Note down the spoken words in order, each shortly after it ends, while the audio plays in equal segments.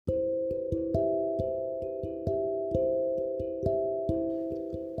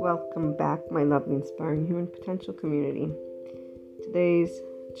Welcome back, my lovely, inspiring human potential community. Today's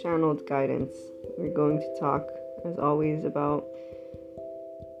channeled guidance, we're going to talk, as always, about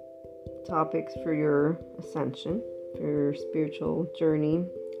topics for your ascension, for your spiritual journey,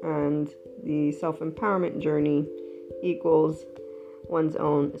 and the self-empowerment journey equals one's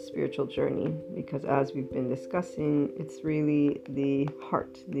own spiritual journey, because as we've been discussing, it's really the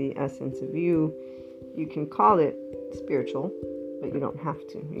heart, the essence of you. You can call it spiritual, but you don't have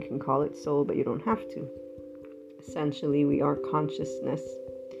to. You can call it soul, but you don't have to. Essentially, we are consciousness.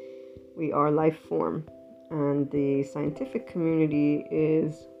 We are life form. And the scientific community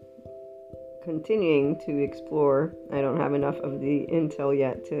is continuing to explore. I don't have enough of the intel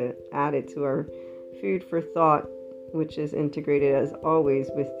yet to add it to our food for thought, which is integrated as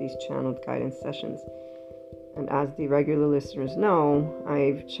always with these channeled guidance sessions. And as the regular listeners know,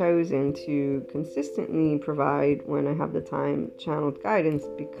 I've chosen to consistently provide, when I have the time, channeled guidance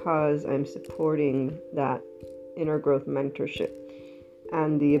because I'm supporting that inner growth mentorship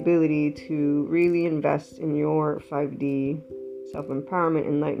and the ability to really invest in your 5D self-empowerment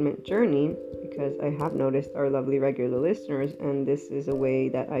enlightenment journey, because I have noticed our lovely regular listeners, and this is a way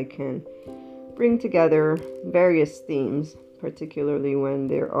that I can bring together various themes, particularly when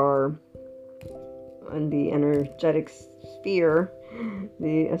there are in the energetic sphere,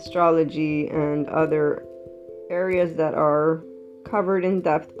 the astrology and other areas that are covered in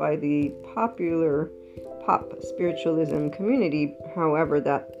depth by the popular pop spiritualism community. However,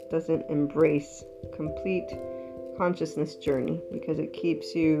 that doesn't embrace complete consciousness journey, because it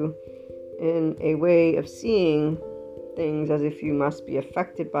keeps you in a way of seeing things as if you must be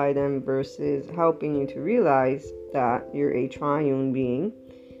affected by them versus helping you to realize that you're a triune being.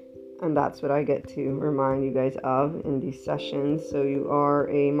 And that's what I get to remind you guys of in these sessions. So you are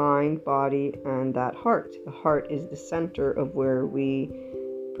a mind, body, and that heart. The heart is the center of where we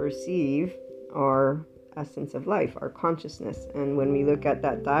perceive our essence of life, our consciousness. And when we look at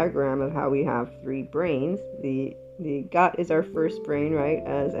that diagram of how we have three brains, the gut is our first brain, right?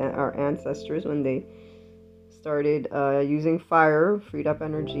 As our ancestors, when they started using fire, freed up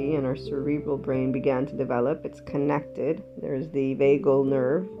energy, and our cerebral brain began to develop. It's connected. There's the vagal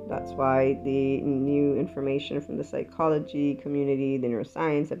nerve. That's why the new information from the psychology community, the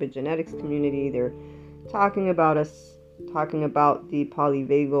neuroscience, epigenetics community, they're talking about the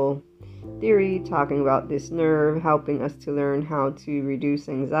polyvagal theory, talking about this nerve, helping us to learn how to reduce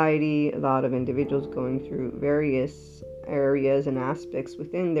anxiety. A lot of individuals going through various areas and aspects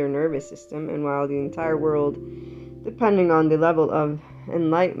within their nervous system, and while the entire world, depending on the level of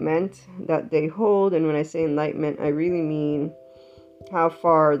enlightenment that they hold, and when I say enlightenment, I really mean how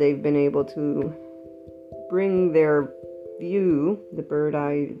far they've been able to bring their view, the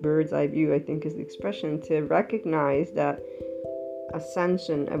bird's eye view, I think is the expression, to recognize that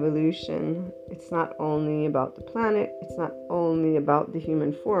ascension, evolution, it's not only about the planet, it's not only about the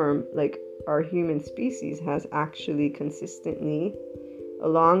human form. Like, our human species has actually consistently,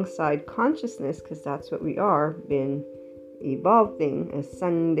 alongside consciousness, because that's what we are, been evolving,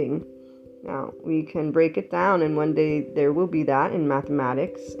 ascending. Now, we can break it down, and one day there will be that in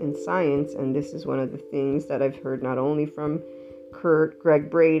mathematics and science, and this is one of the things that I've heard not only from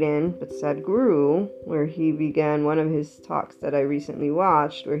Greg Braden, but Sadhguru, where he began one of his talks that I recently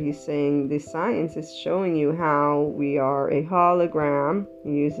watched, where he's saying the science is showing you how we are a hologram.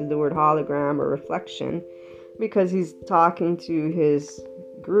 He uses the word hologram or reflection because he's talking to his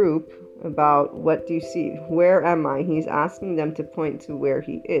group about, what do you see? Where am I? He's asking them to point to where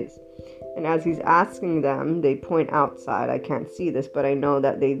he is. And as he's asking them, they point outside. I can't see this, but I know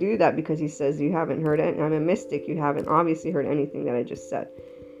that they do that because he says, you haven't heard it. I'm a mystic. You haven't obviously heard anything that I just said.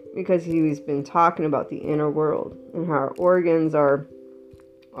 Because he's been talking about the inner world and how our organs are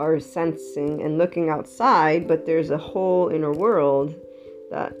sensing and looking outside, but there's a whole inner world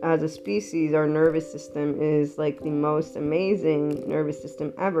that as a species, our nervous system is like the most amazing nervous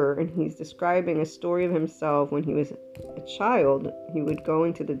system ever. And he's describing a story of himself when he was a child. He would go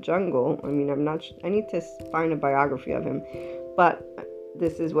into the jungle. I mean, I need to find a biography of him, but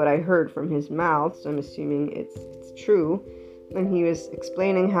this is what I heard from his mouth, so I'm assuming it's true. And he was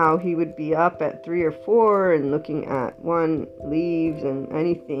explaining how he would be up at 3 or 4 and looking at leaves and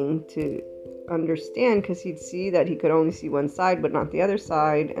anything to understand, because he'd see that he could only see one side but not the other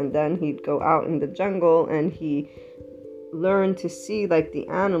side, and then he'd go out in the jungle and he learned to see like the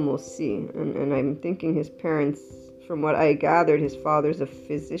animals see. And I'm thinking his parents, from what I gathered, his father's a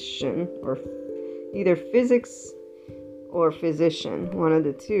physician, or either physics or physician, one of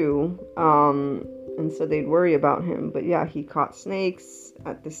the two, and so they'd worry about him. But yeah, he caught snakes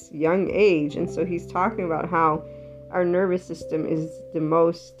at this young age, and so he's talking about how our nervous system is the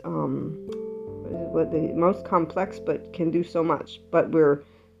most complex, but can do so much. But we're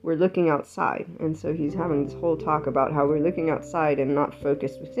looking outside, and so he's having this whole talk about how we're looking outside and not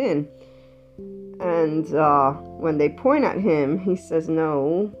focused within. And when they point at him, he says,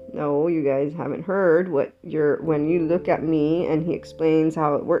 no, you guys haven't heard when you look at me. And he explains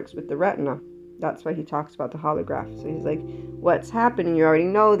how it works with the retina. That's why he talks about the holograph. So he's like, what's happening? You already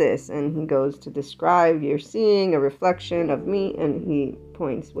know this. And he goes to describe, you're seeing a reflection of me. And he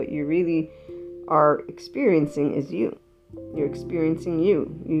points, what you really are experiencing is you. You're experiencing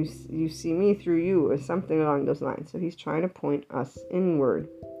you. You see me through you, or something along those lines. So he's trying to point us inward.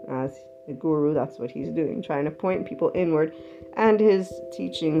 As the guru, that's what he's doing, trying to point people inward. And his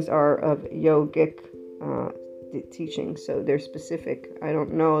teachings are of yogic teachings, so they're specific. I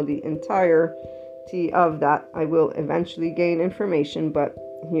don't know the entirety of that. I will eventually gain information, but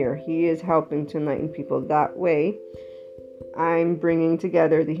here he is helping to enlighten people that way. I'm bringing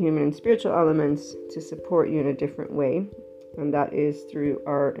together the human and spiritual elements to support you in a different way, and that is through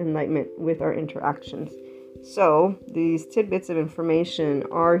our enlightenment with our interactions. So these tidbits of information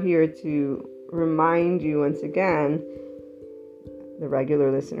are here to remind you once again, the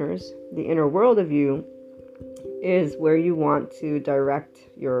regular listeners, the inner world of you is where you want to direct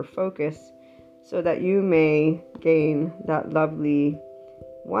your focus, so that you may gain that lovely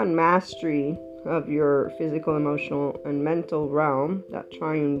mastery of your physical, emotional, and mental realm, that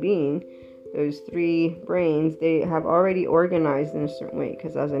triune being. Those three brains, they have already organized in a certain way,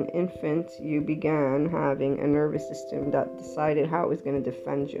 because as an infant, you began having a nervous system that decided how it was going to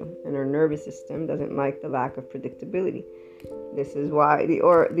defend you. And our nervous system doesn't like the lack of predictability. This is why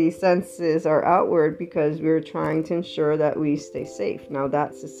the senses are outward, because we're trying to ensure that we stay safe. Now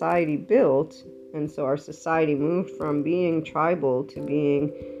that society built, and so our society moved from being tribal to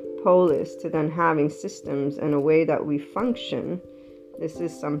being polis, to then having systems and a way that we function. This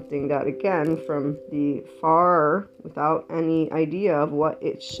is something that, again, from the far, without any idea of what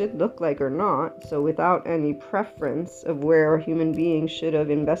it should look like or not, so without any preference of where human beings should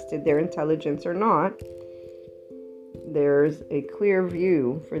have invested their intelligence or not, there's a clear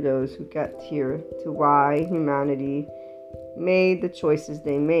view for those who get here to why humanity made the choices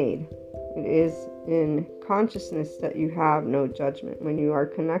they made. It is in consciousness that you have no judgment. When you are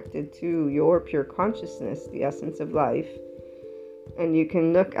connected to your pure consciousness, the essence of life, and you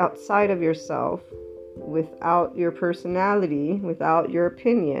can look outside of yourself without your personality, without your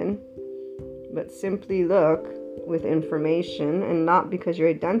opinion, but simply look with information, and not because you're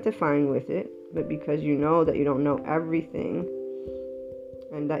identifying with it, but because you know that you don't know everything,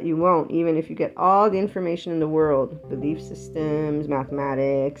 and that you won't, even if you get all the information in the world, belief systems,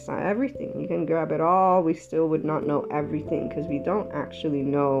 mathematics, everything. You can grab it all. We still would not know everything, because we don't actually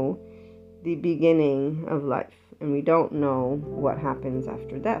know the beginning of life. And we don't know what happens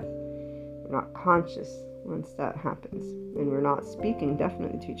after death. We're not conscious once that happens. And we're not speaking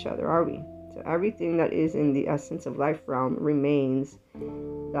definitely to each other, are we? So everything that is in the essence of life realm remains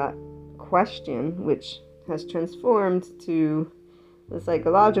that question, which has transformed to, the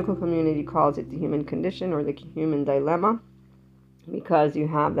psychological community calls it the human condition, or the human dilemma, because you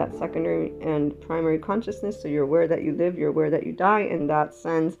have that secondary and primary consciousness. So you're aware that you live, you're aware that you die, and that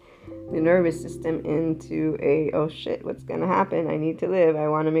sends the nervous system into oh shit, what's going to happen? I need to live. I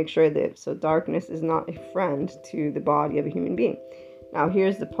want to make sure I live. So darkness is not a friend to the body of a human being. Now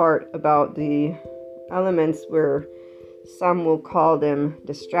here's the part about the elements where some will call them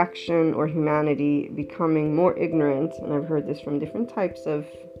distraction, or humanity becoming more ignorant. And I've heard this from different types of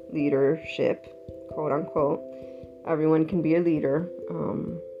leadership, quote unquote. Everyone can be a leader.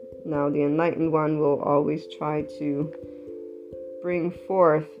 Now the enlightened one will always try to bring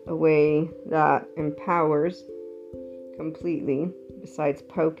forth a way that empowers completely, besides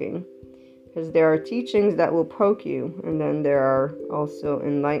poking. Because there are teachings that will poke you, and then there are also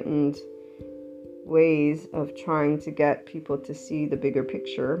enlightened ways of trying to get people to see the bigger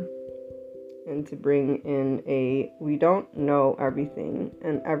picture, and to bring in we don't know everything,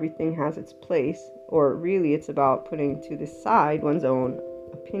 and everything has its place. Or really, it's about putting to the side one's own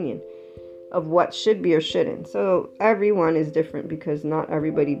opinion of what should be or shouldn't. So everyone is different, because not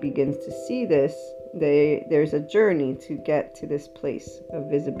everybody begins to see this. There's a journey to get to this place of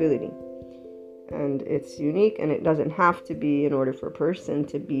visibility. And it's unique, and it doesn't have to be in order for a person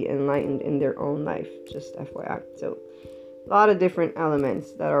to be enlightened in their own life, just FYI. So a lot of different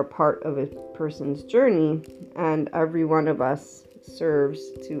elements that are part of a person's journey, and every one of us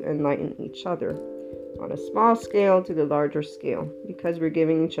serves to enlighten each other on a small scale to the larger scale, because we're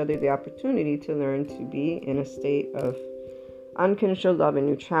giving each other the opportunity to learn to be in a state of unconditional love and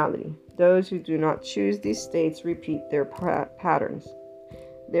neutrality. Those who do not choose these states repeat their patterns.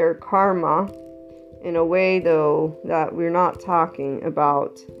 Their karma, in a way though, that we're not talking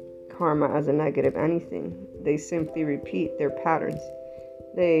about karma as a negative anything. They simply repeat their patterns.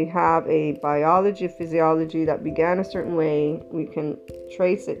 They have a biology, physiology that began a certain way. We can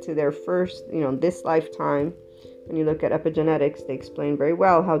trace it to their first, this lifetime. When you look at epigenetics, they explain very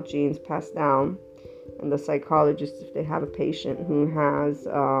well how genes pass down. And the psychologist, if they have a patient who has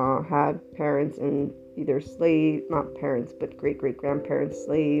had parents in either not parents, but great-great-grandparents,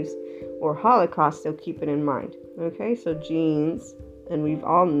 slaves, or Holocaust, they'll keep it in mind. Okay, so genes, and we've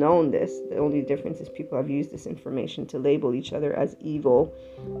all known this. The only difference is people have used this information to label each other as evil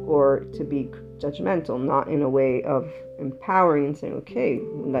or to be judgmental, not in a way of empowering and saying, okay,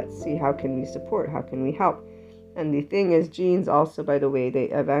 let's see, how can we support? How can we help? And the thing is, genes also, by the way, they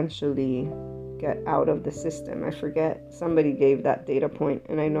eventually get out of the system. I forget, somebody gave that data point,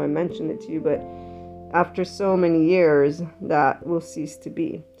 and I know I mentioned it to you, but after so many years, that will cease to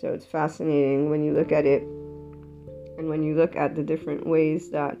be. So it's fascinating when you look at it, and when you look at the different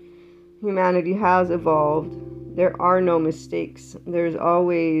ways that humanity has evolved. There are no mistakes. There's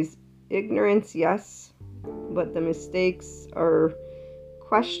always ignorance, yes, but the mistakes are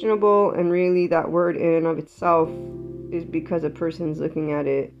questionable, and really that word in and of itself is because a person's looking at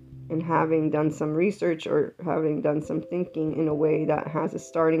it and having done some research or having done some thinking in a way that has a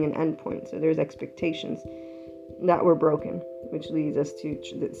starting and end point. So there's expectations that were broken, which leads us to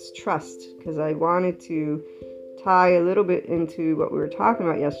this trust, because I wanted to tie a little bit into what we were talking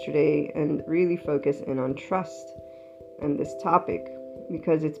about yesterday and really focus in on trust and this topic,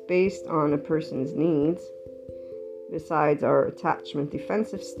 because it's based on a person's needs besides our attachment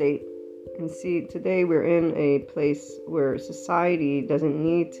defensive state. And see, today we're in a place where society doesn't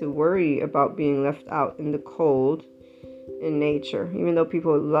need to worry about being left out in the cold in nature, even though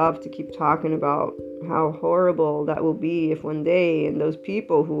people love to keep talking about how horrible that will be if one day, and those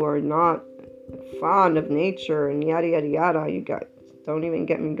people who are not fond of nature and yada yada yada, don't even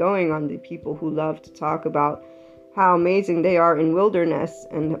get me going on the people who love to talk about how amazing they are in wilderness,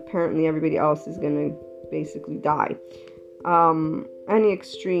 and apparently everybody else is going to basically die. Any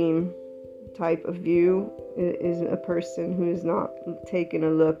extreme type of view is a person who is not taking a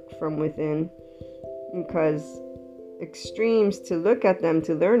look from within, because extremes, to look at them,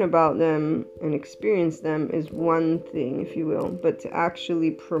 to learn about them and experience them is one thing, if you will, but to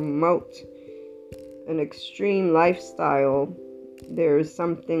actually promote an extreme lifestyle, there's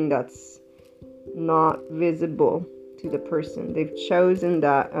something that's not visible to the person. They've chosen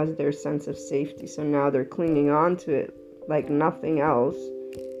that as their sense of safety, so now they're clinging on to it like nothing else.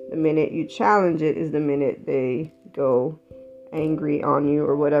 The minute you challenge it is the minute they go angry on you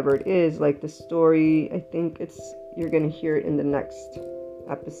or whatever it is. Like the story, I think you're going to hear it in the next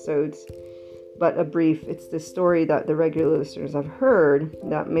episodes, but it's the story that the regular listeners have heard.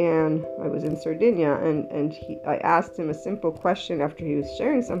 That man, I was in Sardinia, and I asked him a simple question after he was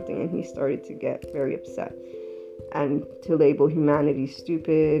sharing something, and he started to get very upset and to label humanity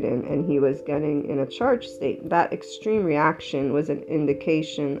stupid, and he was getting in a charged state. That extreme reaction was an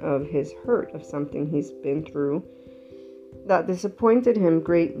indication of his hurt, of something he's been through that disappointed him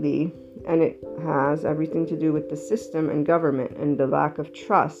greatly, and it has everything to do with the system and government and the lack of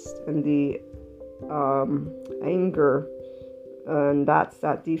trust and the anger, and that's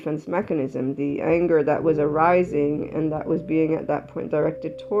that defense mechanism, the anger that was arising and that was being at that point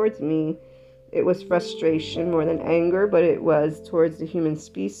directed towards me. It was frustration more than anger, but it was towards the human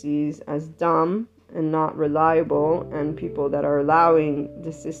species as dumb and not reliable, and people that are allowing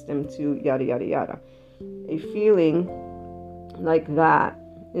the system to yada yada yada. A feeling like that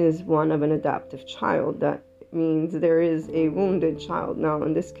is one of an adaptive child. That means there is a wounded child. Now,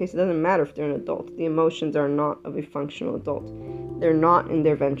 in this case, it doesn't matter if they're an adult. The emotions are not of a functional adult. They're not in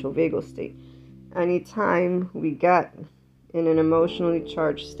their ventral vagal state. Anytime we get in an emotionally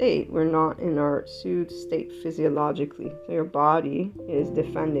charged state, we're not in our soothed state physiologically. So your body is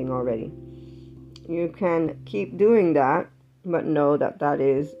defending already. You can keep doing that, but know that that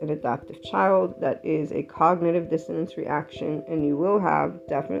is an adaptive child. That is a cognitive dissonance reaction, and you will have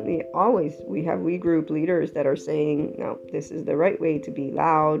definitely always. We group leaders that are saying, no, this is the right way to be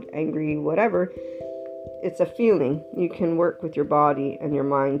loud, angry, whatever. It's a feeling. You can work with your body and your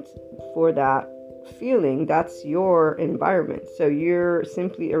mind for that feeling. That's your environment. So you're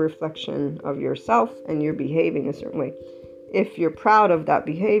simply a reflection of yourself, and you're behaving a certain way. If you're proud of that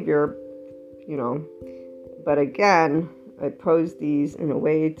behavior, but again, I pose these in a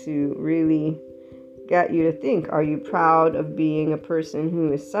way to really get you to think, are you proud of being a person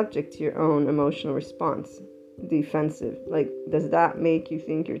who is subject to your own emotional response? defensive. Like, does that make you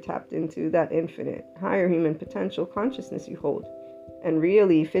think you're tapped into that infinite, higher human potential consciousness you hold? And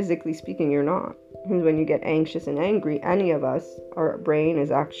really, physically speaking, you're not. Because when you get anxious and angry, any of us, our brain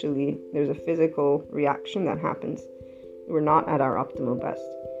is actually, there's a physical reaction that happens. We're not at our optimal best.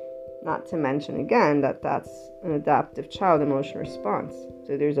 Not to mention, again, that that's an adaptive child emotion response.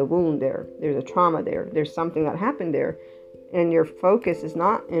 So there's a wound there. There's a trauma there. There's something that happened there. And your focus is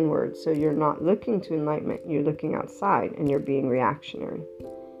not inward. So you're not looking to enlightenment. You're looking outside and you're being reactionary.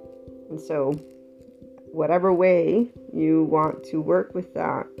 And so whatever way you want to work with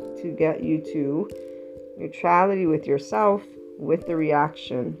that to get you to neutrality with yourself, with the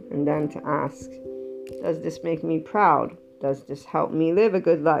reaction, and then to ask, does this make me proud? Does this help me live a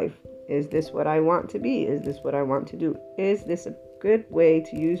good life? Is this what I want to be? Is this what I want to do? Is this a good way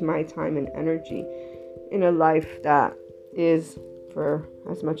to use my time and energy in a life that is, for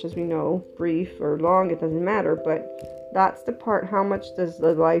as much as we know, brief or long, it doesn't matter, but that's the part. How much does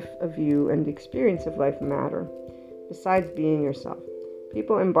the life of you and the experience of life matter, besides being yourself?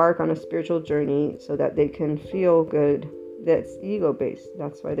 People embark on a spiritual journey so that they can feel good. That's ego-based.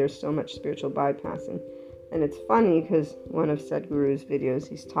 That's why there's so much spiritual bypassing. And it's funny because one of Sadhguru's videos,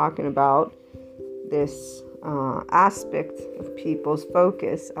 he's talking about this aspect of people's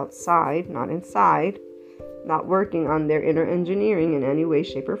focus outside, not inside, not working on their inner engineering in any way,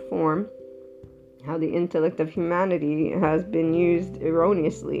 shape, or form. How the intellect of humanity has been used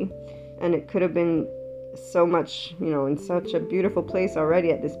erroneously, and it could have been so much, in such a beautiful place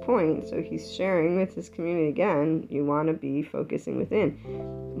already at this point. So he's sharing with his community again, you want to be focusing within.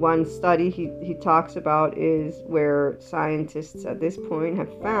 One study he talks about is where scientists at this point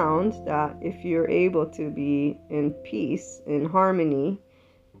have found that if you're able to be in peace, in harmony,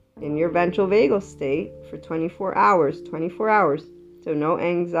 in your ventral vagal state for 24 hours, so no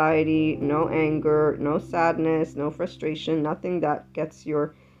anxiety, no anger, no sadness, no frustration, nothing that gets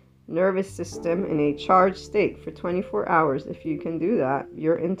your nervous system in a charged state for 24 hours. If you can do that,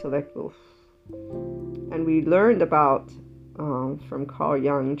 your intellect will. And we learned about from Carl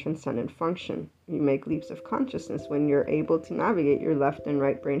Jung, transcendent function. You make leaps of consciousness when you're able to navigate your left and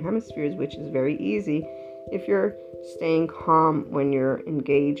right brain hemispheres, which is very easy if you're staying calm when you're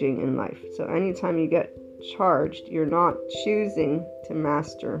engaging in life. So anytime you get charged, you're not choosing to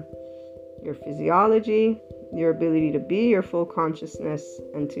master your physiology, your ability to be your full consciousness,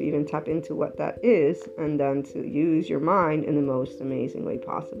 and to even tap into what that is, and then to use your mind in the most amazing way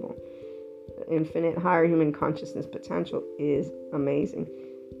possible. The infinite higher human consciousness potential is amazing.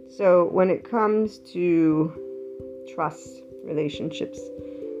 So when it comes to trust, relationships,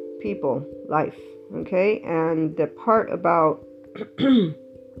 people, life, okay, and the part about being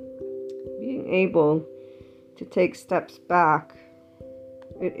able to take steps back,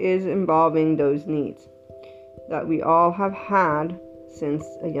 it is involving those needs that we all have had since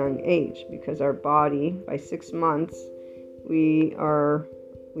a young age, because our body, by 6 months, we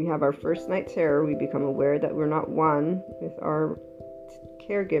have our first night terror. We become aware that we're not one with our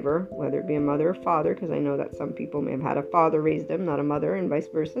caregiver, whether it be a mother or father, because I know that some people may have had a father raise them, not a mother, and vice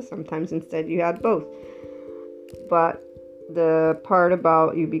versa. Sometimes instead you had both. But the part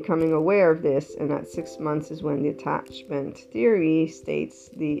about you becoming aware of this, and at 6 months is when the attachment theory states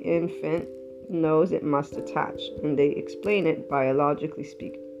the infant knows it must attach, and they explain it biologically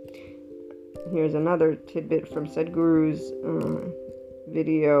speaking. Here's another tidbit from Sadhguru's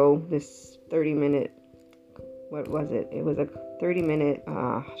video, this 30-minute, what was it? It was a 30-minute,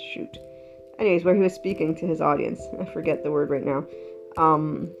 anyways, where he was speaking to his audience. I forget the word right now.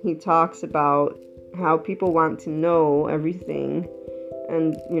 He talks about how people want to know everything,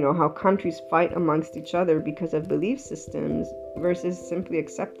 and how countries fight amongst each other because of belief systems versus simply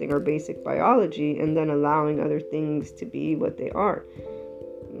accepting our basic biology and then allowing other things to be what they are.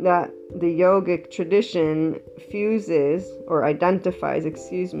 That the yogic tradition fuses or identifies,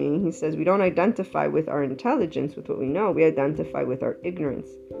 he says, we don't identify with our intelligence, with what we know, we identify with our ignorance,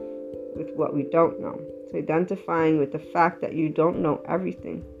 with what we don't know. So identifying with the fact that you don't know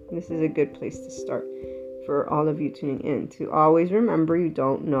everything. This is a good place to start for all of you tuning in, to always remember you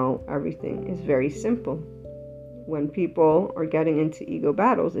don't know everything. It's very simple. When people are getting into ego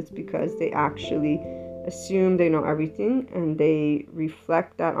battles, it's because they actually assume they know everything and they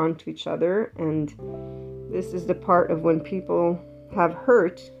reflect that onto each other. And this is the part of when people have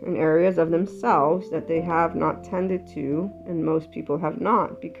hurt in areas of themselves that they have not tended to, and most people have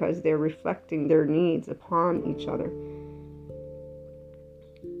not, because they're reflecting their needs upon each other.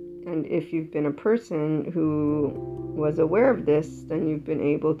 And if you've been a person who was aware of this, then you've been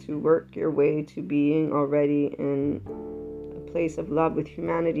able to work your way to being already in a place of love with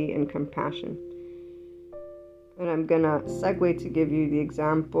humanity and compassion. And I'm gonna segue to give you the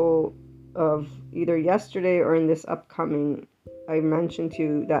example of either yesterday or in this upcoming. I mentioned to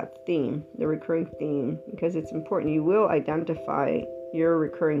you that theme, the recurring theme, because it's important. You will identify your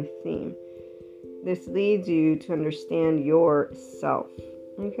recurring theme. This leads you to understand yourself,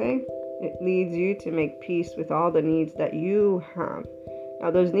 okay? It leads you to make peace with all the needs that you have. Now,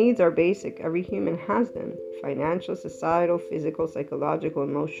 those needs are basic. Every human has them: financial, societal, physical, psychological,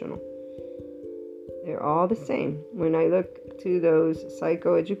 emotional. They're all the same. When I look to those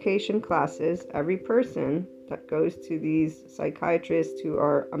psychoeducation classes, every person that goes to these psychiatrists who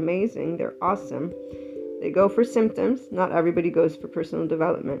are amazing, they're awesome, they go for symptoms. Not everybody goes for personal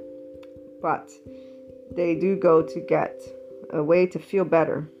development, but they do go to get a way to feel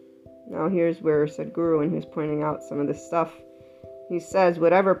better. Now here's where Sadhguru, when he was pointing out some of the stuff, he says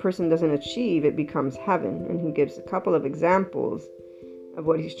whatever a person doesn't achieve, it becomes heaven. And he gives a couple of examples of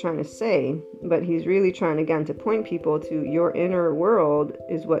what he's trying to say, but he's really trying again to point people to your inner world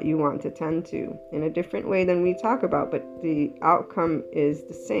is what you want to tend to in a different way than we talk about, but the outcome is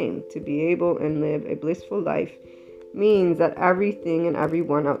the same. To be able and live a blissful life means that everything and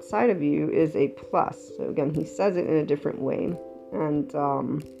everyone outside of you is a plus. So again, he says it in a different way. And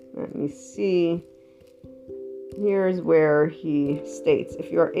let me see. Here's where he states,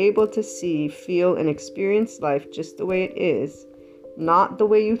 if you are able to see, feel, and experience life just the way it is, not the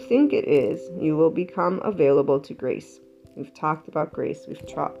way you think it is, you will become available to grace. We've talked about grace.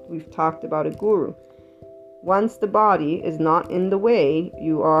 We've talked about a guru. Once the body is not in the way,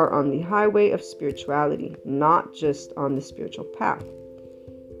 you are on the highway of spirituality, not just on the spiritual path.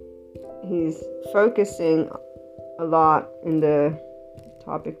 He's focusing a lot in the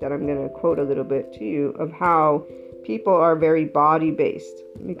topic that I'm going to quote a little bit to you of how people are very body-based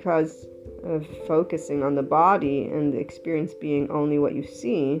because of focusing on the body and the experience being only what you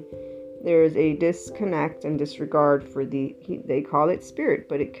see. There's a disconnect and disregard for they call it spirit,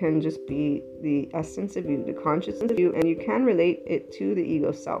 but it can just be the essence of you, the consciousness of you, and you can relate it to the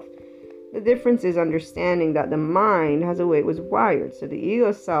ego self. The difference is understanding that the mind has a way it was wired. So the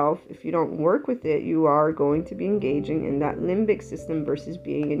ego self, if you don't work with it, you are going to be engaging in that limbic system versus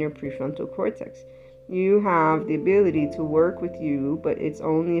being in your prefrontal cortex. You have the ability to work with you, but it's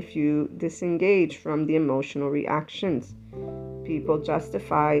only if you disengage from the emotional reactions. People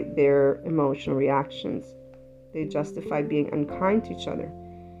justify their emotional reactions. They justify being unkind to each other.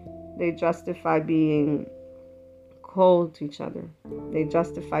 They justify being cold to each other. They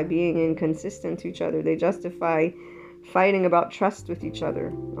justify being inconsistent to each other. They justify fighting about trust with each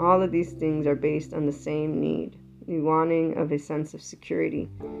other. All of these things are based on the same need, the wanting of a sense of security,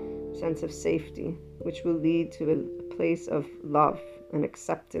 sense of safety, which will lead to a place of love and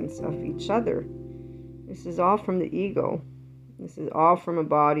acceptance of each other. This is all from the ego. This is all from a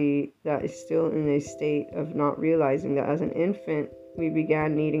body that is still in a state of not realizing that as an infant, we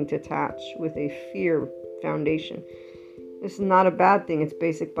began needing to attach with a fear foundation. This is not a bad thing. It's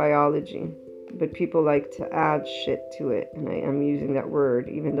basic biology. But people like to add shit to it. And I am using that word,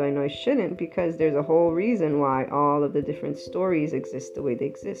 even though I know I shouldn't, because there's a whole reason why all of the different stories exist the way they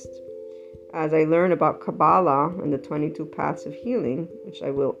exist. As I learn about Kabbalah and the 22 paths of healing, which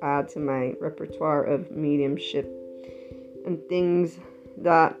I will add to my repertoire of mediumship and things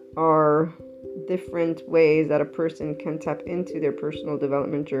that are different ways that a person can tap into their personal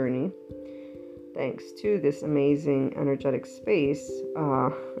development journey, thanks to this amazing energetic space.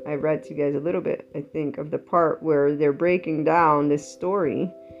 I read to you guys a little bit, I think, of the part where they're breaking down this story,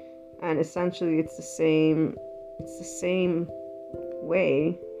 and essentially it's the same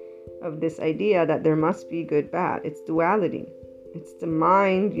way of this idea that there must be good, bad. It's duality. It's the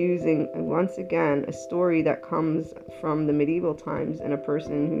mind using, once again, a story that comes from the medieval times, and a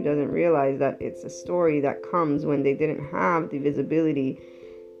person who doesn't realize that it's a story that comes when they didn't have the visibility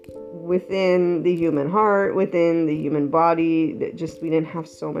within the human heart, within the human body, that just we didn't have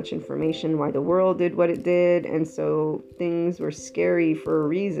so much information why the world did what it did, and so things were scary for a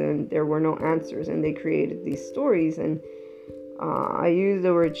reason. There were no answers, and they created these stories. And I use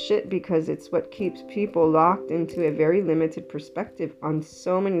the word shit because it's what keeps people locked into a very limited perspective on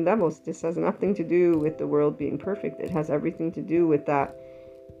so many levels. This has nothing to do with the world being perfect. It has everything to do with that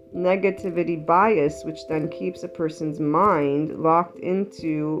negativity bias, which then keeps a person's mind locked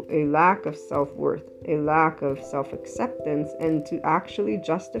into a lack of self-worth, a lack of self-acceptance, and to actually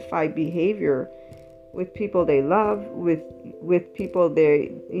justify behavior with people they love, with people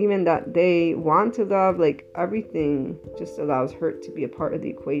that they want to love. Like, everything just allows hurt to be a part of the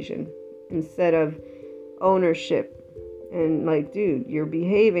equation instead of ownership. And like, dude, you're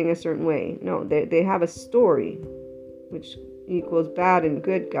behaving a certain way. No, they have a story which equals bad and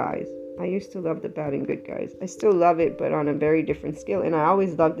good guys. I used to love The Bad and Good Guys. I still love it, but on a very different scale. And I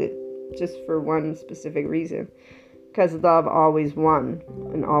always loved it just for one specific reason. Because love always won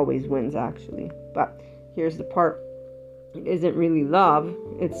and always wins, actually. But here's the part. It isn't really love,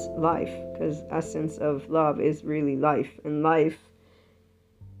 it's life. Because essence of love is really life. And life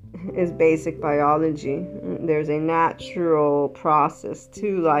is basic biology. There's a natural process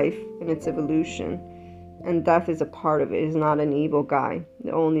to life and its evolution. And death is a part of it. It's not an evil guy.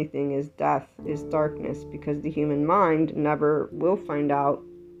 The only thing is death is darkness, because the human mind never will find out,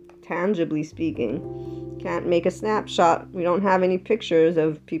 tangibly speaking. Can't make a snapshot. We don't have any pictures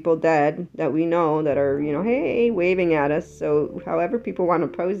of people dead that we know that are, hey, waving at us. So however people want to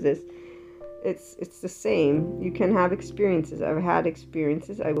pose this, it's the same. You can have experiences. I've had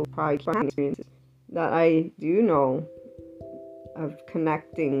experiences. I will probably have experiences that I do know of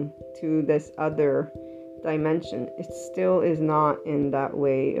connecting to this other dimension. It still is not in that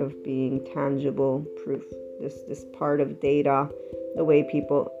way of being tangible proof. This part of data, the way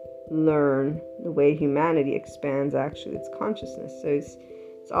people learn, the way humanity expands, actually, its consciousness. So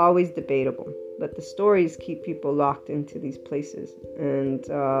it's always debatable. But the stories keep people locked into these places. And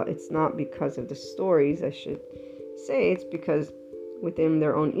it's not because of the stories, I should say. It's because within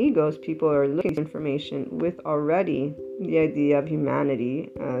their own egos, people are looking for information with already the idea of humanity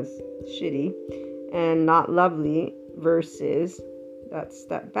as shitty and not lovely, versus that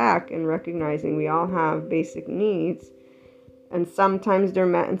step back and recognizing we all have basic needs, and sometimes they're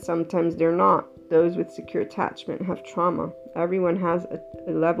met and sometimes they're not. Those with secure attachment have trauma. Everyone has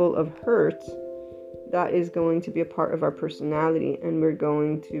a level of hurt that is going to be a part of our personality, and we're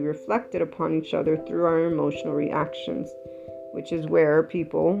going to reflect it upon each other through our emotional reactions, which is where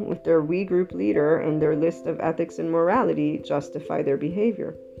people with their we group leader and their list of ethics and morality justify their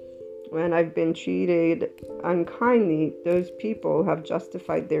behavior. When I've been treated unkindly, those people have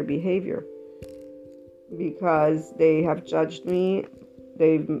justified their behavior because they have judged me,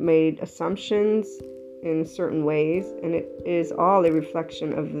 they've made assumptions in certain ways, and it is all a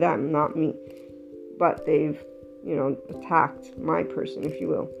reflection of them, not me. But they've, attacked my person, if you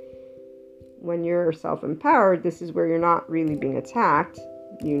will. When you're self-empowered, this is where you're not really being attacked.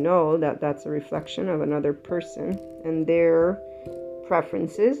 You know that that's a reflection of another person and their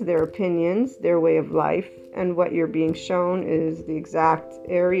preferences, their opinions, their way of life, and what you're being shown is the exact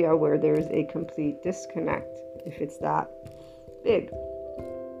area where there's a complete disconnect, if it's that big.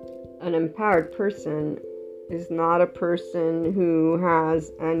 An empowered person is not a person who has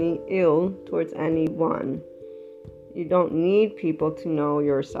any ill towards anyone. You don't need people to know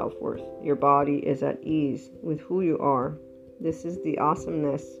your self-worth. Your body is at ease with who you are. This is the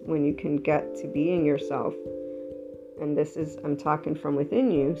awesomeness when you can get to being yourself. And this is, I'm talking from within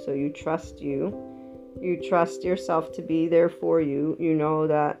you, so you trust you. You trust yourself to be there for you. You know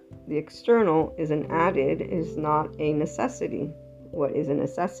that the external is an added, is not a necessity. What is a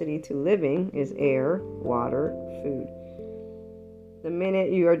necessity to living is air, water, food. The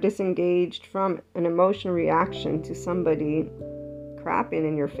minute you are disengaged from an emotional reaction to somebody crapping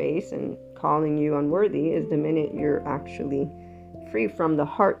in your face and calling you unworthy is the minute you're actually free from the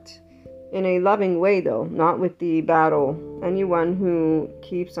heart. In a loving way, though, not with the battle. Anyone who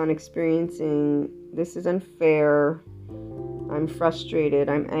keeps on experiencing, this is unfair, I'm frustrated,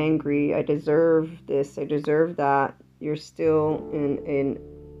 I'm angry, I deserve this, I deserve that, you're still in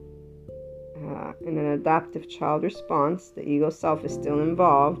an adaptive child response. The ego self is still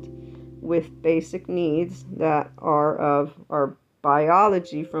involved with basic needs that are of our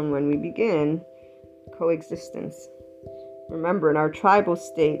biology from when we begin coexistence. Remember, in our tribal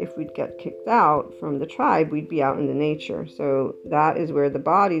state, if we'd get kicked out from the tribe, we'd be out in the nature. So that is where the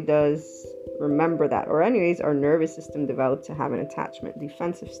body does remember that. Or anyways, our nervous system developed to have an attachment,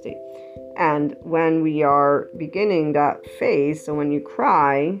 defensive state. And when we are beginning that phase, so when you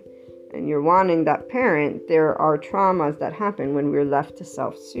cry and you're wanting that parent, there are traumas that happen when we're left to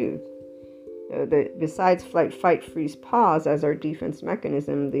self-soothe. Besides flight, fight, freeze, pause as our defense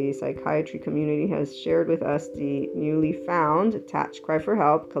mechanism, the psychiatry community has shared with us the newly found attach, cry for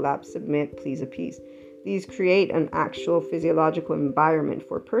help, collapse, submit, please appease. These create an actual physiological environment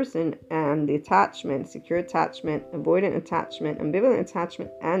for a person, and the attachment, secure attachment, avoidant attachment, ambivalent attachment,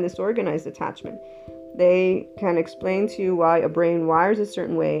 and disorganized attachment. They can explain to you why a brain wires a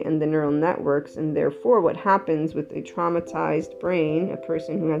certain way and the neural networks, and therefore what happens with a traumatized brain, a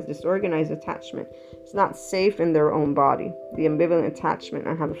person who has disorganized attachment, is not safe in their own body. The ambivalent attachment,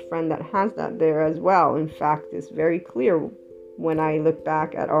 I have a friend that has that there as well. In fact, it's very clear when I look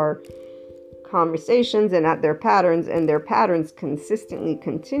back at our conversations and at their patterns, and their patterns consistently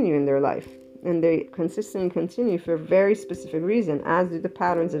continue in their life. and they consistently continue for a very specific reason, as do the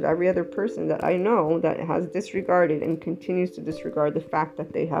patterns of every other person that I know that has disregarded and continues to disregard the fact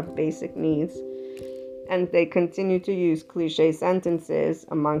that they have basic needs. And they continue to use cliche sentences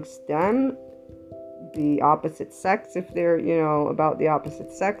amongst them, the opposite sex, if they're, about the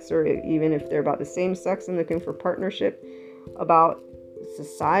opposite sex, or even if they're about the same sex and looking for partnership, about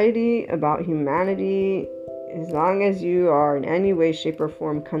society, about humanity. As long as you are in any way, shape, or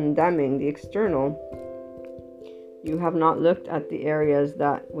form condemning the external, you have not looked at the areas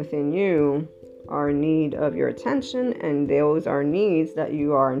that within you are in need of your attention, and those are needs that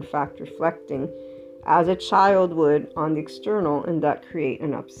you are in fact reflecting as a child would on the external, and that create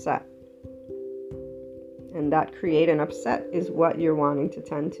an upset. And that create an upset is what you're wanting to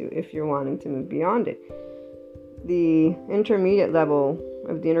tend to if you're wanting to move beyond it. The intermediate level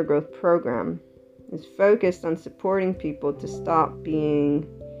of the inner growth program is focused on supporting people to stop being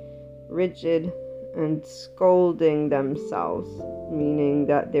rigid and scolding themselves, meaning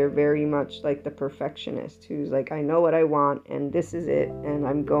that they're very much like the perfectionist who's like, I know what I want and this is it and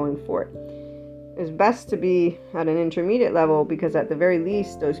I'm going for it. It's best to be at an intermediate level, because at the very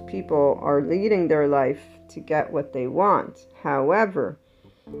least those people are leading their life to get what they want. However,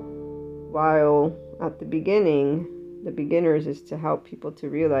 while at the beginning, the beginners is to help people to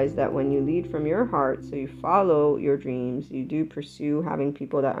realize that when you lead from your heart, so you follow your dreams, you do pursue having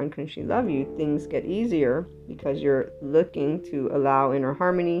people that unconsciously love you, things get easier because you're looking to allow inner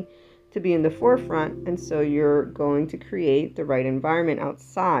harmony to be in the forefront, and so you're going to create the right environment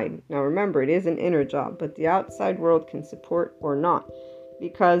outside. Now remember, it is an inner job, but the outside world can support or not,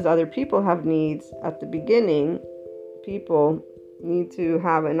 because other people have needs. At the beginning, people need to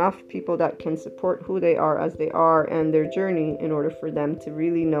have enough people that can support who they are as they are and their journey in order for them to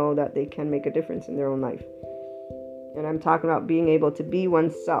really know that they can make a difference in their own life. And I'm talking about being able to be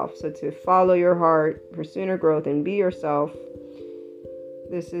oneself. So to follow your heart, pursue inner growth, and be yourself.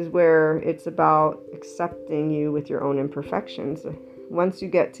 This is where it's about accepting you with your own imperfections. Once you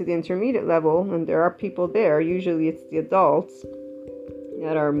get to the intermediate level, and there are people there, usually it's the adults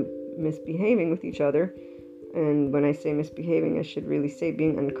that are misbehaving with each other. And when I say misbehaving, I should really say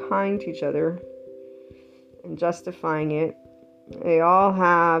being unkind to each other and justifying it. They all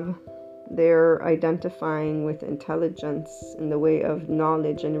have their identifying with intelligence in the way of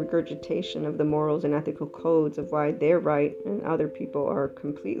knowledge and regurgitation of the morals and ethical codes of why they're right and other people are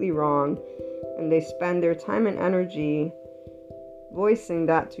completely wrong. And they spend their time and energy voicing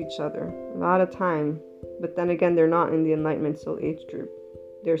that to each other a lot of time. But then again, they're not in the Enlightenment Soul age group.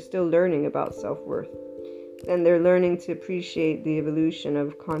 They're still learning about self-worth. And they're learning to appreciate the evolution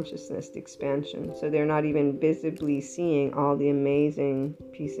of consciousness, the expansion. So they're not even visibly seeing all the amazing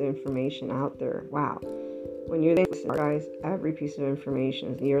piece of information out there. Wow. When you listen, guys, every piece of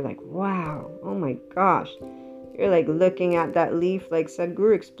information, you're like, wow, oh my gosh. You're like looking at that leaf, like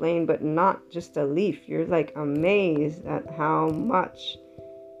Sadhguru explained, but not just a leaf. You're like amazed at how much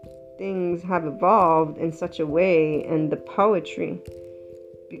things have evolved in such a way, and the poetry,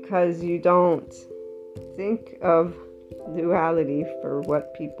 because you don't think of duality for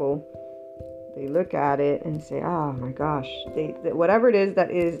what people, they look at it and say, oh my gosh, whatever it is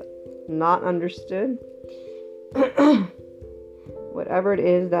that is not understood, whatever it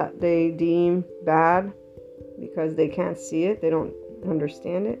is that they deem bad because they can't see it, they don't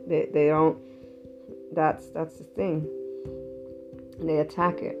understand it, they don't, that's the thing, they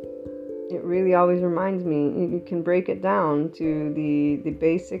attack it. It really always reminds me, you can break it down to the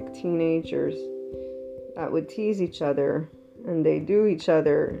basic teenagers that would tease each other, and they do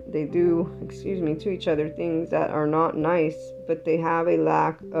to each other things that are not nice, but they have a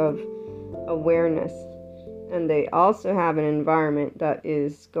lack of awareness, and they also have an environment that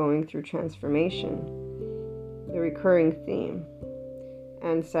is going through transformation, the recurring theme,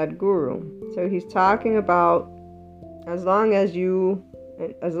 and Sadhguru. So he's talking about as long as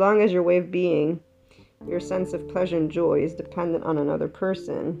your way of being, your sense of pleasure and joy is dependent on another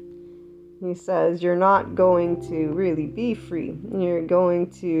person, he says you're not going to really be free. You're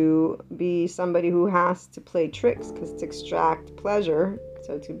going to be somebody who has to play tricks to extract pleasure.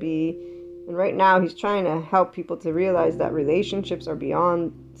 So and right now he's trying to help people to realize that relationships are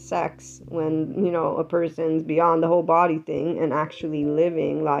beyond sex, when, a person's beyond the whole body thing and actually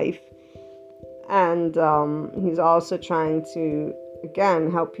living life. And he's also trying to,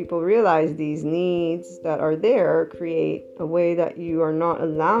 again, help people realize these needs that are there create a way that you are not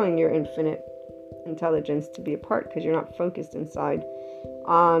allowing your infinite intelligence to be a part, because you're not focused inside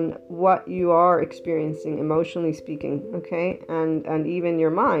on what you are experiencing, emotionally speaking, okay? And even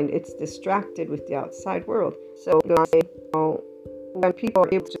your mind, it's distracted with the outside world. So when people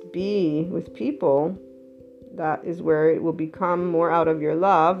are able to be with people, that is where it will become more out of your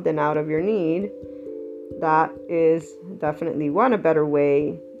love than out of your need. That is definitely a better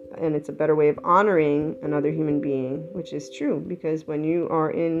way, and it's a better way of honoring another human being, which is true, because when you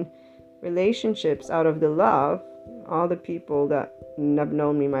are in relationships out of the love, all the people that have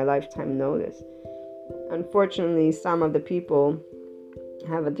known me my lifetime know this. Unfortunately, some of the people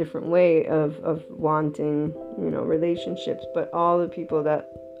have a different way of wanting, relationships, but all the people that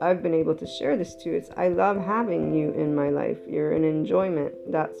I've been able to share this to, it's I love having you in my life. You're an enjoyment.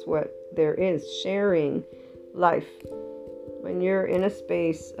 That's what there is, sharing life. When you're in a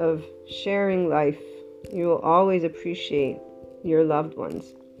space of sharing life, you will always appreciate your loved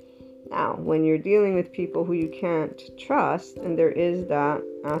ones. Now, when you're dealing with people who you can't trust, and there is that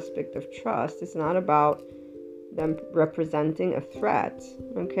aspect of trust, it's not about them representing a threat,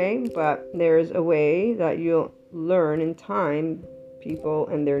 okay? But there's a way that you'll learn in time people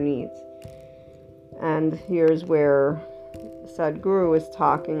and their needs. And here's where Sadhguru was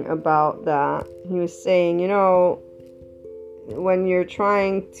talking about that. He was saying, when you're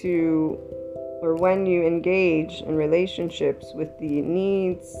trying to, or when you engage in relationships with the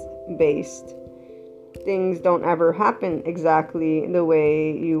needs-based, things don't ever happen exactly the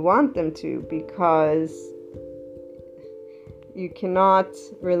way you want them to, because you cannot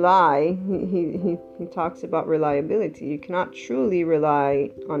rely. He talks about reliability. You cannot truly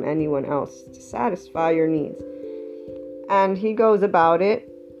rely on anyone else to satisfy your needs. And he goes about it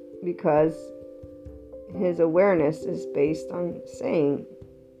because his awareness is based on saying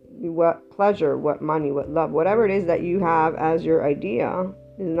what pleasure, what money, what love, whatever it is that you have as your idea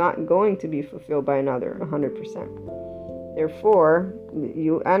is not going to be fulfilled by another 100%. Therefore,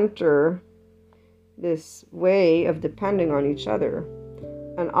 you enter this way of depending on each other.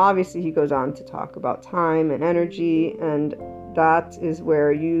 And obviously he goes on to talk about time and energy, and that is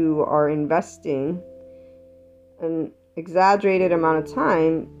where you are investing an exaggerated amount of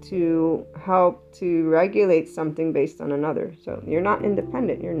time to help to regulate something based on another. So you're not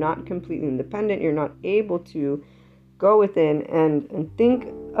independent. You're not completely independent. You're not able to go within and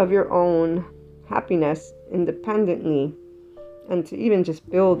think of your own happiness independently, and to even just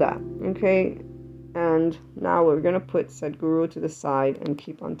build that, okay? And now we're going to put Sadhguru to the side and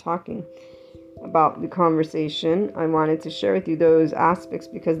keep on talking about the conversation. I wanted to share with you those aspects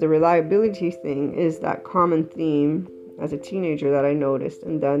because the reliability thing is that common theme as a teenager that I noticed,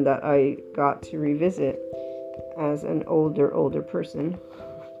 and then that I got to revisit as an older person,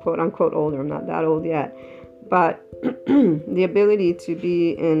 quote unquote older. I'm not that old yet, but the ability to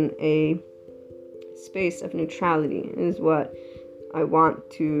be in a space of neutrality is what I want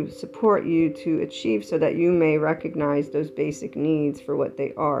to support you to achieve, so that you may recognize those basic needs for what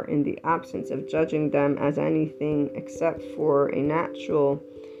they are, in the absence of judging them as anything except for a natural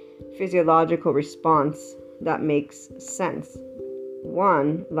physiological response that makes sense.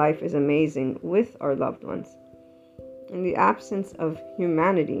 One, life is amazing with our loved ones. In the absence of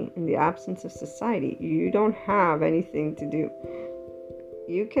humanity, in the absence of society, you don't have anything to do.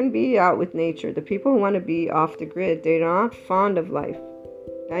 You can be out with nature. The people who want to be off the grid, they're not fond of life.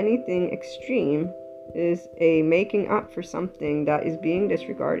 Anything extreme is a making up for something that is being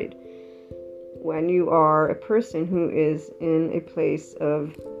disregarded. When you are a person who is in a place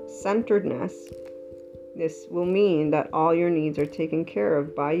of centeredness, this will mean that all your needs are taken care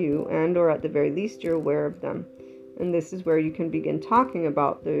of by you, and or at the very least you're aware of them. And this is where you can begin talking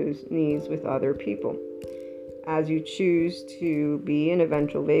about those needs with other people. As you choose to be in a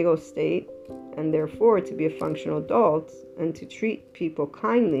ventral vagal state, and therefore to be a functional adult, and to treat people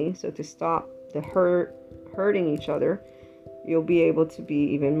kindly, so to stop the hurting each other, you'll be able to be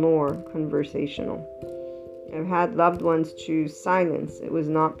even more conversational. I've had loved ones choose silence. It was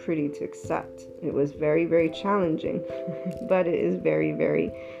not pretty to accept. It was very, very challenging, but it is very,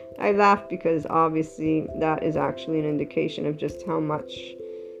 very... I laugh because obviously that is actually an indication of just how much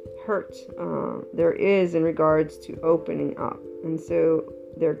hurt there is in regards to opening up. And so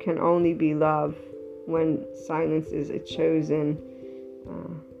there can only be love when silence is a chosen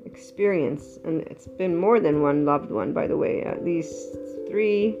experience. And it's been more than one loved one, by the way, at least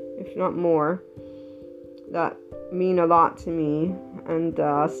 3, if not more, that mean a lot to me. And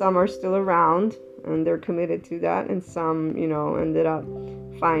some are still around and they're committed to that, and some, ended up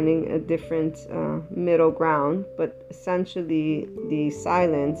finding a different middle ground. But essentially the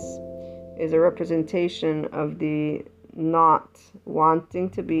silence is a representation of the not wanting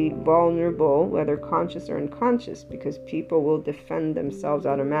to be vulnerable, whether conscious or unconscious, because people will defend themselves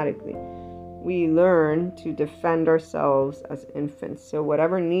automatically. We learn to defend ourselves as infants. So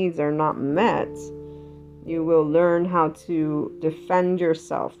whatever needs are not met, You will learn how to defend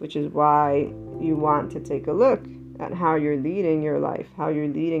yourself, which is why you want to take a look at how you're leading your life, how you're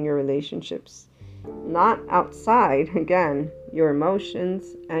leading your relationships. Not outside, again, your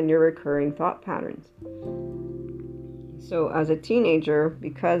emotions and your recurring thought patterns. So as a teenager,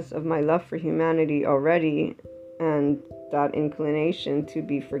 because of my love for humanity already and that inclination to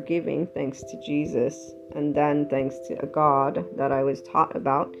be forgiving thanks to Jesus, and then thanks to a God that I was taught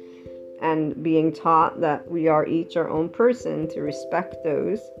about, and being taught that we are each our own person, to respect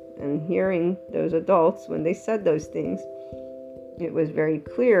those, and hearing those adults when they said those things, it was very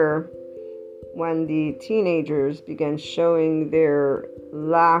clear when the teenagers began showing their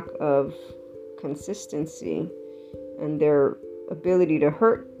lack of consistency and their ability to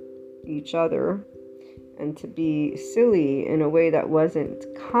hurt each other and to be silly in a way that wasn't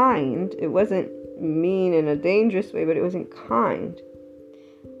kind. It wasn't mean in a dangerous way, but it wasn't kind.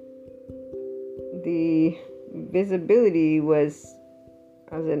 The visibility was,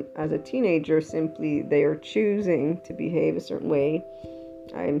 as a teenager, simply they are choosing to behave a certain way.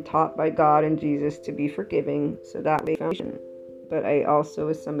 I am taught by God and Jesus to be forgiving, so that way foundation. But I also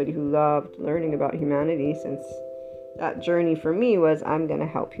was somebody who loved learning about humanity, since that journey for me was, I'm going to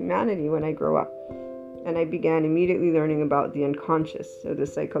help humanity when I grow up. And I began immediately learning about the unconscious, so the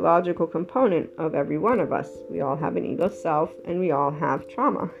psychological component of every one of us. We all have an ego self, and we all have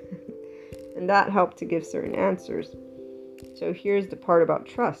trauma. And that helped to give certain answers. So here's the part about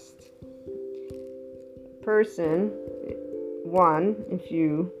trust. Person, one, if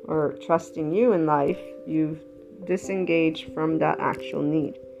you are trusting you in life, you've disengaged from that actual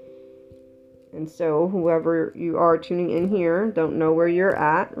need. And so whoever you are tuning in here, don't know where you're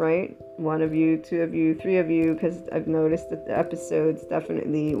at, right? One of you, two of you, three of you, because I've noticed that the episodes,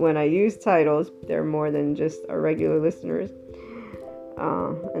 definitely when I use titles, they're more than just our regular listeners.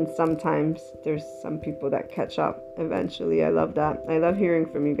 And sometimes there's some people that catch up eventually. I love that. I love hearing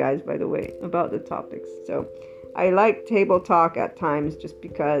from you guys, by the way, about the topics. So I like table talk at times just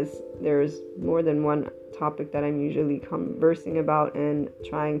because there's more than one topic that I'm usually conversing about and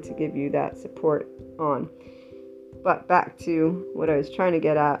trying to give you that support on. But back to what I was trying to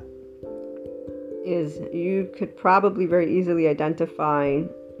get at is you could probably very easily identify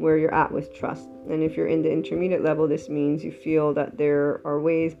where you're at with trust. And if you're in the intermediate level, this means you feel that there are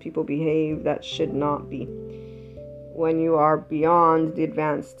ways people behave that should not be. When you are beyond the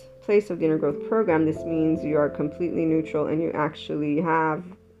advanced place of the inner growth program, this means you are completely neutral and you actually have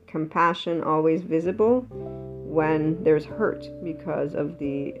compassion always visible when there's hurt because of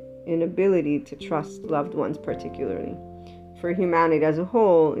the inability to trust loved ones particularly. For humanity as a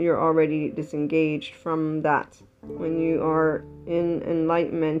whole, you're already disengaged from that. When you are in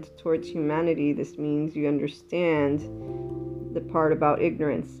enlightenment towards humanity, this means you understand the part about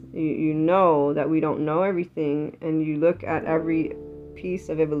ignorance. You know that we don't know everything, and you look at every piece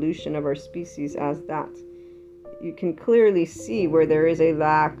of evolution of our species as that. You can clearly see where there is a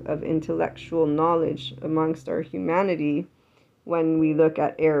lack of intellectual knowledge amongst our humanity when we look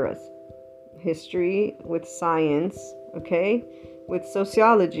at eras. History with science, okay? With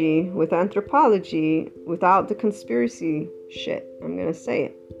sociology, with anthropology, without the conspiracy shit. I'm going to say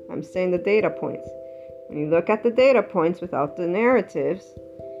it. I'm saying the data points. When you look at the data points without the narratives,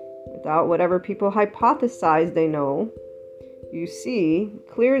 without whatever people hypothesize they know, you see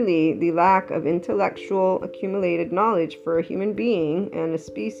clearly the lack of intellectual accumulated knowledge for a human being and a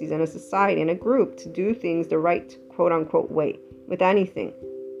species and a society and a group to do things the right quote-unquote way with anything.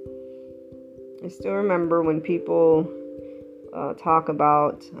 I still remember when people talk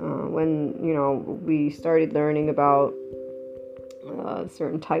about when we started learning about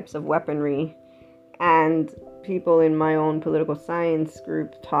certain types of weaponry, and people in my own political science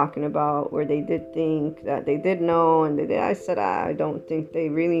group talking about where they did think that they did know, and I said I don't think they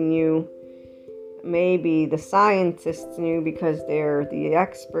really knew. Maybe the scientists knew because they're the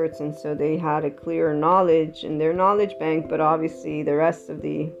experts, and so they had a clear knowledge in their knowledge bank, but obviously the rest of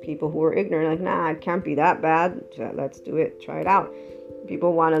the people who were ignorant, like, nah, it can't be that bad, let's do it, try it out.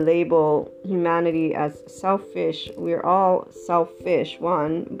 People want to label humanity as selfish. We're all selfish,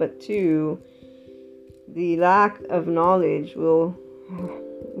 one, but two, the lack of knowledge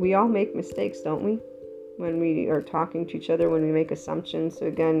we all make mistakes, don't we? When we are talking to each other, when we make assumptions. So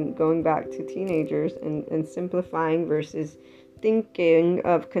again, going back to teenagers and simplifying versus thinking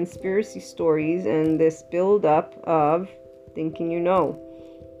of conspiracy stories and this build-up of thinking you know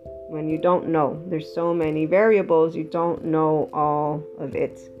when you don't know. There's so many variables, you don't know all of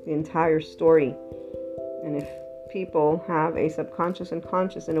it, the entire story. And if people have a subconscious and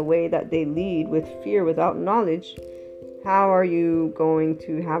conscious in a way that they lead with fear without knowledge, How are you going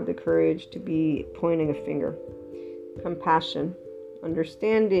to have the courage to be pointing a finger? Compassion,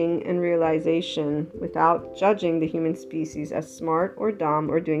 understanding, and realization without judging the human species as smart or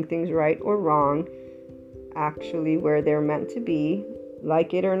dumb or doing things right or wrong, actually where they're meant to be,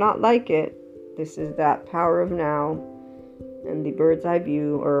 like it or not like it. This is that power of now and the bird's eye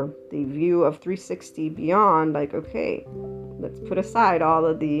view, or the view of 360 beyond. Like, okay, let's put aside all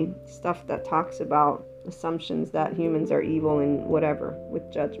of the stuff that talks about assumptions that humans are evil and whatever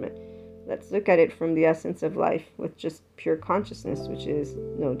with judgment. Let's look at it from the essence of life with just pure consciousness, which is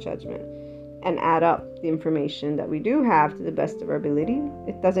no judgment, and add up the information that we do have to the best of our ability.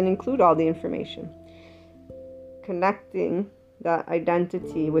 It doesn't include all the information. Connecting that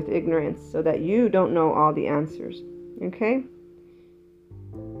identity with ignorance so that you don't know all the answers. Okay?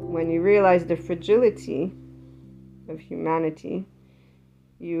 When you realize the fragility of humanity,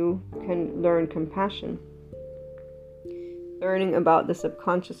 you can learn compassion. Learning about the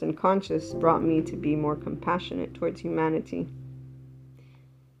subconscious and conscious brought me to be more compassionate towards humanity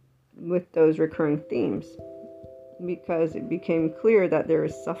with those recurring themes, because it became clear that there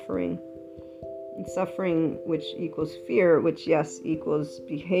is suffering. And suffering, which equals fear, which, yes, equals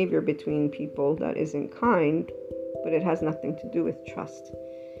behavior between people that isn't kind, but it has nothing to do with trust.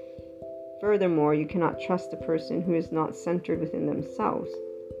 Furthermore, you cannot trust a person who is not centered within themselves.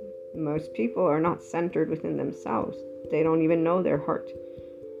 Most people are not centered within themselves. They don't even know their heart.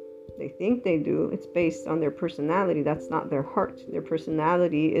 They think they do. It's based on their personality. That's not their heart. Their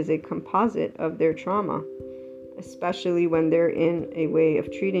personality is a composite of their trauma, especially when they're in a way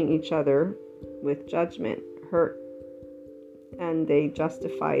of treating each other with judgment, hurt, and they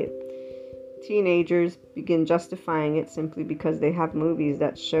justify it. Teenagers begin justifying it simply because they have movies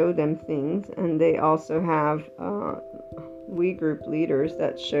that show them things, and they also have we group leaders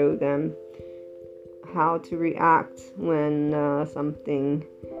that show them how to react when something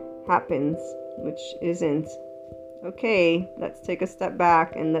happens, which isn't okay. Let's take a step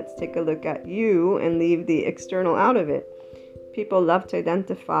back and let's take a look at you and leave the external out of it. People love to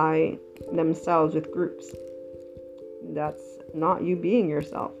identify themselves with groups. That's not you being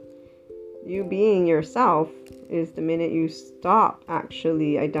yourself. You being yourself is the minute you stop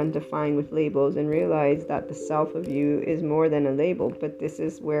actually identifying with labels and realize that the self of you is more than a label. But this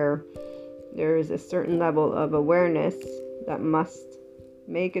is where there is a certain level of awareness that must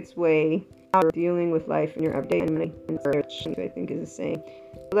make its way out dealing with life in your everyday, which I think is the same.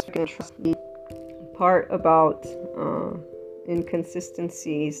 Let's trust the part about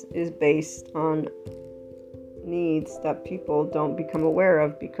inconsistencies is based on needs that people don't become aware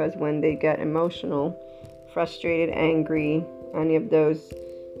of, because when they get emotional, frustrated, angry, any of those,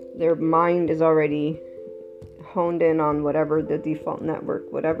 their mind is already honed in on whatever the default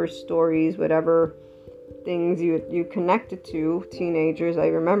network, whatever stories, whatever things you connected to. Teenagers, I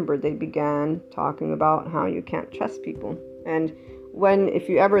remember they began talking about how you can't trust people. And if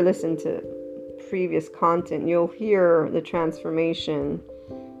you ever listen to previous content, you'll hear the transformation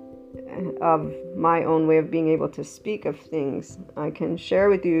of my own way of being able to speak of things. I can share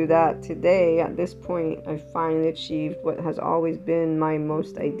with you that today, at this point, I finally achieved what has always been my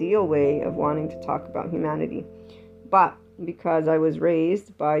most ideal way of wanting to talk about humanity. But because I was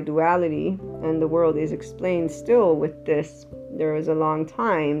raised by duality and the world is explained still with this, there was a long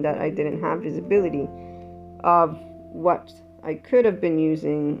time that I didn't have visibility of what I could have been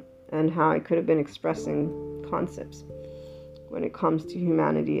using and how I could have been expressing concepts when it comes to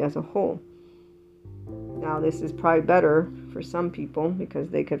humanity as a whole. Now, this is probably better for some people because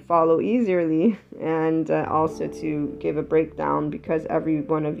they could follow easily, and also to give a breakdown, because every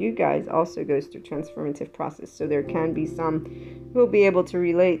one of you guys also goes through transformative process. So there can be some who will be able to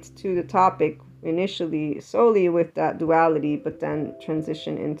relate to the topic initially solely with that duality, but then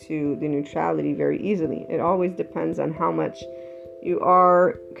transition into the neutrality very easily. It always depends on how much you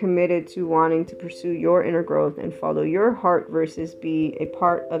are committed to wanting to pursue your inner growth and follow your heart versus be a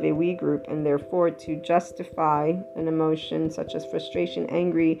part of a we group, and therefore to justify an emotion such as frustration,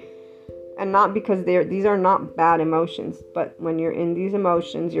 angry, and not because these are not bad emotions, but when you're in these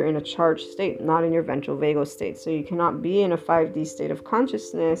emotions, you're in a charged state, not in your ventral vagal state. So you cannot be in a 5D state of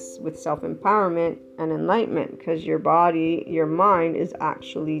consciousness with self-empowerment and enlightenment, because your body, your mind is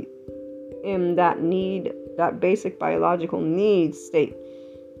actually in that need, that basic biological need state,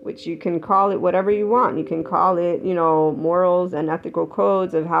 which you can call it whatever you want. You can call it, morals and ethical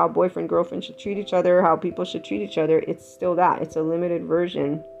codes of how boyfriend, girlfriend should treat each other, how people should treat each other. It's still that. It's a limited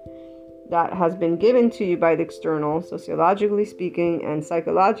version that has been given to you by the external. Sociologically speaking and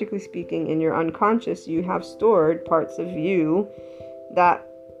psychologically speaking, in your unconscious, you have stored parts of you that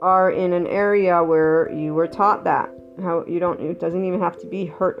are in an area where you were taught that. it doesn't even have to be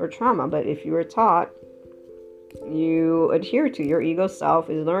hurt or trauma, but if you were taught, you adhere to. Your ego self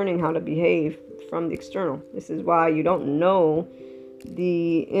is learning how to behave from the external. This is why you don't know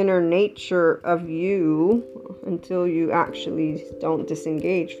the inner nature of you until you actually don't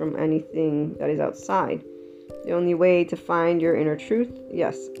disengage from anything that is outside. The only way to find your inner truth,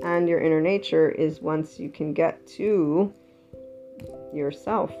 yes, and your inner nature is once you can get to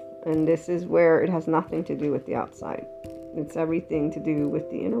yourself. And this is where it has nothing to do with the outside. It's everything to do with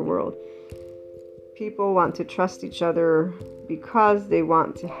the inner world. People want to trust each other because they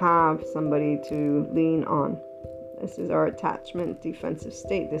want to have somebody to lean on. This is our attachment defensive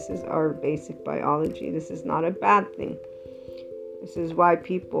state. This is our basic biology. This is not a bad thing. This is why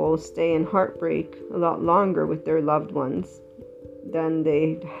people stay in heartbreak a lot longer with their loved ones than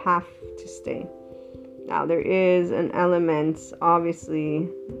they have to stay. Now, there is an element, obviously,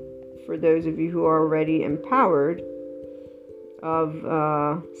 for those of you who are already empowered,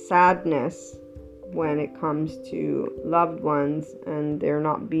 of sadness when it comes to loved ones and there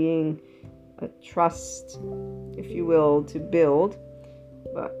not being a trust, if you will, to build.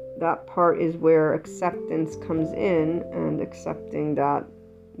 But that part is where acceptance comes in, and accepting that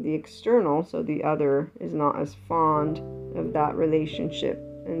the external, so the other, is not as fond of that relationship.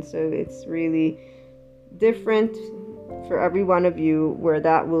 And so it's really different for every one of you where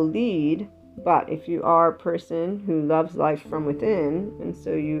that will lead. But if you are a person who loves life from within, and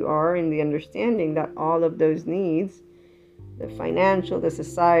so you are in the understanding that all of those needs, the financial, the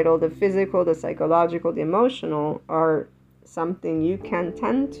societal, the physical, the psychological, the emotional, are something you can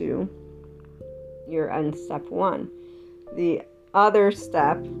tend to, you're on step one. The other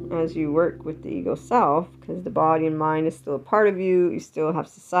step, as you work with the ego self, because the body and mind is still a part of you, you still have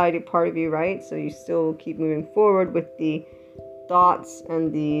society part of you, right? So you still keep moving forward with the thoughts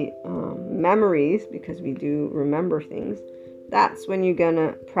and the memories, because we do remember things. That's when you're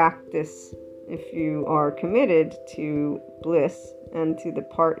gonna practice, if you are committed to bliss and to the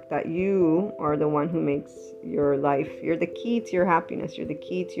part that you are the one who makes your life. You're the key to your happiness. You're the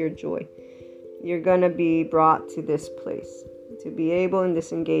key to your joy. You're gonna be brought to this place. To be able and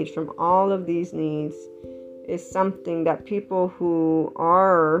disengage from all of these needs is something that people who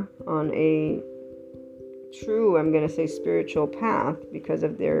are on a true, I'm going to say, spiritual path, because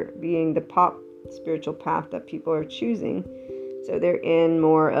of their being the pop spiritual path that people are choosing. So they're in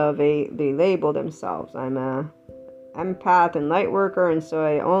more of they label themselves, I'm a empath and light worker, and so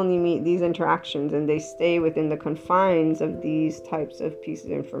I only meet these interactions, and they stay within the confines of these types of pieces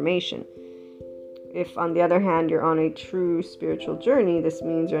of information. If, on the other hand, you're on a true spiritual journey, this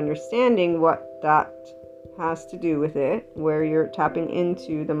means you're understanding what that has to do with it, where you're tapping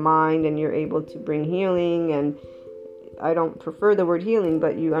into the mind and you're able to bring healing. And I don't prefer the word healing,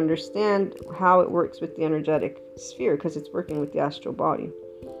 but you understand how it works with the energetic sphere, because it's working with the astral body.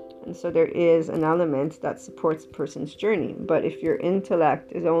 And so there is an element that supports a person's journey. But if your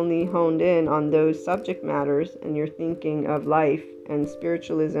intellect is only honed in on those subject matters, and you're thinking of life and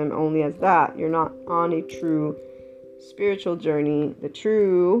spiritualism only as that, you're not on a true spiritual journey. The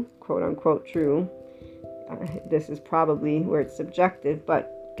true, quote unquote true, this is probably where it's subjective,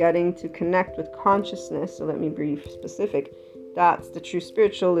 but getting to connect with consciousness, so let me be specific, that's the true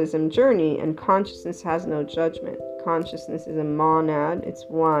spiritualism journey. And consciousness has no judgment. Consciousness is a monad, it's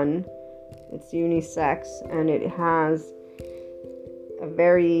one, it's unisex, and it has a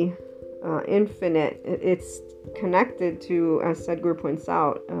very infinite, it's connected to, as Sadhguru points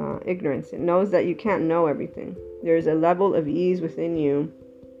out, ignorance. It knows that you can't know everything. There's a level of ease within you,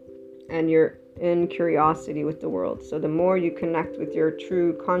 and you're in curiosity with the world. So the more you connect with your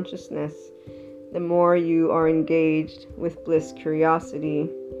true consciousness, the more you are engaged with bliss, curiosity.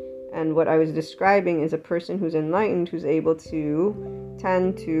 And what I was describing is a person who's enlightened, who's able to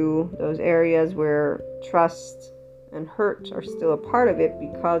tend to those areas where trust and hurt are still a part of it,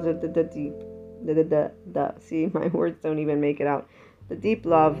 because of the deep, see, my words don't even make it out, the deep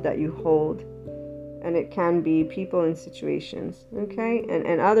love that you hold. And it can be people and situations, okay?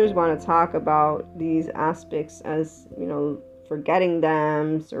 And others want to talk about these aspects as, forgetting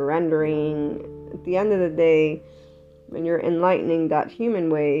them, surrendering. At the end of the day, when you're enlightening that human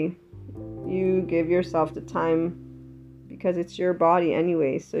way, you give yourself the time, because it's your body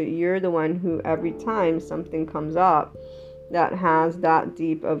anyway. So you're the one who, every time something comes up that has that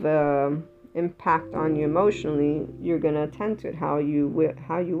deep of a impact on you emotionally, you're going to attend to it how you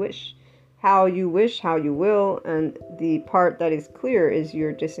wish, how you will. And the part that is clear is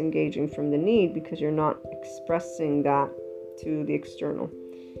you're disengaging from the need, because you're not expressing that to the external,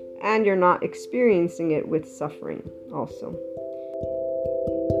 and you're not experiencing it with suffering also.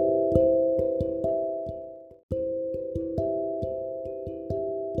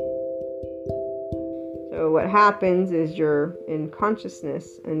 So what happens is you're in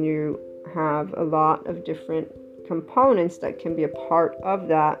consciousness and you have a lot of different components that can be a part of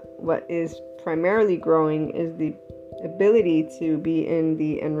that. What is primarily growing is the ability to be in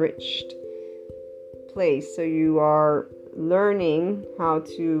the enriched place. So you are learning how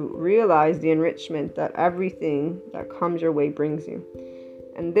to realize the enrichment that everything that comes your way brings you.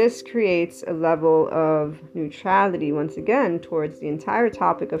 And this creates a level of neutrality, once again, towards the entire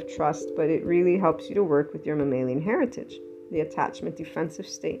topic of trust, but it really helps you to work with your mammalian heritage, the attachment defensive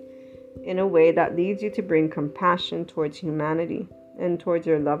state, in a way that leads you to bring compassion towards humanity and towards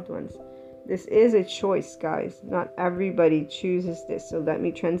your loved ones. This is a choice, guys. Not everybody chooses this. So let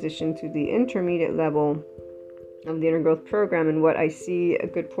me transition to the intermediate level of the inner growth program and what I see a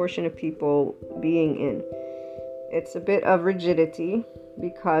good portion of people being in. It's a bit of rigidity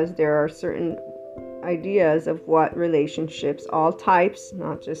because there are certain ideas of what relationships, all types,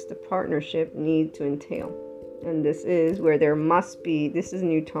 not just a partnership, need to entail. And this is where there must be, this is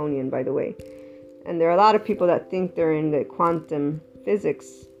Newtonian, by the way. And there are a lot of people that think they're in the quantum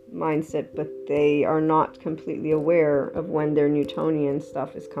physics mindset, but they are not completely aware of when their Newtonian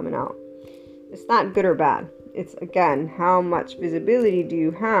stuff is coming out. It's not good or bad. It's, again, how much visibility do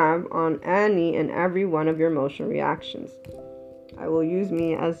you have on any and every one of your emotional reactions. I will use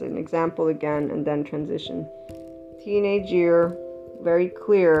me as an example again and then transition. Teenage year, very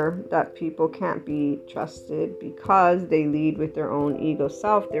clear that people can't be trusted because they lead with their own ego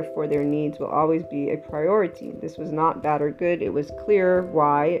self. Therefore, their needs will always be a priority. This was not bad or good. It was clear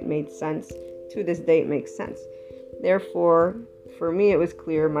why. It made sense. To this day, it makes sense. Therefore, for me, it was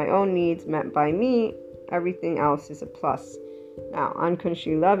clear my own needs met by me. Everything else is a plus. Now,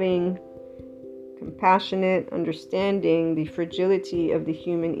 unconsciously loving, compassionate, understanding the fragility of the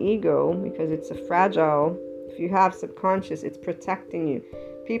human ego, because it's a fragile. If you have subconscious, it's protecting you.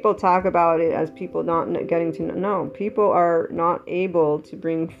 People talk about it as people not getting to know. People are not able to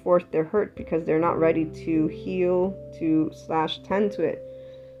bring forth their hurt because they're not ready to heal, to / tend to it.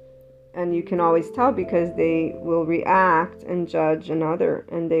 And you can always tell because they will react and judge another,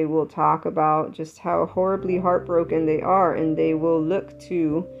 and they will talk about just how horribly heartbroken they are, and they will look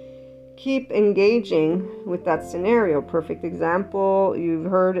to keep engaging with that scenario. Perfect example, you've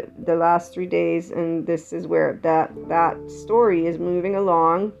heard the last 3 days, and this is where that story is moving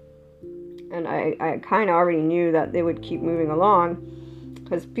along. And I kind of already knew that they would keep moving along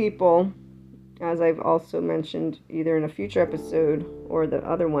because people, as I've also mentioned either in a future episode or the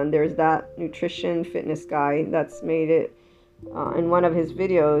other one, there's that nutrition fitness guy that's made it in one of his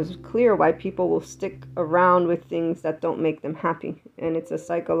videos clear why people will stick around with things that don't make them happy. And it's a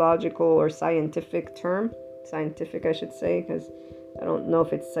psychological or scientific term. Scientific, I should say, because I don't know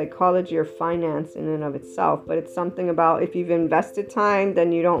if it's psychology or finance in and of itself, but it's something about if you've invested time,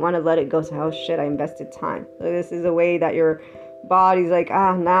 then you don't want to let it go. So, oh shit, I invested time. So this is a way that your body's like,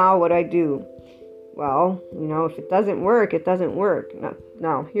 now what do I do? Well, if it doesn't work, it doesn't work.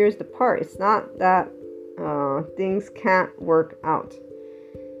 Now, here's the part. It's not that things can't work out.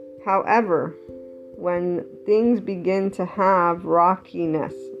 However, when things begin to have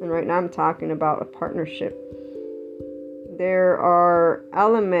rockiness, and right now I'm talking about a partnership, there are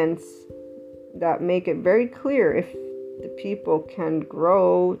elements that make it very clear if the people can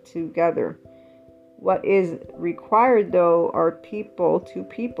grow together. What is required, though, are two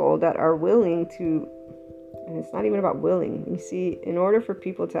people that are willing to, and it's not even about willing. You see, in order for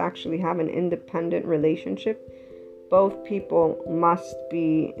people to actually have an independent relationship, both people must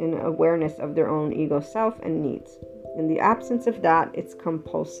be in awareness of their own ego self and needs. In the absence of that, it's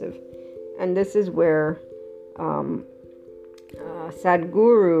compulsive. And this is where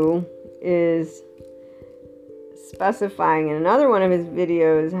Sadhguru is specifying in another one of his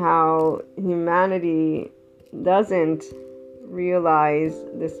videos how humanity doesn't realize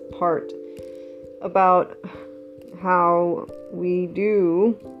this part about how we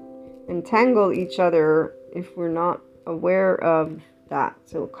do entangle each other if we're not aware of that.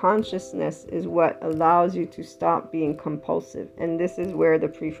 So consciousness is what allows you to stop being compulsive. And this is where the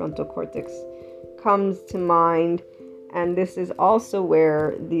prefrontal cortex comes to mind. And this is also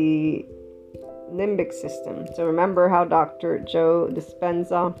where the limbic system. So remember how Dr. Joe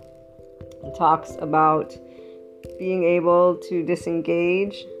Dispenza talks about being able to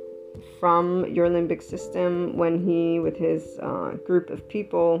disengage from your limbic system when he, with his group of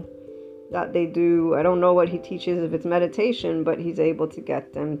people that they do, I don't know what he teaches, if it's meditation, but he's able to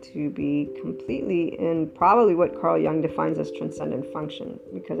get them to be completely in probably what Carl Jung defines as transcendent function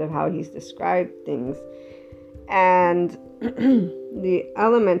because of how he's described things. And the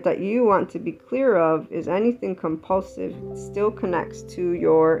element that you want to be clear of is anything compulsive still connects to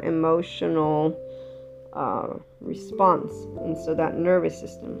your emotional response, and so that nervous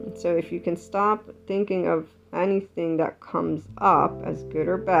system. So if you can stop thinking of anything that comes up as good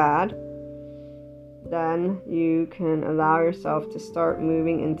or bad, then you can allow yourself to start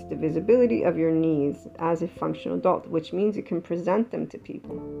moving into the visibility of your needs as a functional adult, which means you can present them to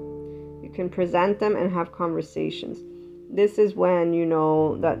people. You can present them and have conversations. This is when you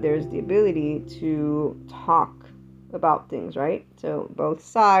know that there's the ability to talk about things, right? So both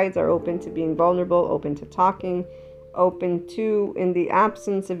sides are open to being vulnerable, open to talking, open to, in the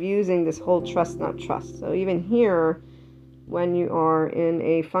absence of using this whole trust, not trust. So even here, when you are in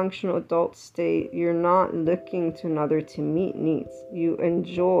a functional adult state, you're not looking to another to meet needs. You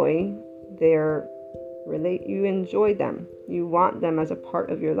enjoy you enjoy them. You want them as a part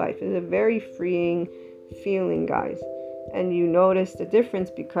of your life. It's a very freeing feeling, guys. And you notice the difference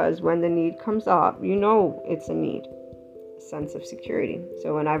because when the need comes up, you know it's a need. Sense of security.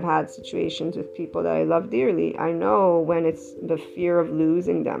 So when I've had situations with people that I love dearly, I know when it's the fear of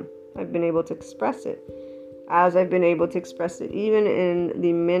losing them. I've been able to express it. As I've been able to express it even in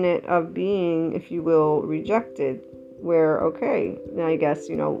the minute of being, if you will, rejected, where, okay, I guess,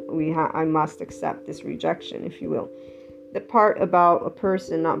 I must accept this rejection, if you will. The part about a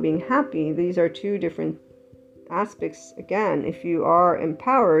person not being happy, these are two different aspects. Again, if you are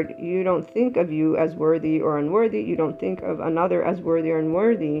empowered, you don't think of you as worthy or unworthy. You don't think of another as worthy or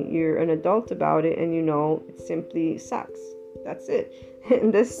unworthy. You're an adult about it, and it simply sucks. That's it.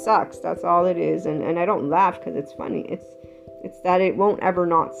 And this sucks. That's all it is. And I don't laugh because it's funny. It's that it won't ever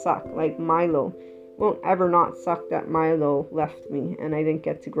not suck. Like Milo won't ever not suck that Milo left me, and I didn't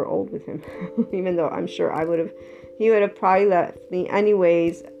get to grow old with him. Even though I'm sure he would have probably left me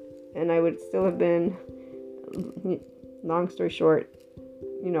anyways, and I would still have been. Long story short,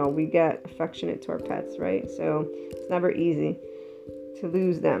 we get affectionate to our pets, right? So it's never easy to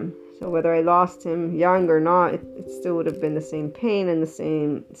lose them. So whether I lost him young or not, it still would have been the same pain and the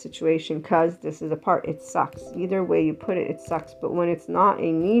same situation, because this is a part. It sucks. Either way you put it, it sucks. But when it's not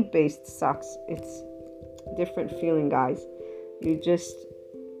a need-based sucks, it's a different feeling, guys. You just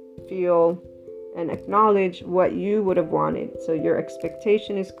feel and acknowledge what you would have wanted. So your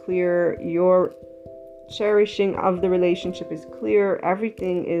expectation is clear. Your cherishing of the relationship is clear.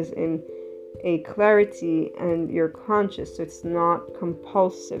 Everything is in a clarity, and you're conscious. So it's not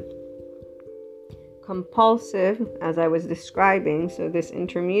compulsive. Compulsive, as I was describing, so this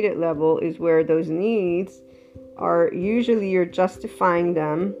intermediate level is where those needs are usually you're justifying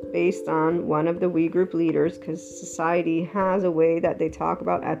them based on one of the we group leaders, because society has a way that they talk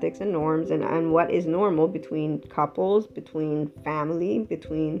about ethics and norms and what is normal between couples, between family,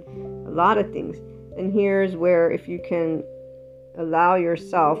 between a lot of things. And here's where, if you can allow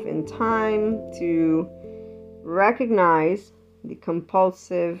yourself in time to recognize the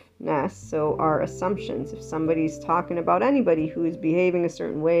compulsiveness, so our assumptions. If somebody's talking about anybody who is behaving a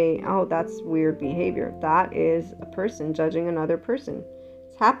certain way, oh, that's weird behavior. That is a person judging another person.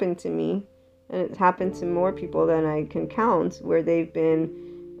 It's happened to me, and it's happened to more people than I can count, where they've been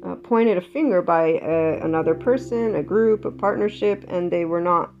pointed a finger by another person, a group, a partnership, and they were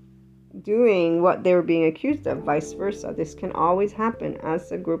not doing what they were being accused of, vice versa. This can always happen. As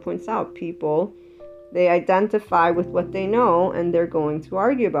the group points out, people, they identify with what they know, and they're going to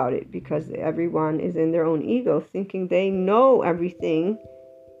argue about it because everyone is in their own ego, thinking they know everything,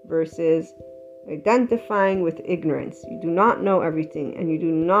 versus identifying with ignorance. You do not know everything, and you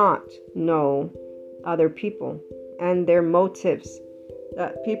do not know other people and their motives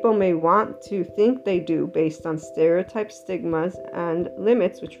that people may want to think they do based on stereotypes, stigmas, and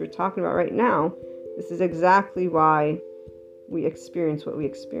limits, which we're talking about right now. This is exactly why we experience what we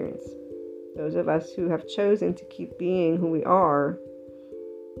experience. Those of us who have chosen to keep being who we are,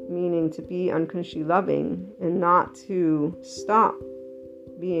 meaning to be unconsciously loving and not to stop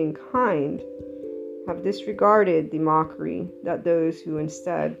being kind, have disregarded the mockery that those who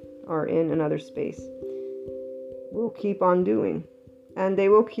instead are in another space will keep on doing. And they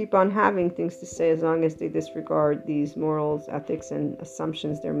will keep on having things to say as long as they disregard these morals, ethics, and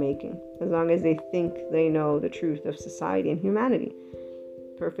assumptions they're making. As long as they think they know the truth of society and humanity.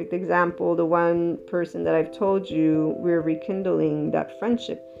 Perfect example, the one person that I've told you, we're rekindling that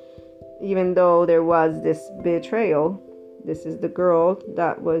friendship. Even though there was this betrayal, this is the girl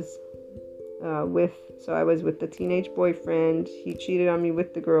that was so I was with the teenage boyfriend. He cheated on me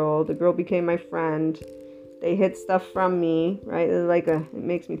with the girl. The girl became my friend. They hid stuff from me, right? It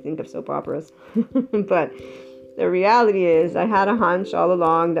makes me think of soap operas. But the reality is I had a hunch all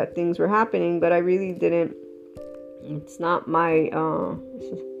along that things were happening, but I really didn't. It's not my,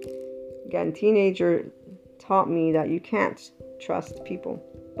 again, teenager taught me that you can't trust people.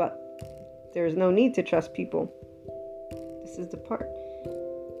 But There's no need to trust people. This is the part.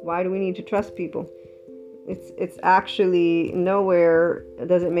 Why do we need to trust people? It's actually nowhere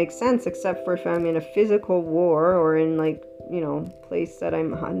does it make sense except for if I'm in a physical war or in place that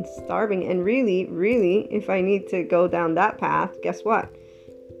I'm starving. And really, if I need to go down that path, guess what?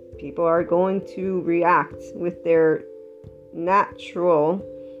 People are going to react with their natural,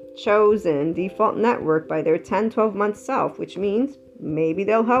 chosen default network by their 10-12 month self, which means maybe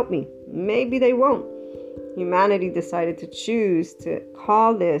they'll help me, maybe they won't. Humanity decided to choose to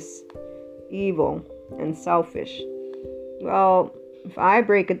call this evil and selfish. Well, if I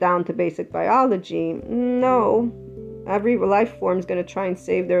break it down to basic biology, no. Every life form is going to try and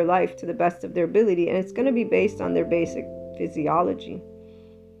save their life to the best of their ability, and it's going to be based on their basic physiology.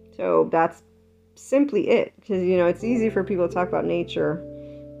 So that's simply it. Because, it's easy for people to talk about nature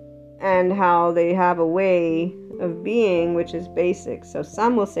and how they have a way of being which is basic. So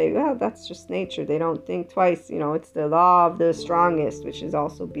some will say, well, that's just nature. They don't think twice. It's the law of the strongest, which is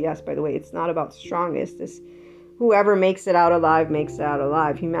also BS, by the way. It's not about strongest. It's whoever makes it out alive makes it out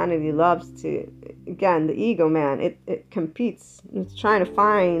alive. Humanity loves to, again, the ego, man. It competes. It's trying to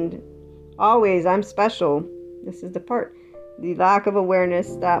find always, I'm special. This is the part. The lack of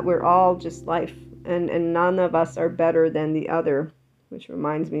awareness that we're all just life, and none of us are better than the other, which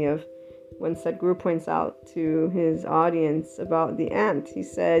reminds me of when Sadhguru points out to his audience about the ant. He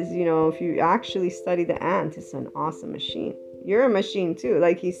says, if you actually study the ant, it's an awesome machine. You're a machine too.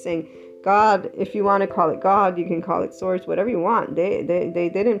 Like he's saying, God, if you want to call it God, you can call it source, whatever you want. They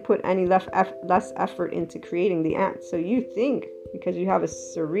didn't put any less effort into creating the ant. So you think, because you have a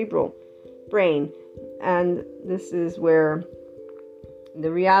cerebral brain. And this is where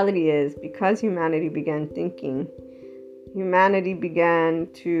the reality is, because humanity began thinking, humanity began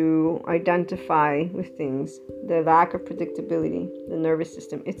to identify with things, the lack of predictability, the nervous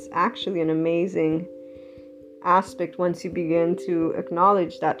system. It's actually an amazing aspect once you begin to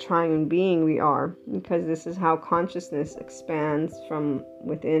acknowledge that triune being we are, because this is how consciousness expands from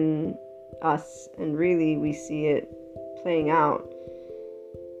within us, and really we see it playing out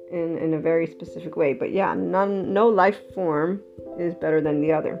in a very specific way. But yeah, no life form is better than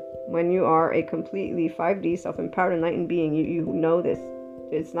the other. When you are a completely 5D self-empowered enlightened being, you know this.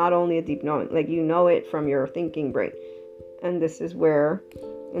 It's not only a deep knowing, like you know it from your thinking brain. And this is where,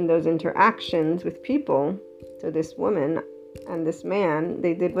 in those interactions with people, so this woman and this man,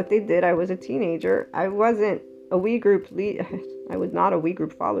 they did what they did. I was a teenager. I wasn't a we group lead. I was not a we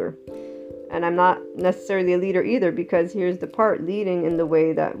group follower. And I'm not necessarily a leader either, because here's the part, leading in the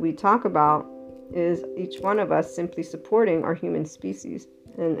way that we talk about is each one of us simply supporting our human species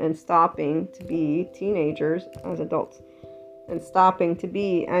and stopping to be teenagers as adults, and stopping to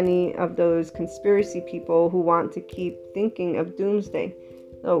be any of those conspiracy people who want to keep thinking of doomsday.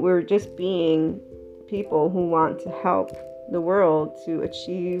 So we're just being people who want to help the world to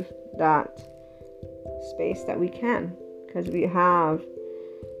achieve that space that we can, because we have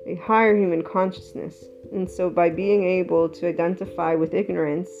a higher human consciousness. And so by being able to identify with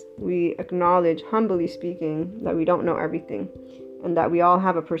ignorance, we acknowledge, humbly speaking, that we don't know everything, and that we all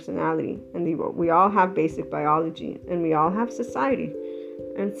have a personality, and we all have basic biology, and we all have society.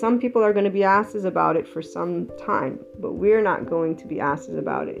 And some people are going to be asses about it for some time, but we're not going to be asses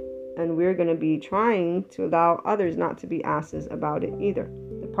about it. And we're going to be trying to allow others not to be asses about it either.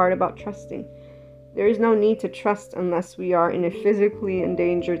 The part about trusting. There is no need to trust unless we are in a physically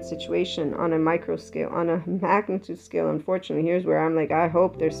endangered situation on a micro scale. On a magnitude scale, unfortunately, here's where I'm like, I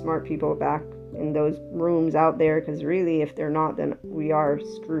hope there's smart people back in those rooms out there, because really, if they're not, then we are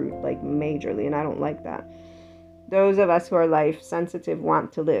screwed, like majorly, and I don't like that. Those of us who are life sensitive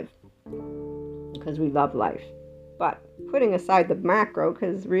want to live because we love life. But putting aside the macro,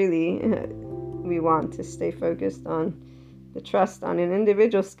 because really we want to stay focused on the trust on an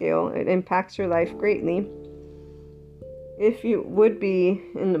individual scale, it impacts your life greatly. If you would be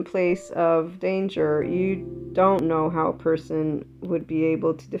in a place of danger, you don't know how a person would be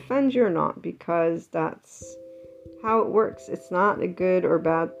able to defend you or not, because that's how it works. It's not a good or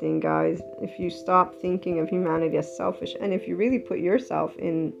bad thing, guys. If you stop thinking of humanity as selfish, and if you really put yourself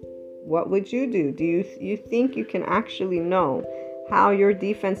in, what would you do? Do you think you can actually know how your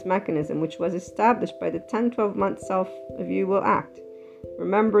defense mechanism, which was established by the 10-12 month self of you, will act?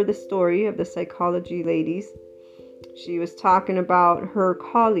 Remember the story of the psychology ladies? She was talking about her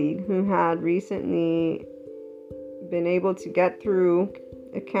colleague who had recently been able to get through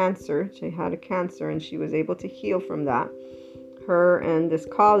a cancer. She had a cancer and she was able to heal from that. Her and this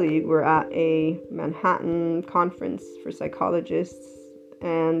colleague were at a Manhattan conference for psychologists,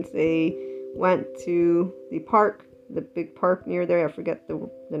 and they went to the park the big park near there. I forget the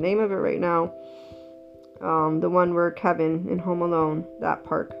name of it right now. The one where Kevin in Home Alone, that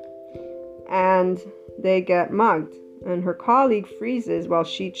park. And they get mugged. And her colleague freezes while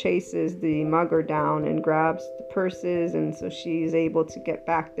she chases the mugger down and grabs the purses. And so she's able to get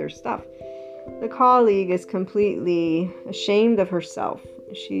back their stuff. The colleague is completely ashamed of herself.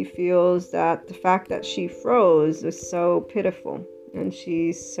 She feels that the fact that she froze was so pitiful. And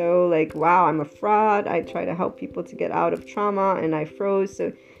she's so like, wow, I'm a fraud. I try to help people to get out of trauma and I froze.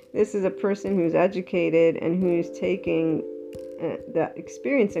 So this is a person who's educated and who's taking that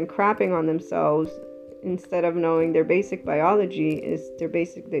experience and crapping on themselves instead of knowing their basic biology is their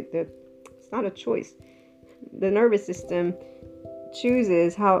basic, it's not a choice. The nervous system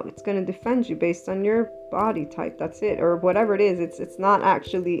chooses how it's going to defend you based on your body type. That's it. Or whatever it is. It's not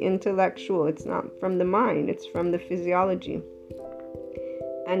actually intellectual. It's not from the mind. It's from the physiology.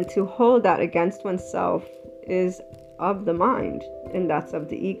 And to hold that against oneself is of the mind, and that's of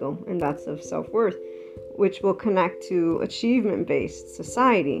the ego, and that's of self-worth, which will connect to achievement-based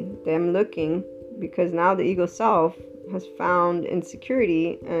society. Them looking, because now the ego self has found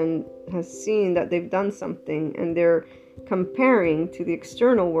insecurity and has seen that they've done something, and they're comparing to the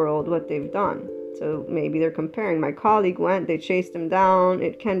external world what they've done. So maybe they're comparing, my colleague went, they chased him down.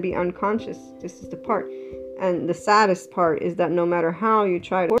 It can be unconscious. This is the part. And the saddest part is that no matter how you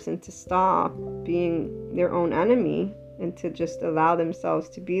try to force them to stop being their own enemy and to just allow themselves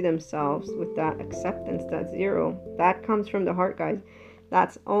to be themselves with that acceptance, that zero, that comes from the heart, guys.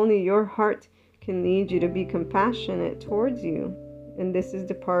 That's only your heart can lead you to be compassionate towards you. And this is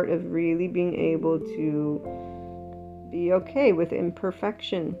the part of really being able to be okay with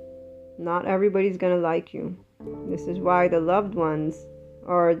imperfection. Not everybody's going to like you. This is why the loved ones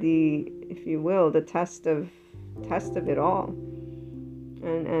are the, if you will, the test of it all.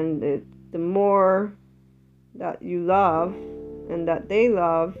 And the more that you love and that they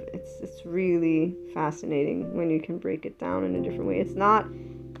love, it's really fascinating when you can break it down in a different way. It's not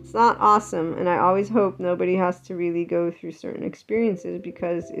awesome, and I always hope nobody has to really go through certain experiences,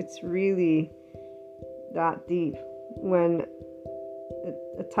 because it's really that deep when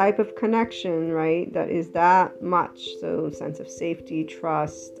a type of connection, right, that is that much, so sense of safety,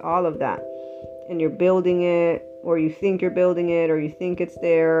 trust, all of that, and you're building it, or you think you're building it, or you think it's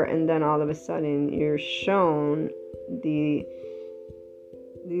there, and then all of a sudden you're shown the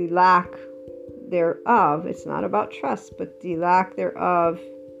lack thereof. It's not about trust, but the lack thereof,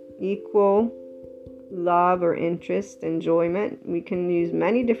 equal love or interest, enjoyment. We can use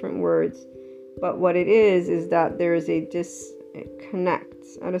many different words, but what it is that there is a disconnect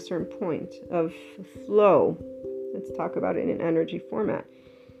at a certain point of flow. Let's talk about it in an energy format.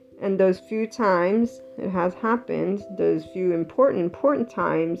 And those few times it has happened, those few important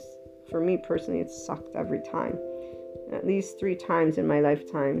times, for me personally, it sucked every time. At least 3 times in my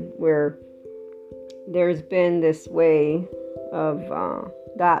lifetime where there's been this way of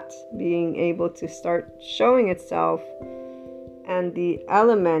that being able to start showing itself, and the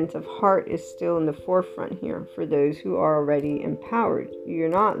element of heart is still in the forefront here for those who are already empowered. You're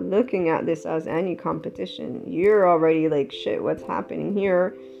not looking at this as any competition. You're already like, shit, what's happening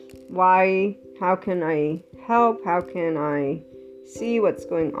here? Why? How can I help? How can I see what's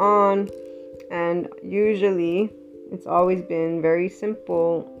going on? And usually it's always been very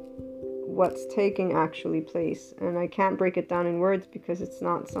simple what's taking actually place. And I can't break it down in words because it's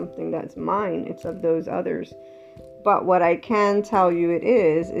not something that's mine. It's of those others. But what I can tell you it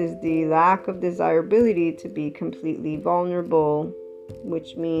is the lack of desirability to be completely vulnerable,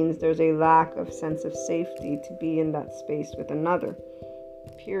 which means there's a lack of sense of safety to be in that space with another.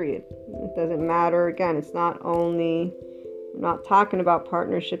 Period. It doesn't matter. Again, it's not only, I'm not talking about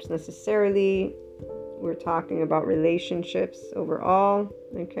partnerships necessarily. We're talking about relationships overall.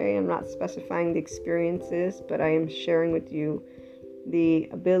 Okay, I'm not specifying the experiences, but I am sharing with you the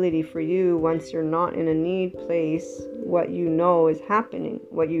ability for you, once you're not in a need place, what you know is happening,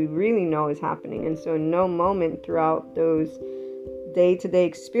 what you really know is happening. And so in no moment throughout those day-to-day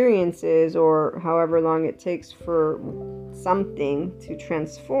experiences, or however long it takes for something to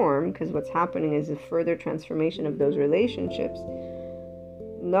transform, because what's happening is a further transformation of those relationships,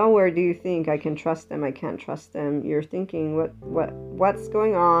 nowhere do you think I can trust them, I can't trust them. You're thinking, what's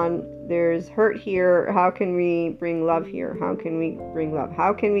going on? There's hurt here. How can we bring love here? How can we bring love?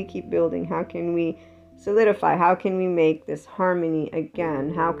 How can we keep building? How can we solidify? How can we make this harmony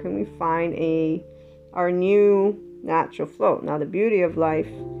again? How can we find our new natural flow? Now, the beauty of life,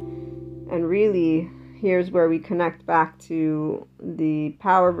 and really here's where we connect back to the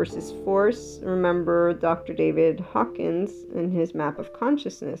power versus force. Remember Dr. David Hawkins and his map of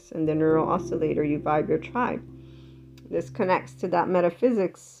consciousness and the neural oscillator, you vibe your tribe. This connects to that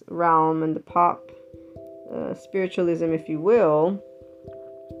metaphysics realm and the pop spiritualism, if you will.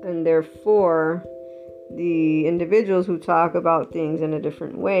 And therefore, the individuals who talk about things in a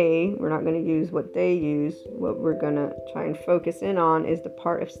different way, we're not going to use what they use. What we're going to try and focus in on is the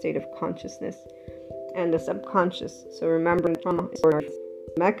part of state of consciousness and the subconscious. So remembering trauma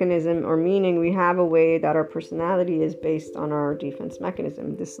mechanism or meaning, we have a way that our personality is based on our defense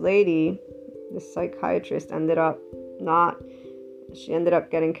mechanism. This lady, this psychiatrist, ended up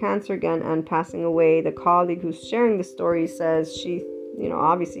getting cancer again and passing away. The colleague who's sharing the story says she,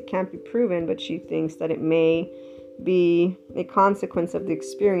 obviously can't be proven, but she thinks that it may be a consequence of the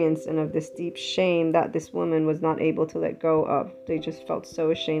experience and of this deep shame that this woman was not able to let go of. They just felt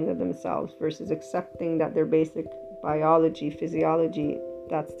so ashamed of themselves versus accepting that their basic biology, physiology,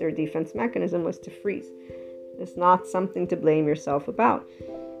 that's their defense mechanism, was to freeze. It's not something to blame yourself about.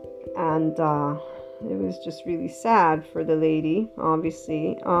 And it was just really sad for the lady,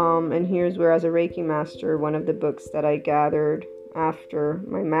 obviously. And here's where, as a Reiki master, one of the books that I gathered after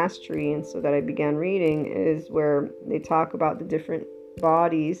my mastery and so that I began reading is where they talk about the different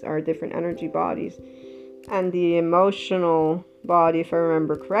bodies, our different energy bodies. And the emotional body, if I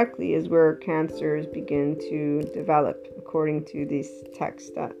remember correctly, is where cancers begin to develop, according to this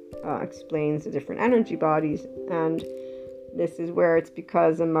text that explains the different energy bodies. And this is where it's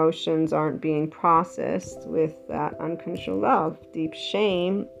because emotions aren't being processed with that unconditional love. Deep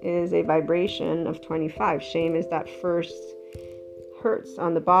shame is a vibration of 25. Shame is that first hurts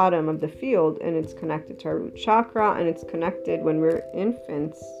on the bottom of the field, and it's connected to our root chakra, and it's connected when we're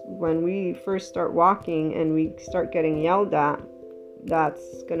infants. When we first start walking and we start getting yelled at,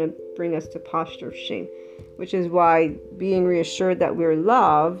 that's going to bring us to posture of shame, which is why being reassured that we're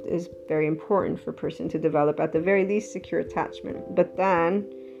loved is very important for a person to develop, at the very least, secure attachment. But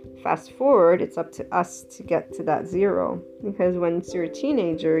then fast forward, it's up to us to get to that zero, because once you're a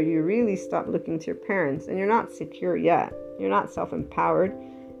teenager, you really stop looking to your parents, and you're not secure yet. You're not self-empowered.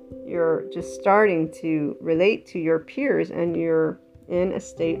 You're just starting to relate to your peers, and you're in a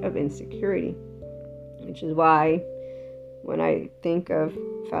state of insecurity, which is why when I think of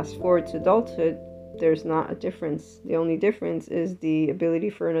fast forward to adulthood, there's not a difference. The only difference is the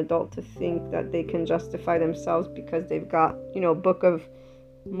ability for an adult to think that they can justify themselves because they've got, a book of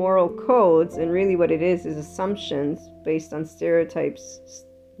moral codes, and really what it is assumptions based on stereotypes,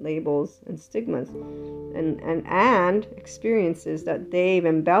 labels, and stigmas, and experiences that they've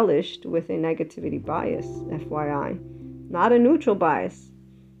embellished with a negativity bias, FYI, not a neutral bias,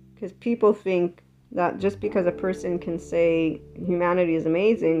 because people think that just because a person can say humanity is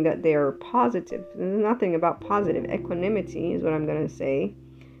amazing, that they are positive. There's nothing about positive. Equanimity is what I'm going to say.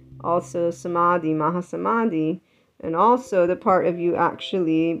 Also samadhi, mahasamadhi, and also the part of you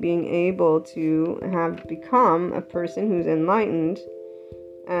actually being able to have become a person who's enlightened.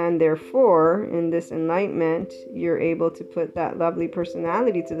 And therefore, in this enlightenment, you're able to put that lovely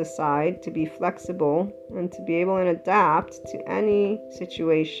personality to the side, to be flexible, and to be able to adapt to any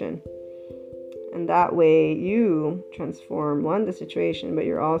situation. And that way you transform, the situation, but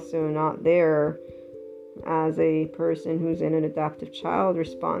you're also not there as a person who's in an adaptive child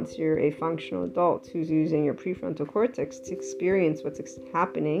response. You're a functional adult who's using your prefrontal cortex to experience what's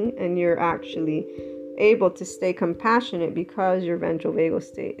happening, and you're actually able to stay compassionate because your ventral vagal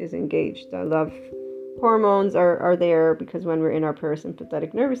state is engaged. The love hormones are there because when we're in our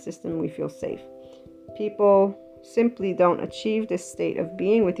parasympathetic nervous system, we feel safe. People simply don't achieve this state of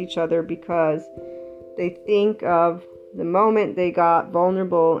being with each other because they think of the moment they got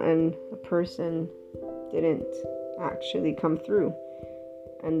vulnerable and a person didn't actually come through.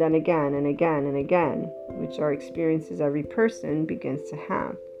 And then again and again and again, which are experiences every person begins to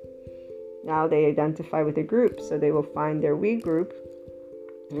have. Now they identify with a group, so they will find their we group,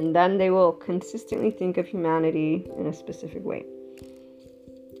 and then they will consistently think of humanity in a specific way.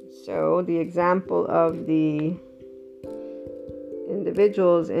 So the example of the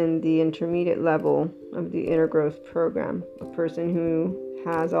individuals in the intermediate level of the inner growth program, a person who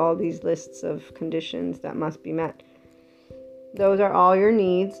has all these lists of conditions that must be met, those are all your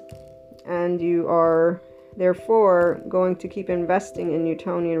needs, and you are therefore going to keep investing in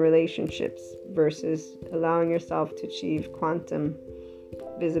Newtonian relationships versus allowing yourself to achieve quantum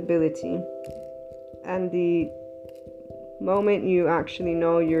visibility. And the moment you actually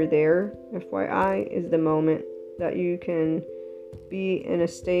know you're there, FYI, is the moment that you can be in a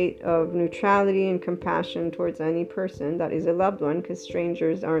state of neutrality and compassion towards any person that is a loved one, because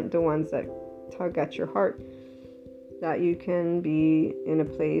strangers aren't the ones that tug at your heart. That you can be in a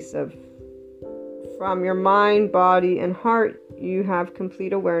place of, from your mind, body, and heart, you have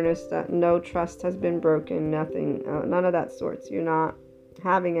complete awareness that no trust has been broken, nothing, none of that sorts. You're not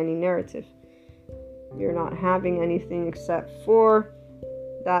having any narrative. You're not having anything except for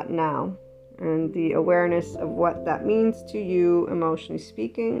that now and the awareness of what that means to you emotionally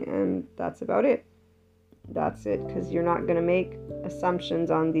speaking, and that's about it. That's it, because you're not going to make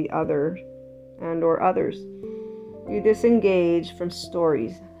assumptions on the other and or others. You disengage from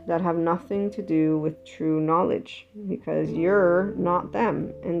stories that have nothing to do with true knowledge, because you're not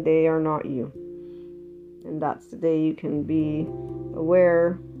them and they are not you. And that's the day you can be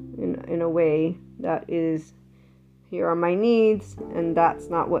aware in a way that is, here are my needs, and that's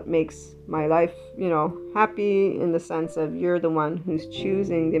not what makes my life, happy, in the sense of you're the one who's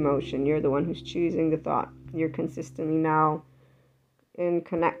choosing the emotion, you're the one who's choosing the thought. You're consistently now in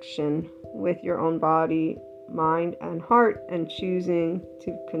connection with your own body, mind, and heart, and choosing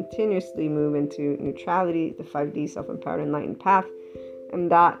to continuously move into neutrality, the 5D self-empowered enlightened path, and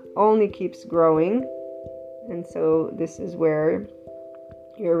that only keeps growing. And so this is where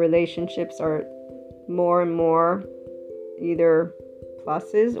your relationships are more and more either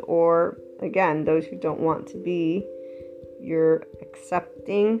pluses or, again, those who don't want to be. You're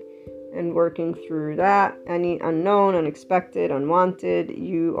accepting and working through that. Any unknown, unexpected, unwanted,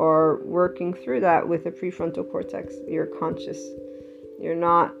 you are working through that with the prefrontal cortex. You're conscious. You're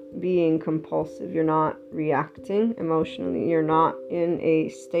not being compulsive. You're not reacting emotionally. You're not in a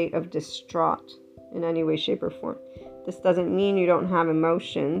state of distraught in any way, shape, or form. This doesn't mean you don't have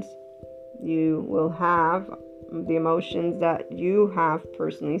emotions. You will have the emotions that you have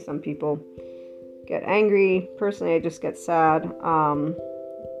personally. Some people get angry. Personally, I just get sad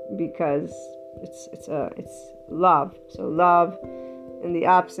because it's love. So love, in the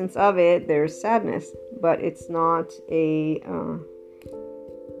absence of it, there's sadness. But it's not a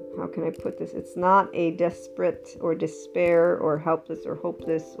how can I put this? It's not a desperate or despair or helpless or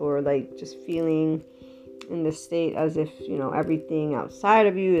hopeless or like just feeling in the state as if, everything outside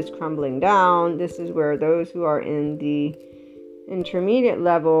of you is crumbling down. This is where those who are in the intermediate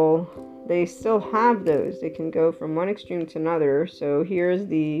level, they still have those. They can go from one extreme to another. So here's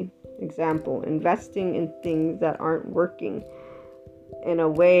the example: investing in things that aren't working in a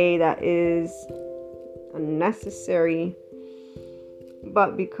way that is unnecessary,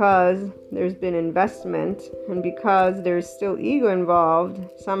 but because there's been investment and because there's still ego involved,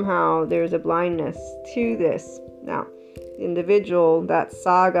 somehow there's a blindness to this. Now, the individual, that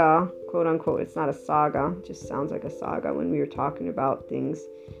saga, quote unquote, it's not a saga, it just sounds like a saga when we are talking about things,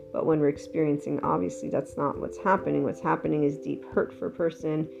 but when we're experiencing, obviously that's not what's happening. What's happening is deep hurt for a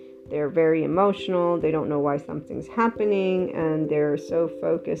person. They're very emotional, they don't know why something's happening, and they're so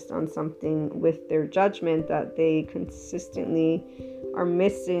focused on something with their judgment that they consistently are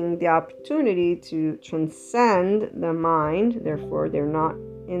missing the opportunity to transcend the mind. Therefore, they're not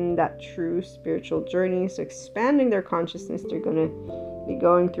in that true spiritual journey. So expanding their consciousness, they're going to be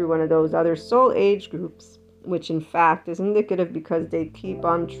going through one of those other soul age groups, which in fact is indicative because they keep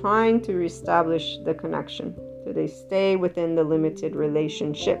on trying to reestablish the connection. So they stay within the limited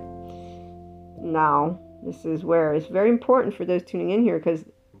relationship. Now, this is where it's very important for those tuning in here, because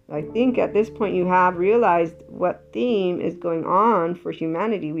I think at this point you have realized what theme is going on for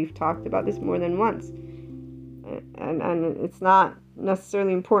humanity. We've talked about this more than once. And it's not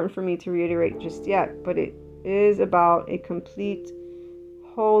necessarily important for me to reiterate just yet, but it is about a complete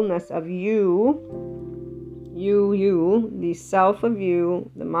wholeness of you, the self of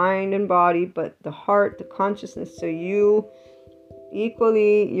you, the mind and body, but the heart, the consciousness. So you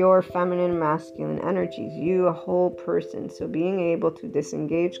equally your feminine and masculine energies, you a whole person. So being able to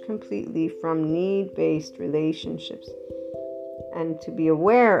disengage completely from need-based relationships and to be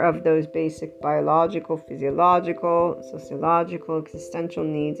aware of those basic biological, physiological, sociological, existential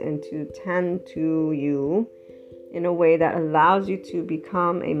needs, and to tend to you in a way that allows you to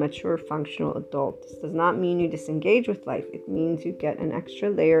become a mature, functional adult. This does not mean you disengage with life. It means you get an extra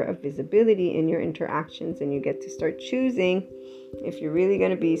layer of visibility in your interactions, and you get to start choosing if you're really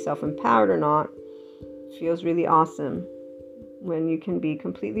going to be self-empowered or not. It feels really awesome when you can be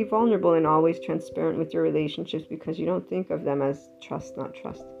completely vulnerable and always transparent with your relationships, because you don't think of them as trust, not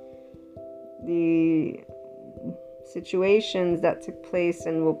trust. The situations that took place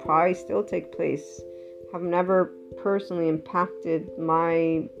and will probably still take place have never personally impacted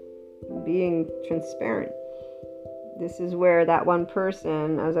my being transparent. This is where that one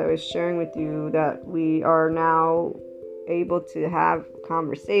person, as I was sharing with you, that we are now able to have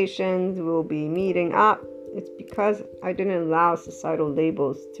conversations, we'll be meeting up. It's because I didn't allow societal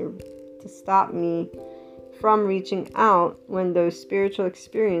labels to stop me from reaching out when those spiritual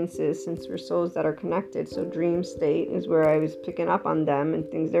experiences, since we're souls that are connected, so dream state is where I was picking up on them and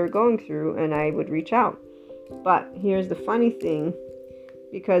things they were going through, and I would reach out. But here's the funny thing,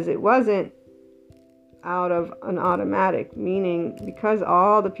 because it wasn't out of an automatic, meaning because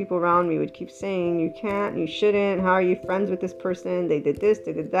all the people around me would keep saying, you can't, you shouldn't, how are you friends with this person, they did this,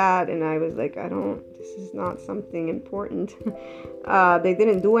 they did that, and I was like, this is not something important. They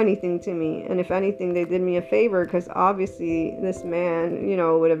didn't do anything to me, and if anything, they did me a favor, because obviously this man,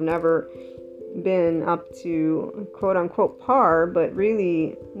 would have never been up to quote unquote par, but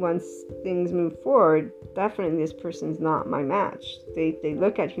really once things move forward, definitely this person's not my match. They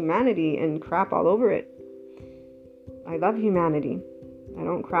look at humanity and crap all over it. I love humanity. I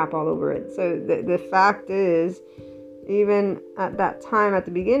don't crap all over it. So the fact is, even at that time, at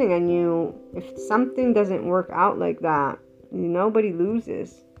the beginning, I knew if something doesn't work out like that, nobody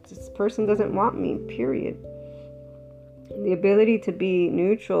loses. This person doesn't want me, period. The ability to be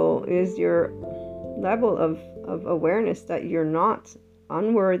neutral is your level of awareness that you're not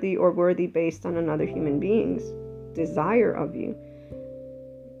unworthy or worthy based on another human being's desire of you.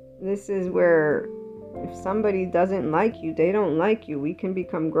 This is where if somebody doesn't like you, they don't like you. We can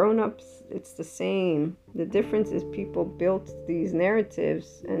become grown-ups. It's the same. The difference is people built these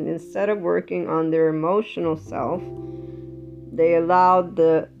narratives, and instead of working on their emotional self, they allowed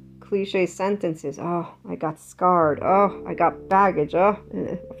the cliche sentences. Oh, I got scarred. Oh, I got baggage. Oh, and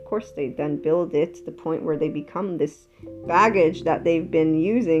of course they then build it to the point where they become this baggage that they've been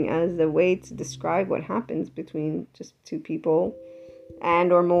using as a way to describe what happens between just two people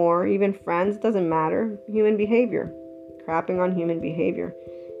and or more, even friends, doesn't matter. Human behavior, crapping on human behavior,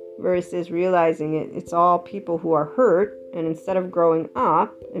 versus realizing it's all people who are hurt, and instead of growing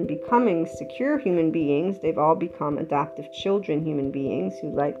up and becoming secure human beings, they've all become adaptive children human beings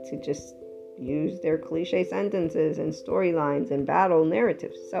who like to just use their cliche sentences and storylines and battle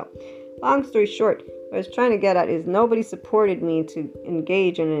narratives. So, long story short, what I was trying to get at is nobody supported me to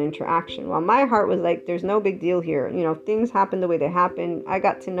engage in an interaction. While my heart was like, there's no big deal here. Things happen the way they happen. I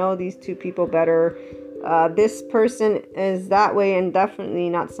got to know these two people better. This person is that way and definitely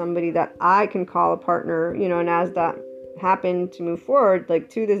not somebody that I can call a partner, and as that happened to move forward, like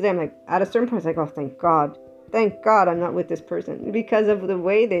to this day, I'm like, at a certain point, I was like, oh, thank God I'm not with this person because of the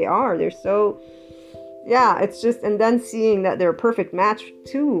way they are. They're so... Yeah, it's just, and then seeing that they're a perfect match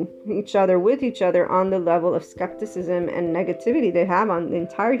to each other, with each other on the level of skepticism and negativity they have on the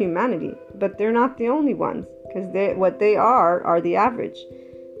entire humanity. But they're not the only ones, because what they are the average.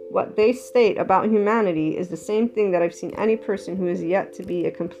 What they state about humanity is the same thing that I've seen any person who is yet to be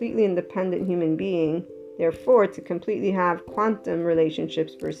a completely independent human being, therefore to completely have quantum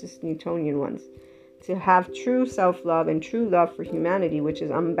relationships versus Newtonian ones. To have true self-love and true love for humanity, which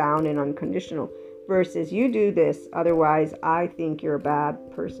is unbound and unconditional. Versus you do this, otherwise I think you're a bad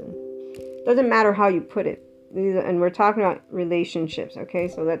person. Doesn't matter how you put it. And we're talking about relationships, okay?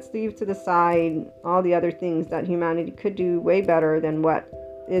 So let's leave to the side all the other things that humanity could do way better than what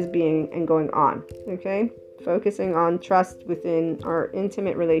is being and going on, okay? Focusing on trust within our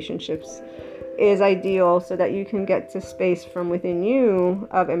intimate relationships is ideal so that you can get to space from within you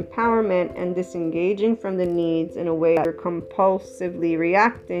of empowerment and disengaging from the needs in a way that you're compulsively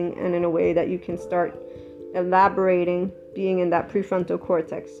reacting, and in a way that you can start elaborating, being in that prefrontal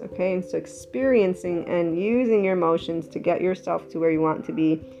cortex, okay? And so experiencing and using your emotions to get yourself to where you want to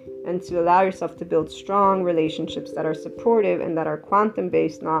be, and to allow yourself to build strong relationships that are supportive and that are quantum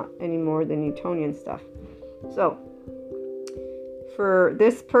based, not any more than Newtonian stuff. So for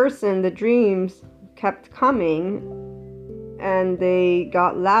this person, the dreams kept coming and they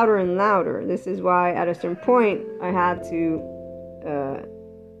got louder and louder. This is why at a certain point I had to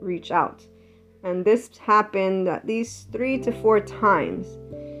reach out. And this happened at least 3 to 4 times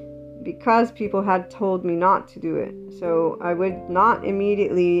because people had told me not to do it. So I would not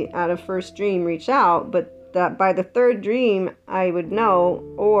immediately at a first dream reach out, but that by the third dream I would know,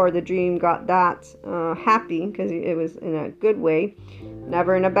 or the dream got that happy, because it was in a good way,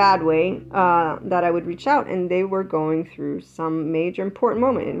 never in a bad way, that I would reach out, and they were going through some major important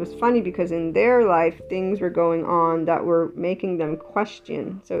moment. It was funny because in their life things were going on that were making them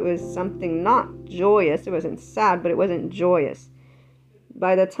question. So it was something not joyous. It wasn't sad, but it wasn't joyous.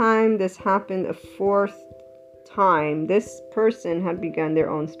 By the time this happened a 4th time, this person had begun their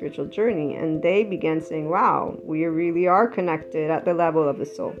own spiritual journey, and they began saying, wow, we really are connected at the level of the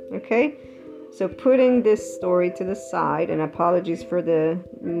soul. Okay, so putting this story to the side, and apologies for the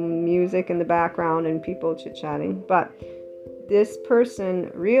music in the background and people chit-chatting, but this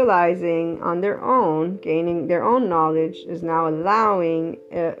person realizing on their own, gaining their own knowledge, is now allowing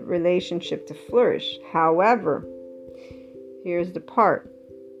a relationship to flourish. However, here's the part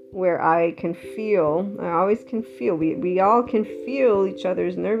where I always can feel, we all can feel each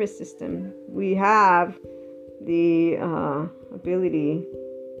other's nervous system. We have the ability,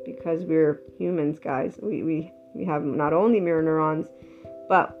 because we're humans, guys, we have not only mirror neurons,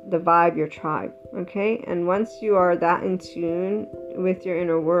 but the vibe, your tribe, okay? And once you are that in tune with your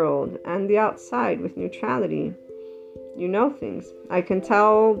inner world and the outside with neutrality, you know things. I can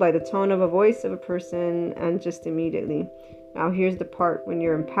tell by the tone of a voice of a person, and just immediately. Now, here's the part: when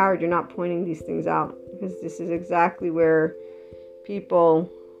you're empowered, you're not pointing these things out, because this is exactly where people,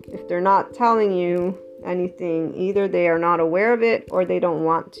 if they're not telling you anything, either they are not aware of it or they don't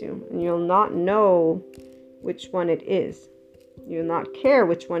want to, and you'll not know which one it is. You'll not care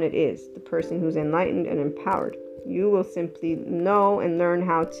which one it is, the person who's enlightened and empowered. You will simply know and learn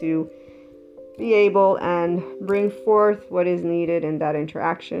how to be able and bring forth what is needed in that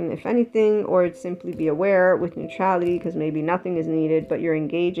interaction, if anything, or simply be aware with neutrality, because maybe nothing is needed, but you're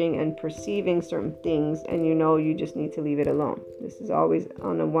engaging and perceiving certain things, and you know you just need to leave it alone. This is always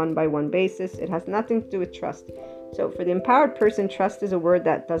on a one-by-one basis. It has nothing to do with trust. So for the empowered person, trust is a word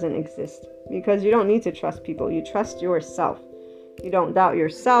that doesn't exist, because you don't need to trust people. You trust yourself. You don't doubt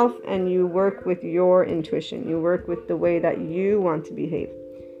yourself, and you work with your intuition. You work with the way that you want to behave.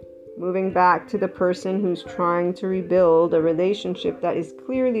 Moving back to the person who's trying to rebuild a relationship that is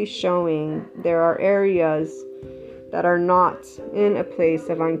clearly showing there are areas that are not in a place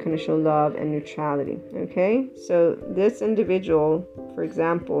of unconditional love and neutrality. Okay? So this individual, for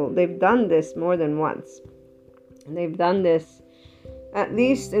example, they've done this more than once. They've done this at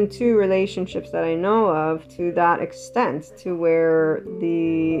least in 2 relationships that I know of, to that extent, to where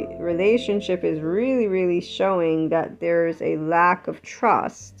the relationship is really, really showing that there's a lack of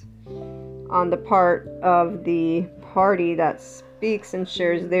trust on the part of the party that speaks and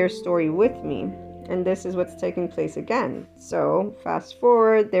shares their story with me. And this is what's taking place again. So fast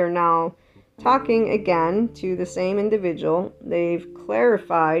forward, they're now talking again to the same individual. They've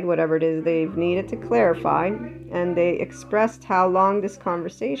clarified whatever it is they've needed to clarify, and they expressed how long this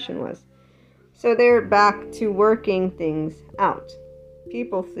conversation was. So they're back to working things out.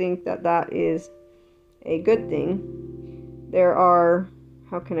 People think that that is a good thing. There are,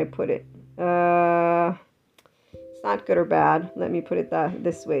 how can I put it? It's not good or bad. Let me put it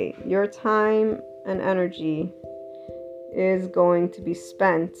this way. Your time and energy is going to be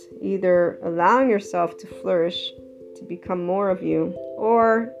spent either allowing yourself to flourish, to become more of you,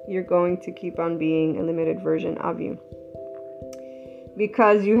 or you're going to keep on being a limited version of you,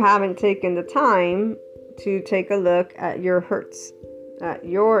 because you haven't taken the time to take a look at your hurts, at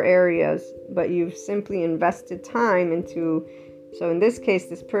your areas, but you've simply invested time into. So in this case,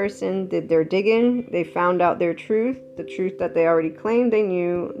 this person did their digging. They found out their truth, the truth that they already claimed they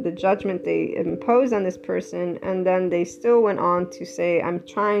knew, the judgment they imposed on this person, and then they still went on to say, I'm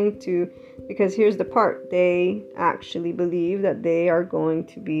trying to, because here's the part, they actually believe that they are going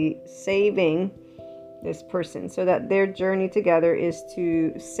to be saving this person, so that their journey together is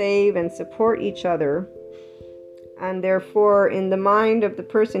to save and support each other. And therefore, in the mind of the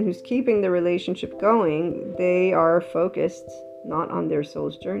person who's keeping the relationship going, they are focused not on their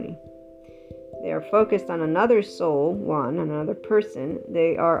soul's journey. They are focused on another soul, another person.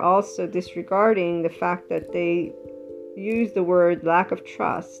 They are also disregarding the fact that they use the word lack of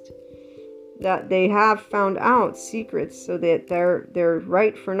trust, that they have found out secrets, so that they're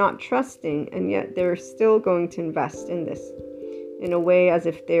right for not trusting, and yet they're still going to invest in this in a way as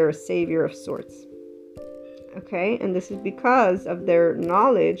if they're a savior of sorts. Okay, and this is because of their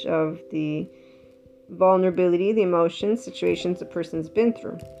knowledge of the vulnerability, the emotions, situations the person's been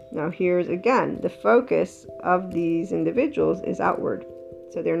through. Now here's again, the focus of these individuals is outward.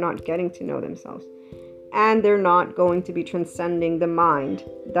 So they're not getting to know themselves. And they're not going to be transcending the mind.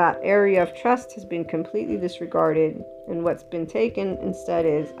 That area of trust has been completely disregarded. And what's been taken instead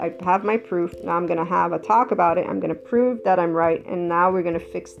is, I have my proof. Now I'm going to have a talk about it. I'm going to prove that I'm right. And now we're going to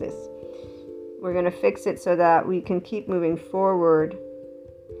fix this. We're going to fix it so that we can keep moving forward.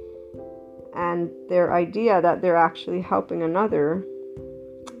 And their idea that they're actually helping another,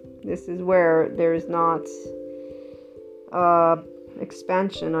 this is where there's not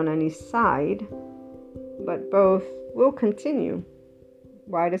expansion on any side, but both will continue.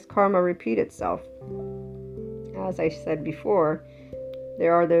 Why does karma repeat itself? As I said before,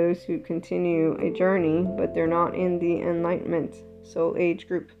 there are those who continue a journey, but they're not in the enlightenment soul age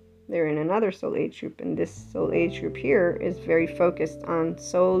group. They're in another soul age group, and this soul age group here is very focused on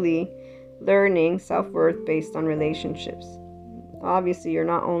solely learning self-worth based on relationships. obviously you're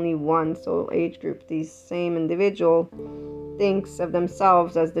not only one soul age group. These same individual thinks of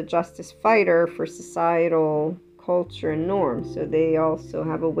themselves as the justice fighter for societal culture and norms. So they also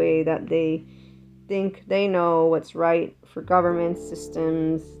have a way that they think they know what's right for government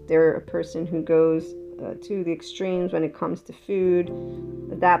systems. They're a person who goes to the extremes when it comes to food,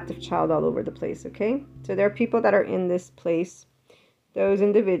 adaptive child all over the place, okay? So there are people that are in this place, those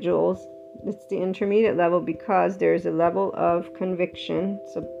individuals. It's the intermediate level because there's a level of conviction.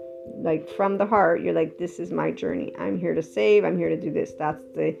 So like from the heart, you're like, this is my journey. I'm here to save. I'm here to do this. That's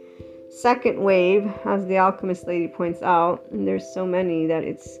the second wave, as the alchemist lady points out. And there's so many that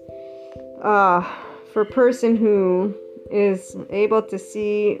it's for a person who is able to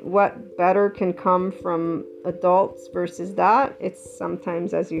see what better can come from adults versus that, it's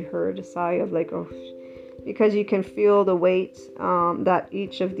sometimes, as you heard, a sigh of like, oh, because you can feel the weight that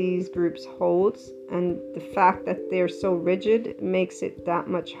each of these groups holds, and the fact that they're so rigid makes it that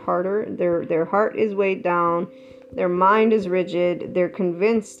much harder. Their heart is weighed down, their mind is rigid, they're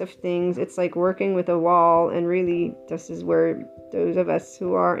convinced of things. It's like working with a wall, and really this is where those of us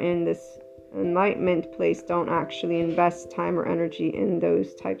who are in this enlightenment place don't actually invest time or energy in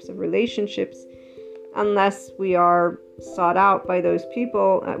those types of relationships unless we are sought out by those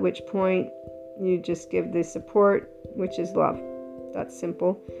people, at which point you just give the support, which is love. That's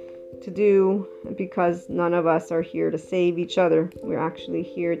simple to do, because none of us are here to save each other. We're actually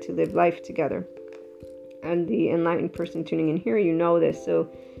here to live life together. And the enlightened person tuning in here, you know this. So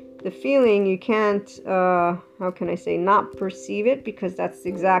the feeling, you can't, how can I say, not perceive it, because that's the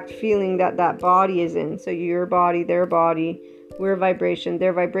exact feeling that that body is in. So your body, their body, we're vibration,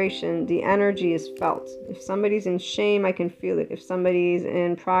 their vibration, the energy is felt. If somebody's in shame, I can feel it. If somebody's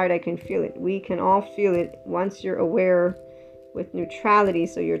in pride, I can feel it. We can all feel it once you're aware with neutrality.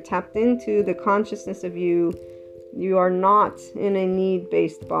 So you're tapped into the consciousness of you. You are not in a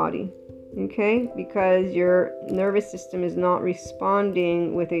need-based body. Okay, because your nervous system is not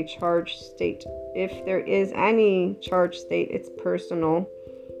responding with a charged state. If there is any charged state, it's personal,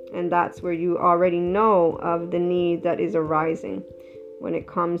 and that's where you already know of the need that is arising. When it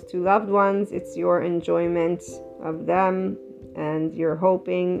comes to loved ones, it's your enjoyment of them, and you're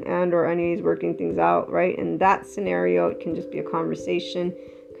hoping and or anyways working things out, right? In that scenario, it can just be a conversation,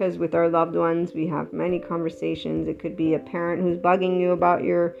 because with our loved ones, we have many conversations. It could be a parent who's bugging you about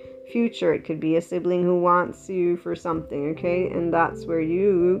your future. It could be a sibling who wants you for something, okay? And that's where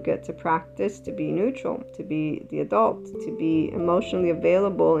you get to practice to be neutral, to be the adult, to be emotionally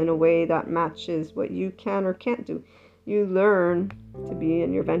available in a way that matches what you can or can't do. You learn to be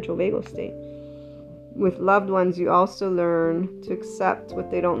in your ventral vagal state. With loved ones, you also learn to accept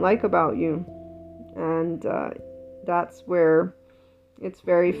what they don't like about you. And that's where it's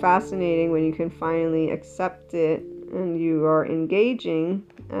very fascinating when you can finally accept it and you are engaging,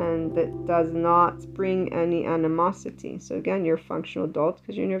 and that does not bring any animosity. So again, you're a functional adult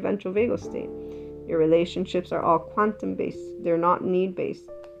because you're in your ventral vagal state. Your relationships are all quantum based. They're not need based.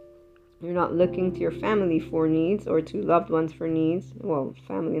 You're not looking to your family for needs or to loved ones for needs. Well,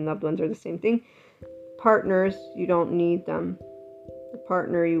 family and loved ones are the same thing. Partners, you don't need them. The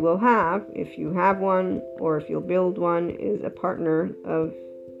partner you will have, if you have one or if you'll build one, is a partner of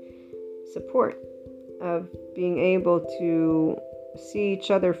support, of being able to see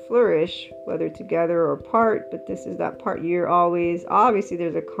each other flourish, whether together or apart. But this is that part you're always, obviously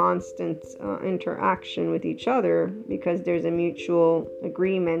there's a constant interaction with each other because there's a mutual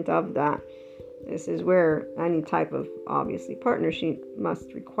agreement of that. This is where any type of, obviously, partnership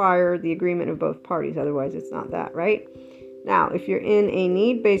must require the agreement of both parties. Otherwise, it's not that, right? Now, if you're in a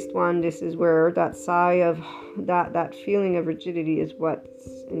need-based one, this is where that sigh of that feeling of rigidity is what's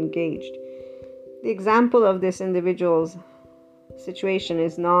engaged. The example of this individual's situation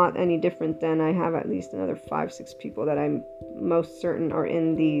is not any different than I have at least another 5-6 people that I'm most certain are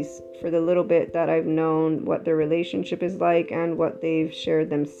in these, for the little bit that I've known what their relationship is like and what they've shared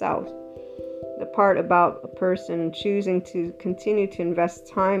themselves. The part about a person choosing to continue to invest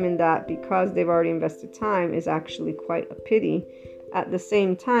time in that because they've already invested time is actually quite a pity. At the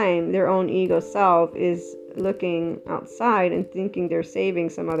same time, their own ego self is looking outside and thinking they're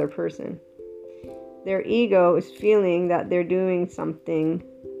saving some other person. Their ego is feeling that they're doing something.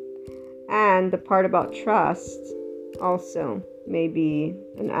 And the part about trust also may be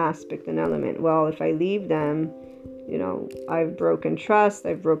an aspect, an element. Well, if I leave them, I've broken trust,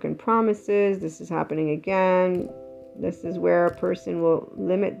 I've broken promises, this is happening again. This is where a person will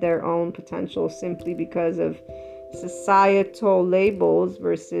limit their own potential simply because of societal labels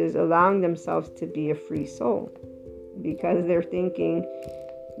versus allowing themselves to be a free soul. Because they're thinking,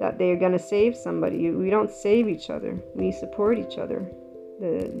 that they're going to save somebody. We don't save each other. We support each other.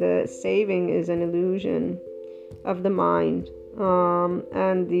 The saving is an illusion of the mind.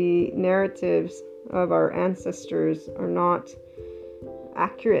 And the narratives of our ancestors are not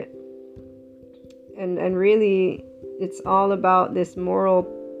accurate. And really, it's all about this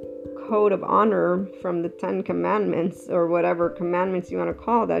moral code of honor from the 10 commandments, or whatever commandments you want to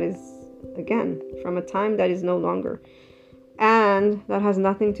call that, is, again, from a time that is no longer. And that has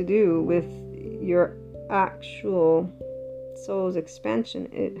nothing to do with your actual soul's expansion.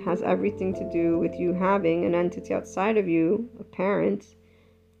 It has everything to do with you having an entity outside of you, a parent,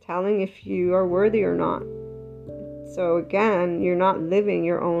 telling if you are worthy or not. So again, you're not living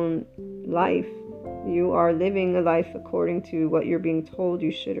your own life. You are living a life according to what you're being told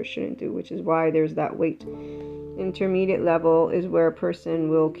you should or shouldn't do, which is why there's that weight. Intermediate level is where a person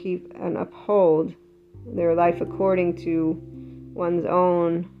will keep and uphold their life according to one's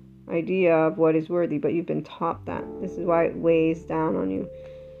own idea of what is worthy, but you've been taught that. This is why it weighs down on you.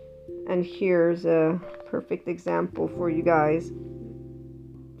 And here's a perfect example for you guys.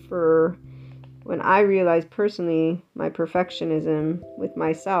 For when I realized personally my perfectionism with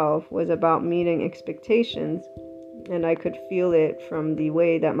myself was about meeting expectations, and I could feel it from the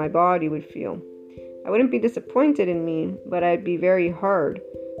way that my body would feel. I wouldn't be disappointed in me, but I'd be very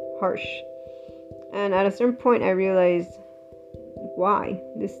harsh. And at a certain point I realized, why?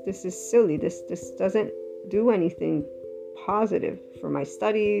 This is silly. This doesn't do anything positive for my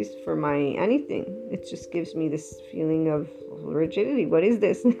studies, for my anything. It just gives me this feeling of rigidity. What is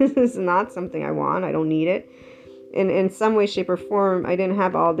this? This is not something I want. I don't need it. In some way, shape, or form, I didn't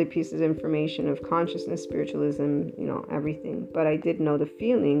have all the pieces of information of consciousness, spiritualism, everything. But I did know the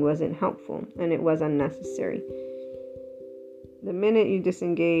feeling wasn't helpful and it was unnecessary. The minute you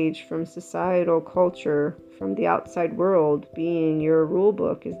disengage from societal culture, from the outside world being your rule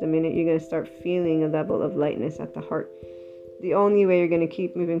book, is the minute you're going to start feeling a level of lightness at the heart. The only way you're going to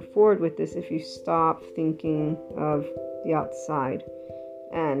keep moving forward with this if you stop thinking of the outside.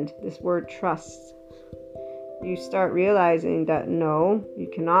 And this word trust, you start realizing that no, you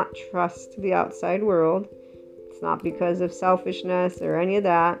cannot trust the outside world. It's not because of selfishness or any of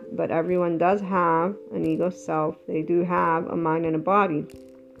that, but everyone does have an ego self. They do have a mind and a body.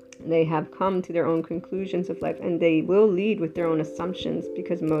 They have come to their own conclusions of life, and they will lead with their own assumptions,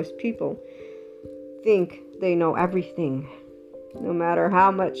 because most people think they know everything. No matter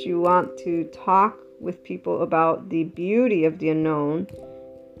how much you want to talk with people about the beauty of the unknown,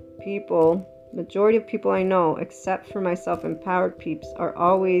 majority of people I know, except for my self-empowered peeps, are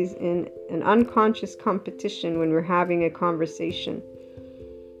always in an unconscious competition when we're having a conversation.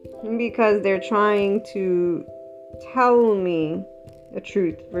 Because they're trying to tell me the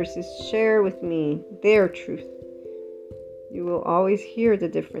truth versus share with me their truth. You will always hear the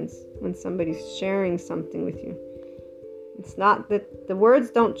difference when somebody's sharing something with you. It's not that the words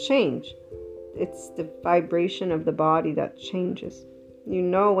don't change. It's the vibration of the body that changes. You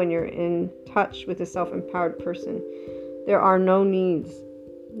know when you're in touch with a self-empowered person, there are no needs.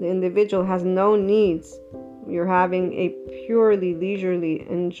 The individual has no needs. You're having a purely leisurely,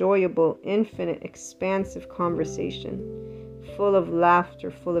 enjoyable, infinite, expansive conversation, full of laughter,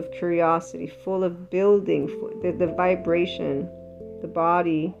 full of curiosity, full of building. The vibration, the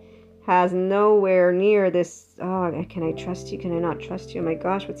body has nowhere near this, can I trust you? Can I not trust you? Oh my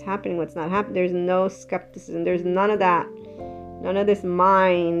gosh, what's happening? What's not happening? There's no skepticism. There's none of that. None of this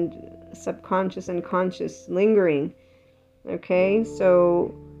mind, subconscious and conscious lingering. Okay,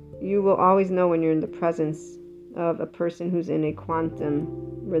 so you will always know when you're in the presence of a person who's in a quantum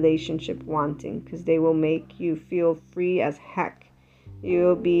relationship wanting, because they will make you feel free as heck.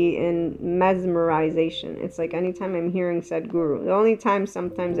 You'll be in mesmerization. It's like anytime I'm hearing Sadhguru, the only time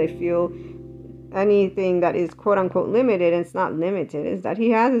sometimes I feel anything that is quote unquote limited, and it's not limited, is that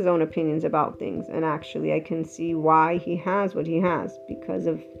he has his own opinions about things. And actually I can see why he has what he has, because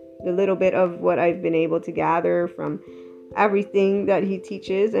of the little bit of what I've been able to gather from everything that he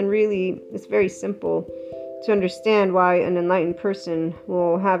teaches. And really, it's very simple to understand why an enlightened person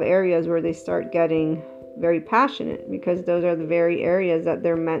will have areas where they start getting very passionate, because those are the very areas that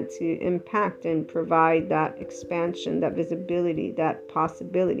they're meant to impact and provide that expansion, that visibility, that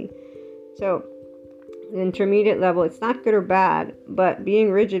possibility. So the intermediate level, it's not good or bad, but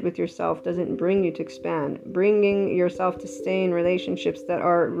being rigid with yourself doesn't bring you to expand. Bringing yourself to stay in relationships that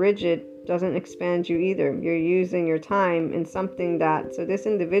are rigid doesn't expand you either. You're using your time in something that, so this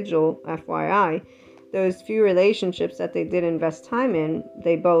individual, FYI, those few relationships that they did invest time in,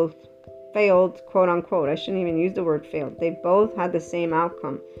 they both failed, quote unquote. I shouldn't even use the word failed. They both had the same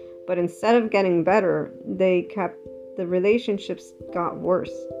outcome. But instead of getting better, they kept the relationships got worse.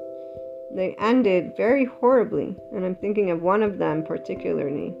 They ended very horribly, and I'm thinking of one of them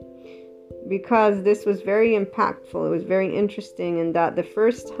particularly, because this was very impactful. It was very interesting in that the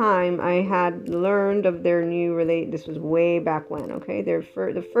first time I had learned of their new this was way back when, okay?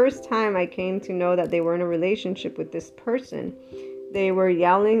 The first time I came to know that they were in a relationship with this person, they were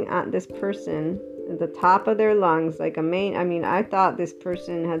yelling at this person at the top of their lungs like I thought this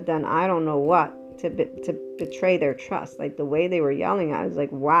person had done I don't know what to betray their trust. Like the way they were yelling at it, I was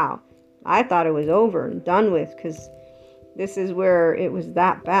like, wow. I thought it was over and done with, because this is where it was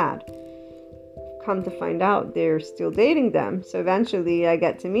that bad. Come to find out, they're still dating them. So eventually I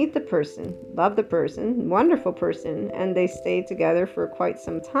get to meet the person, love the person, wonderful person, and they stayed together for quite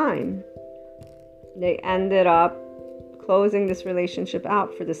some time. They ended up closing this relationship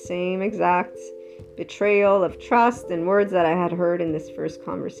out for the same exact betrayal of trust and words that I had heard in this first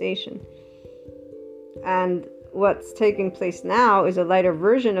conversation. And what's taking place now is a lighter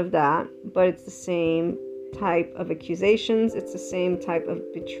version of that, but it's the same type of accusations. It's the same type of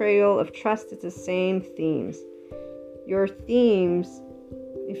betrayal of trust. It's the same themes. Your themes,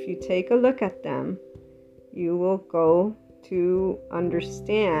 if you take a look at them, you will go to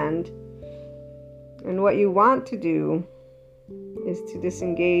understand. And what you want to do is to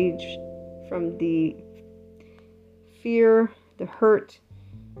disengage from the fear, the hurt,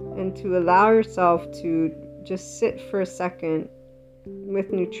 and to allow yourself to just sit for a second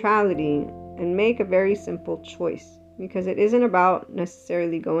with neutrality and make a very simple choice, because it isn't about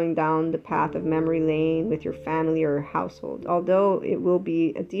necessarily going down the path of memory lane with your family or household, although it will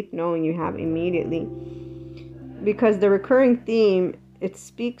be a deep knowing you have immediately, because the recurring theme, it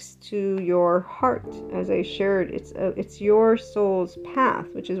speaks to your heart. As I shared, it's your soul's path,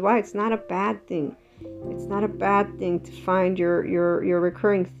 which is why it's not a bad thing. It's not a bad thing to find your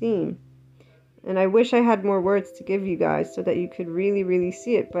recurring theme. And I wish I had more words to give you guys so that you could really, really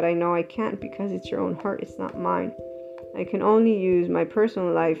see it. But I know I can't, because it's your own heart. It's not mine. I can only use my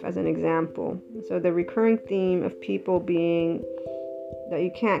personal life as an example. So the recurring theme of people being that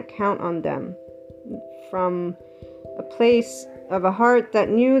you can't count on them, from a place of a heart that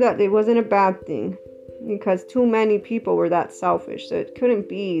knew that it wasn't a bad thing, because too many people were that selfish. So it couldn't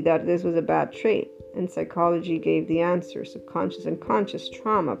be that this was a bad trait. And psychology gave the answer: subconscious and conscious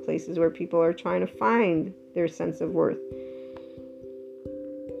trauma, places where people are trying to find their sense of worth.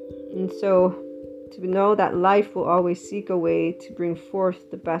 And so to know that life will always seek a way to bring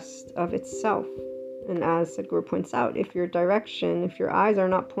forth the best of itself. And as Sadhguru points out, if your eyes are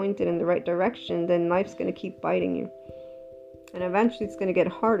not pointed in the right direction, then life's going to keep biting you. And eventually it's going to get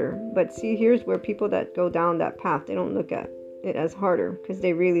harder. But see, here's where people that go down that path, they don't look at it as harder, because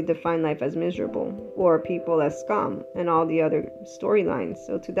they really define life as miserable, or people as scum, and all the other storylines.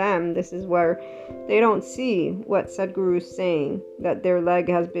 So to them, this is where they don't see what Sadhguru is saying, that their leg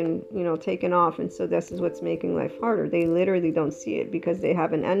has been, taken off, and so this is what's making life harder. They literally don't see it, because they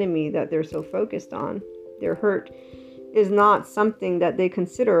have an enemy that they're so focused on. Their hurt is not something that they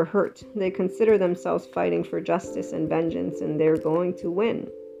consider hurt. They consider themselves fighting for justice and vengeance, and they're going to win.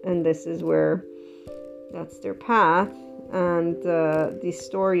 And this is where that's their path. And the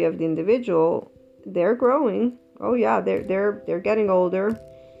story of the individual, they're growing. Oh yeah, they're getting older.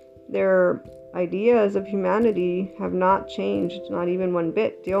 Their ideas of humanity have not changed, not even one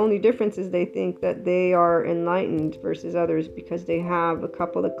bit. The only difference is they think that they are enlightened versus others, because they have a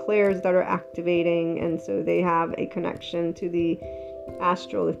couple of clairs that are activating, and so they have a connection to the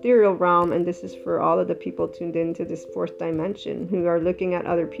astral ethereal realm. And this is for all of the people tuned into this fourth dimension who are looking at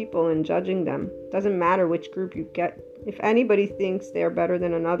other people and judging them. Doesn't matter which group you get. If anybody thinks they're better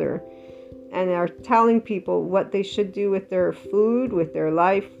than another and are telling people what they should do with their food, with their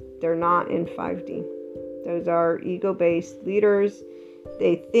life, they're not in 5D. Those are ego-based leaders.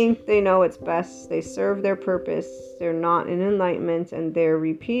 They think they know what's best. They serve their purpose. They're not in enlightenment, and they're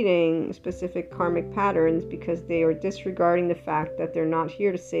repeating specific karmic patterns because they are disregarding the fact that they're not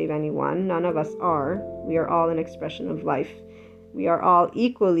here to save anyone. None of us are. We are all an expression of life. We are all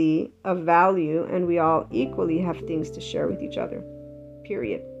equally of value, and we all equally have things to share with each other.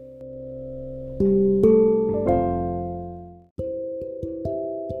 Period.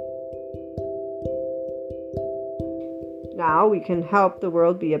 Now we can help the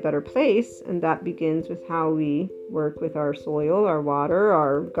world be a better place, and that begins with how we work with our soil, our water,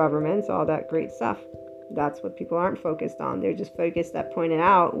 our governments, all that great stuff. That's what people aren't focused on. They're just focused at pointing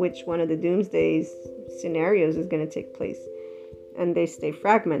out which one of the doomsday scenarios is going to take place. And they stay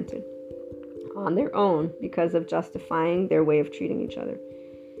fragmented on their own because of justifying their way of treating each other.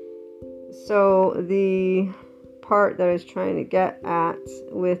 So the part that I was trying to get at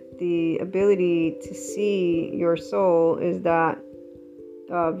with the ability to see your soul is that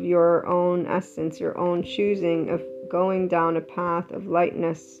of your own essence, your own choosing of going down a path of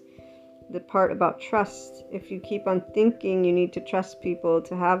lightness. The part about trust, if you keep on thinking you need to trust people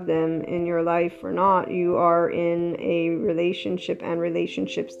to have them in your life or not, you are in a relationship and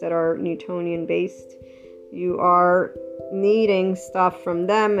relationships that are Newtonian based. You are needing stuff from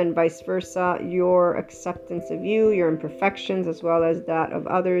them and vice versa. Your acceptance of you, your imperfections, as well as that of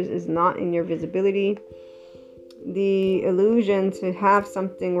others, is not in your visibility. The illusion to have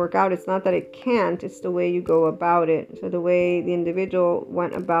something work out, it's not that it can't, it's the way you go about it. So the way the individual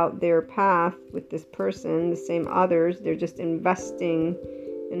went about their path with this person, the same others, they're just investing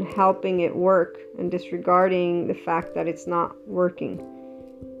in helping it work and disregarding the fact that it's not working,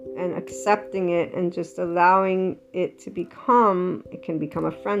 and accepting it and just allowing it to become, it can become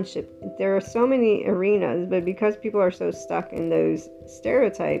a friendship. There are so many arenas, but because people are so stuck in those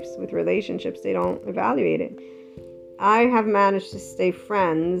stereotypes with relationships, they don't evaluate it. I have managed to stay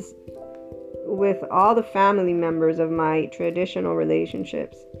friends with all the family members of my traditional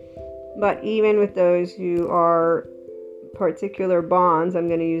relationships. But even with those who are particular bonds, I'm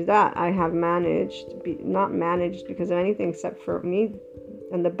going to use that, I have not managed because of anything except for me.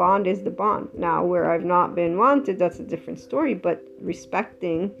 And the bond is the bond. Now, where I've not been wanted, that's a different story. But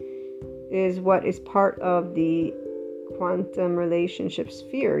respecting is what is part of the quantum relationship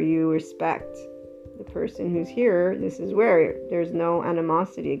sphere. You respect the person who's here. This is where there's no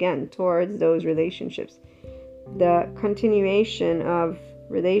animosity again towards those relationships. The continuation of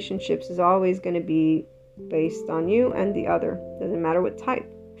relationships is always going to be based on you and the other. Doesn't matter what type.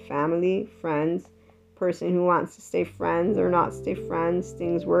 Family, friends, person who wants to stay friends or not stay friends,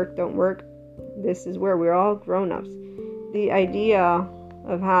 things work, don't work. This is where we're all grown-ups. The idea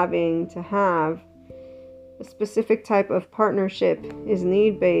of having to have a specific type of partnership is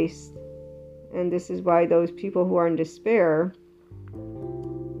need-based. And this is why those people who are in despair,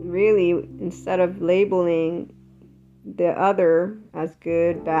 really, instead of labeling the other as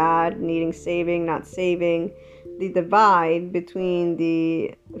good, bad, needing saving, not saving, the divide between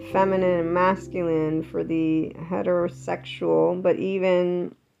the feminine and masculine for the heterosexual, but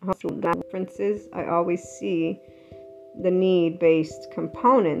even differences, I always see the need-based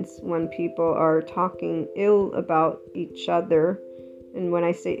components when people are talking ill about each other. And when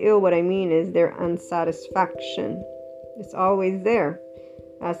I say ill, what I mean is their unsatisfaction. It's always there.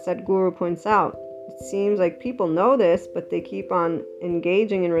 As Sadhguru points out, it seems like people know this, but they keep on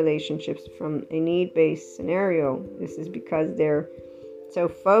engaging in relationships from a need-based scenario. This is because they're so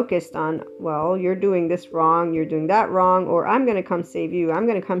focused on, well, you're doing this wrong, you're doing that wrong, or I'm going to come save you, I'm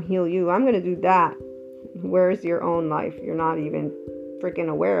going to come heal you, I'm going to do that. Where's your own life? You're not even freaking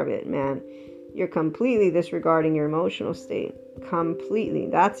aware of it, man. You're completely disregarding your emotional state. Completely.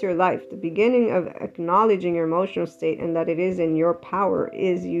 That's your life. The beginning of acknowledging your emotional state and that it is in your power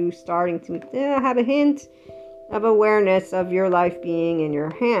is you starting to have a hint of awareness of your life being in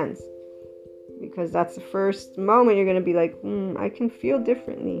your hands. Because that's the first moment you're going to be like, I can feel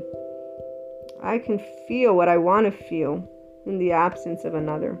differently. I can feel what I want to feel in the absence of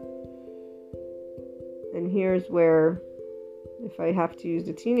another. And here's where, if I have to use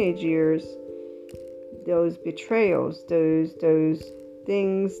the teenage years, those betrayals, those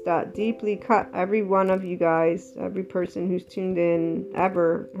things that deeply cut every one of you guys, every person who's tuned in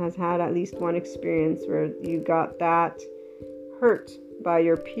ever has had at least one experience where you got that hurt by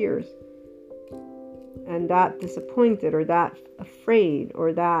your peers, and that disappointed, or that afraid,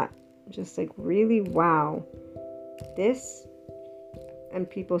 or that just like, really, wow, this, and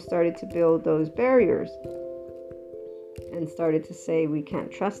people started to build those barriers and started to say we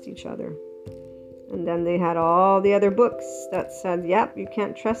can't trust each other. And then they had all the other books that said, yep, you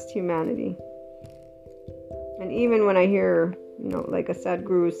can't trust humanity. And even when I hear, like a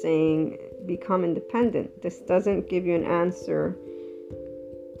Sadhguru saying, become independent, this doesn't give you an answer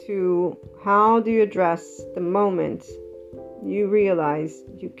to how do you address the moment you realize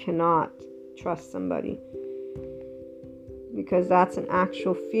you cannot trust somebody. Because that's an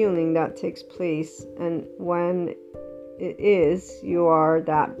actual feeling that takes place. And when it is, you are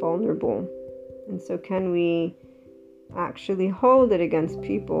that vulnerable. And so can we actually hold it against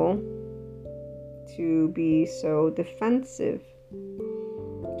people to be so defensive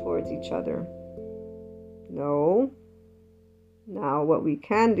towards each other? No. Now, what we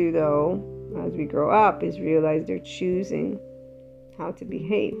can do, though, as we grow up, is realize they're choosing how to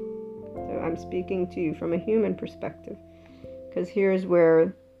behave. So I'm speaking to you from a human perspective. Because here's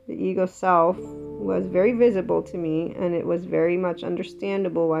where the ego self was very visible to me, and it was very much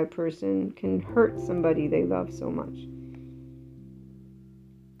understandable why a person can hurt somebody they love so much.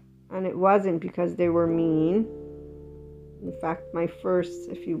 And it wasn't because they were mean. In fact, my first,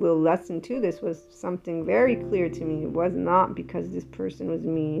 if you will, lesson to this was something very clear to me. It was not because this person was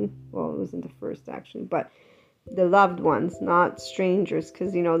mean. Well, it wasn't the first actually, but the loved ones, not strangers.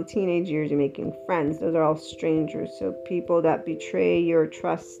 Because, the teenage years, you're making friends. Those are all strangers. So people that betray your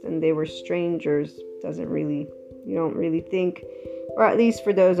trust and they were strangers, you don't really think, or at least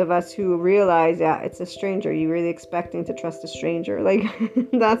for those of us who realize that it's a stranger, you're really expecting to trust a stranger. Like,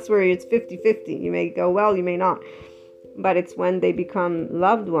 that's where it's 50-50. You may go well, you may not. But it's when they become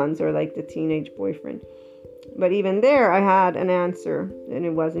loved ones, or like the teenage boyfriend. But even there, I had an answer, and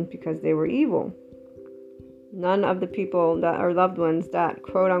it wasn't because they were evil. None of the people that are loved ones that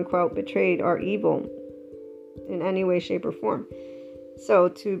quote unquote betrayed are evil in any way, shape, or form. So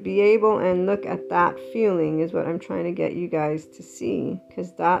to be able and look at that feeling is what I'm trying to get you guys to see,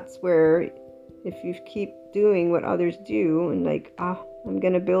 because that's where, if you keep doing what others do and like, I'm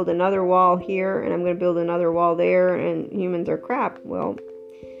going to build another wall here and I'm going to build another wall there and humans are crap. Well,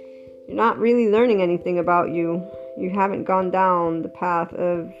 you're not really learning anything about you. You haven't gone down the path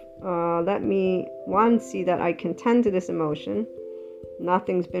of, let me, see that I can tend to this emotion.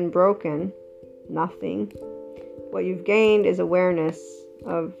 Nothing's been broken. Nothing. What you've gained is awareness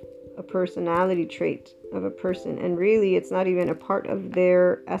of a personality trait of a person. And really, it's not even a part of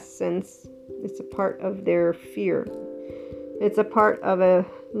their essence. It's a part of their fear. It's a part of a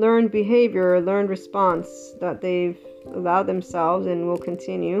learned behavior, a learned response that they've allowed themselves and will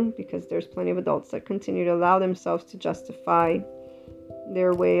continue, because there's plenty of adults that continue to allow themselves to justify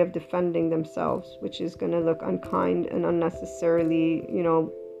their way of defending themselves, which is going to look unkind and unnecessarily,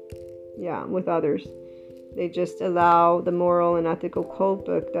 with others. They just allow the moral and ethical code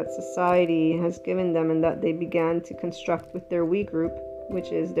book that society has given them and that they began to construct with their we group,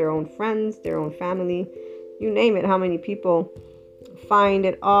 which is their own friends, their own family, you name it. How many people find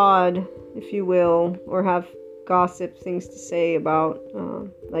it odd, if you will, or have gossip things to say about,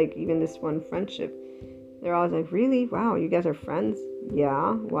 like even this one friendship. They're always like, really? Wow, you guys are friends?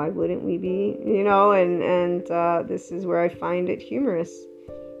 Yeah, why wouldn't we be? And this is where I find it humorous.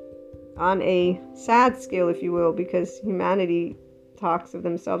 On a sad scale, if you will, because humanity talks of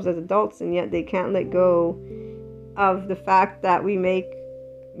themselves as adults, and yet they can't let go of the fact that we make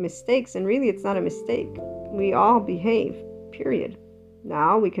mistakes, and really it's not a mistake. We all behave, period.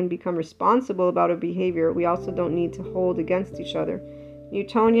 Now we can become responsible about our behavior. We also don't need to hold against each other.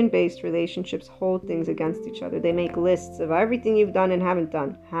 Newtonian-based relationships hold things against each other. They make lists of everything you've done and haven't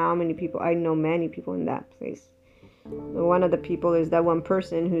done. How many people? I know many people in that place. One of the people is that one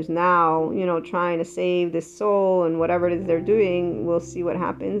person who's now, trying to save this soul, and whatever it is they're doing, we'll see what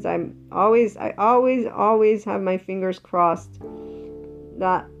happens. I always have my fingers crossed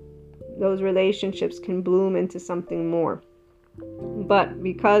that those relationships can bloom into something more. But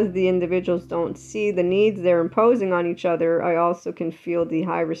because the individuals don't see the needs they're imposing on each other, I also can feel the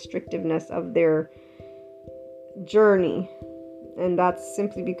high restrictiveness of their journey. And that's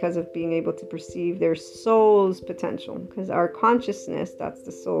simply because of being able to perceive their soul's potential. Because our consciousness, that's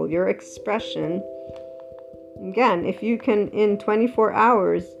the soul. Your expression, again, if you can in 24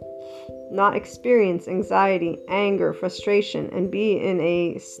 hours not experience anxiety, anger, frustration, and be in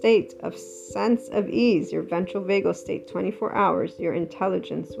a state of sense of ease, your ventral vagal state, 24 hours, your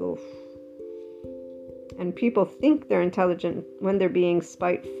intelligence will... And people think they're intelligent when they're being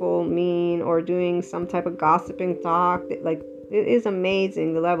spiteful, mean, or doing some type of gossiping talk. Like, it is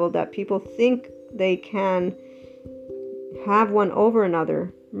amazing the level that people think they can have one over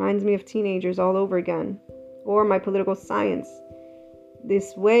another. Reminds me of teenagers all over again. Or my political science.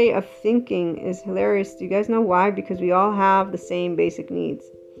 This way of thinking is hilarious. Do you guys know why? Because we all have the same basic needs.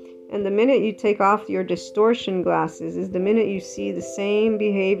 And the minute you take off your distortion glasses is the minute you see the same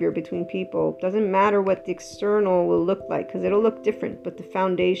behavior between people. It doesn't matter what the external will look like, because it'll look different, but the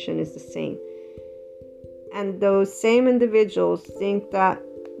foundation is the same. And those same individuals think that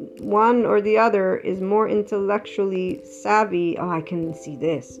one or the other is more intellectually savvy. Oh, I can see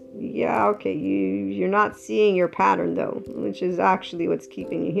this. Yeah, okay, you're not seeing your pattern though, which is actually what's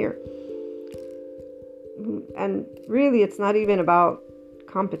keeping you here. And really, it's not even about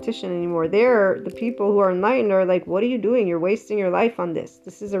competition anymore. The people who are enlightened are like, what are you doing? You're wasting your life on this.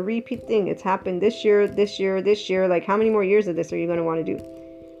 This is a repeat thing. It's happened this year. Like, how many more years of this are you going to want to do?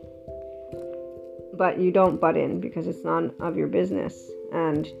 But you don't butt in, because it's none of your business.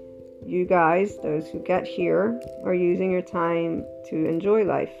 And you guys, those who get here, are using your time to enjoy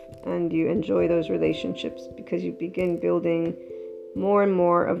life, and you enjoy those relationships because you begin building more and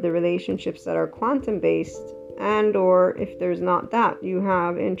more of the relationships that are quantum based, and or if there's not that, you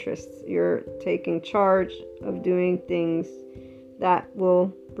have interests, you're taking charge of doing things that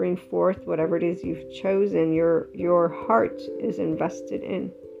will bring forth whatever it is you've chosen. Your heart is invested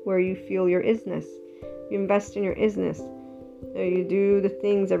in where you feel your isness. You invest in your isness. You do the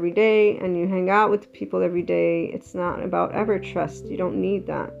things every day and you hang out with people every day. It's not about ever trust. You don't need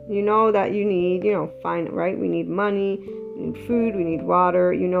that. You know that you need, fine, right? We need money, we need food, we need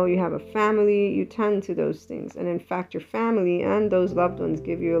water. You have a family, you tend to those things. And in fact, your family and those loved ones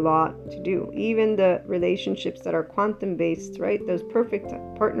give you a lot to do. Even the relationships that are quantum based, right? Those perfect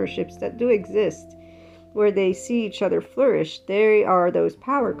partnerships that do exist, where they see each other flourish, they are those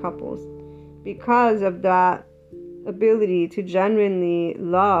power couples because of that ability to genuinely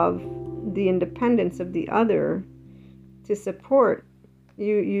love the independence of the other, to support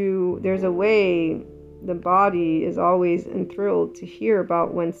you. There's a way the body is always enthralled to hear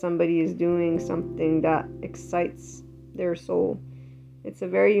about when somebody is doing something that excites their soul. It's a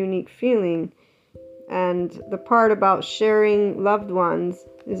very unique feeling. And the part about sharing loved ones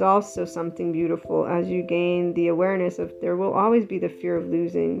is also something beautiful, as you gain the awareness of there will always be the fear of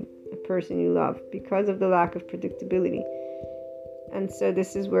losing a person you love because of the lack of predictability. And so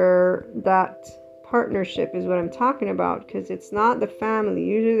this is where that partnership is what I'm talking about, because it's not the family.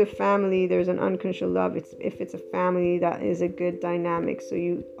 Usually the family, there's an unconditional love. If it's a family that is a good dynamic, so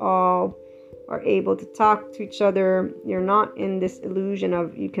you all are able to talk to each other. You're not in this illusion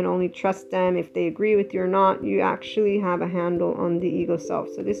of you can only trust them if they agree with you or not. You actually have a handle on the ego self.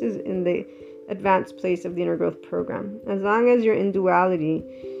 So this is in the advanced place of the inner growth program. As long as you're in duality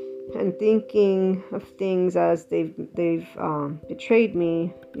and thinking of things as they've betrayed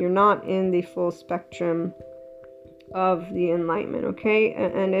me, you're not in the full spectrum of the enlightenment, okay?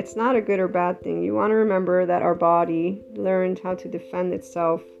 And it's not a good or bad thing. You want to remember that our body learned how to defend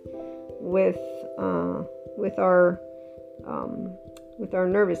itself with our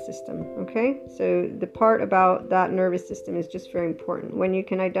nervous system, okay? So the part about that nervous system is just very important. When you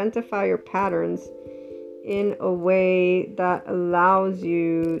can identify your patterns in a way that allows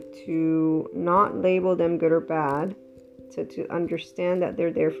you to not label them good or bad, to understand that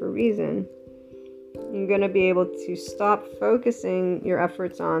they're there for a reason, you're going to be able to stop focusing your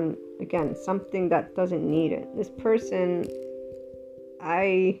efforts on, again, something that doesn't need it. This person,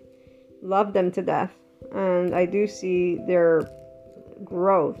 I love them to death, and I do see their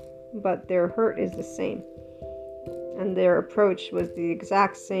growth, but their hurt is the same. And their approach was the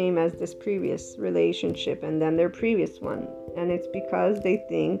exact same as this previous relationship and then their previous one. And it's because they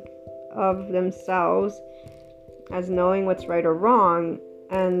think of themselves as knowing what's right or wrong,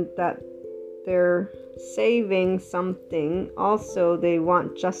 and that they're saving something. Also, they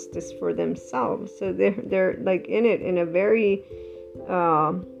want justice for themselves. So they're like in it in a very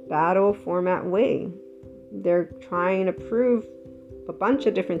battle format way. They're trying to prove a bunch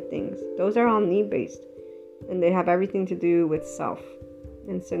of different things. Those are all need-based. And they have everything to do with self.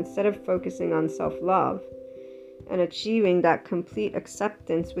 And so instead of focusing on self-love and achieving that complete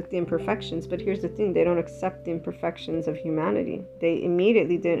acceptance with the imperfections, but here's the thing, they don't accept the imperfections of humanity. They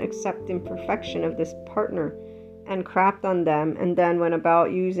immediately didn't accept the imperfection of this partner and crapped on them, and then went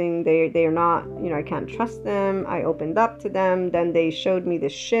about using, they are not, I can't trust them, I opened up to them, then they showed me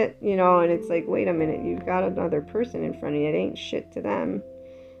this shit, and it's like, wait a minute, you've got another person in front of you, it ain't shit to them.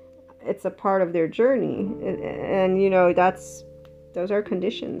 It's a part of their journey, and those are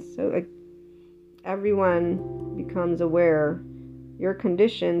conditions. So everyone becomes aware your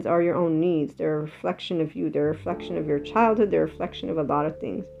conditions are your own needs. They're a reflection of you. They're a reflection of your childhood. They're a reflection of a lot of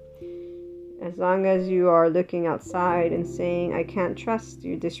things. As long as you are looking outside and saying, I can't trust,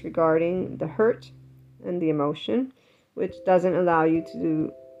 you're disregarding the hurt and the emotion, which doesn't allow you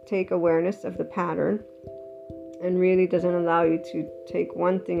to take awareness of the pattern, and really doesn't allow you to take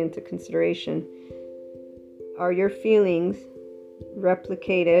one thing into consideration. Are your feelings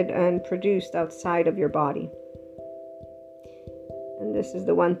replicated and produced outside of your body? And this is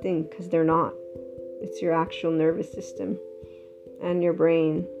the one thing, because they're not. It's your actual nervous system and your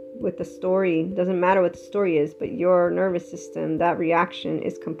brain with the story. Doesn't matter what the story is, but your nervous system, that reaction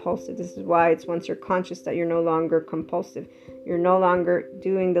is compulsive. This is why it's once you're conscious that you're no longer compulsive. You're no longer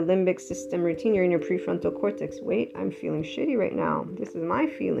doing the limbic system routine. You're in your prefrontal cortex. Wait, I'm feeling shitty right now. This is my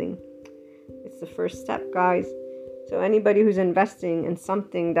feeling. It's the first step, guys. So anybody who's investing in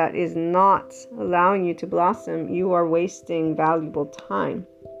something that is not allowing you to blossom, you are wasting valuable time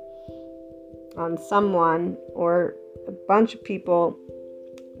on someone or a bunch of people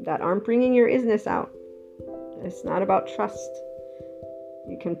that aren't bringing your isness out. It's not about trust.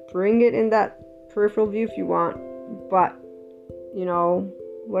 You can bring it in that peripheral view if you want, but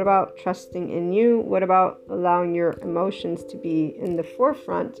What about trusting in you? What about allowing your emotions to be in the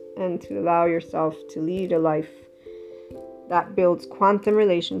forefront and to allow yourself to lead a life that builds quantum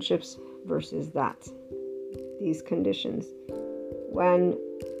relationships versus these conditions? When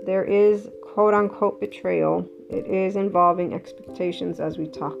there is quote unquote betrayal, it is involving expectations, as we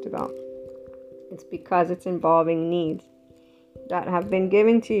talked about. It's because it's involving needs that have been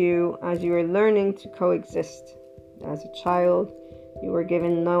given to you as you are learning to coexist. As a child, you were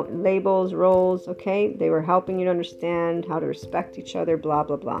given labels, roles, okay? They were helping you to understand how to respect each other, blah,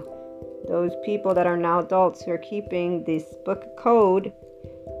 blah, blah. Those people that are now adults who are keeping this book code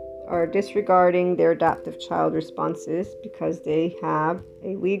are disregarding their adaptive child responses because they have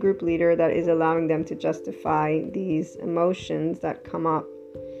a we group leader that is allowing them to justify these emotions that come up.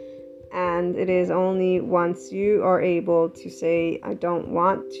 And it is only once you are able to say, I don't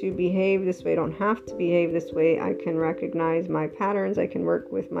want to behave this way, I don't have to behave this way, I can recognize my patterns, I can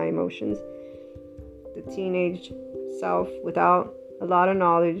work with my emotions. The teenage self, without a lot of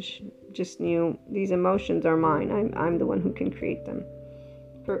knowledge, just knew these emotions are mine. I'm the one who can create them.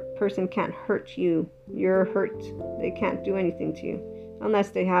 Person can't hurt you. You're hurt. They can't do anything to you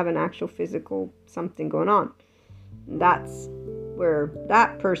unless they have an actual physical something going on. That's where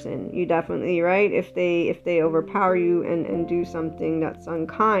that person, you definitely, right? If they overpower you and do something that's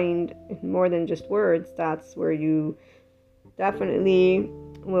unkind, more than just words, that's where you definitely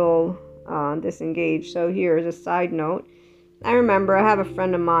will disengage. So here's a side note. I remember I have a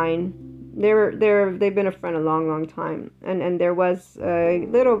friend of mine. They've been a friend a long time, and there was a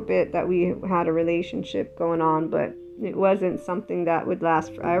little bit that we had a relationship going on, but it wasn't something that would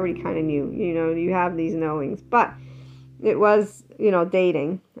last for, I already kind of knew, you have these knowings, but it was,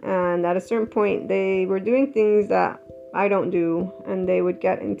 dating. And at a certain point, they were doing things that I don't do. And they would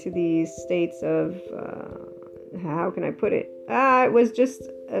get into these states of, how can I put it? It was just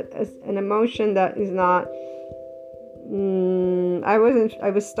an emotion that is not, I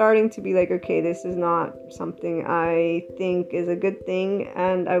was starting to be like, okay, this is not something I think is a good thing.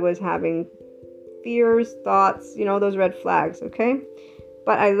 And I was having fears, thoughts, those red flags, okay?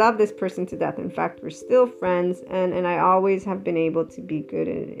 But I love this person to death. In fact, we're still friends, and I always have been able to be good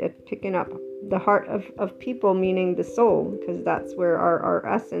at picking up the heart of people, meaning the soul, because that's where our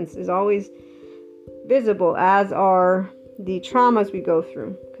essence is always visible, as are the traumas we go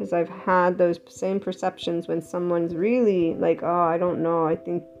through. Because I've had those same perceptions when someone's really like, oh, I don't know, I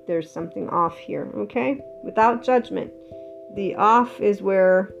think there's something off here, okay? Without judgment. The off is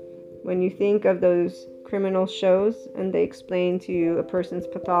where, when you think of those criminal shows and they explain to you a person's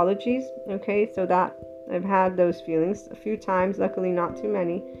pathologies, okay, so that I've had those feelings a few times, luckily not too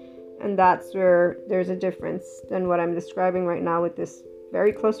many, and that's where there's a difference than what I'm describing right now with this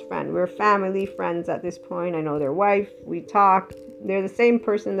very close friend. We're family friends at this point. I know their wife, we talk. They're the same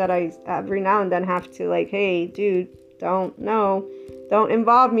person that I every now and then have to like, hey dude, don't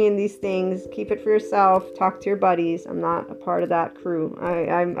involve me in these things, keep it for yourself, talk to your buddies. I'm not a part of that crew.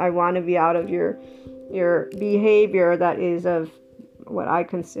 I want to be out of your behavior that is of what I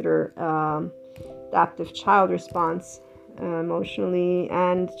consider adaptive child response, emotionally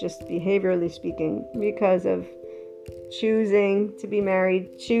and just behaviorally speaking, because of choosing to be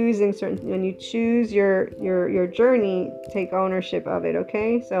married, choosing certain, when you choose your journey, take ownership of it,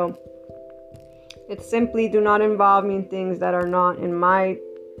 okay? So it's simply, do not involve me in things that are not in my,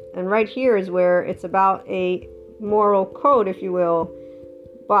 and right here is where it's about a moral code, if you will.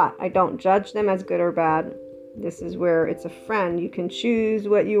 But I don't judge them as good or bad. This is where it's a friend. You can choose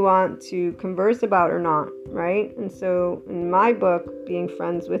what you want to converse about or not, right? And so in my book, being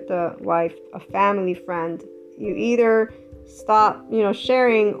friends with a wife, a family friend, you either stop,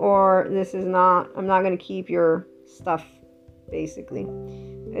 sharing, or I'm not going to keep your stuff, basically.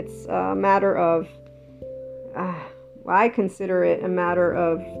 It's a matter of, I consider it a matter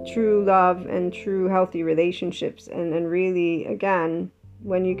of true love and true healthy relationships. And really, again,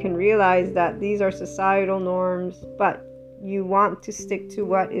 when you can realize that these are societal norms, but you want to stick to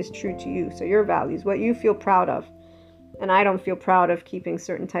what is true to you. So your values, what you feel proud of. And I don't feel proud of keeping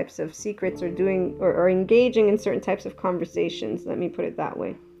certain types of secrets or doing or engaging in certain types of conversations. Let me put it that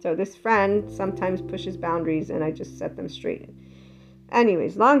way. So this friend sometimes pushes boundaries and I just set them straight.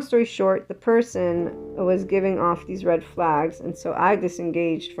 Anyways, long story short, the person was giving off these red flags, and so I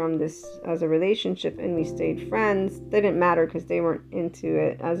disengaged from this as a relationship, and we stayed friends. They didn't matter because they weren't into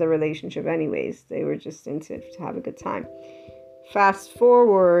it as a relationship anyways. They were just into it to have a good time. Fast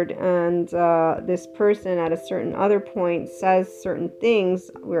forward, and this person at a certain other point says certain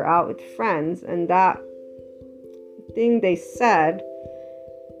things. We're out with friends, and that thing they said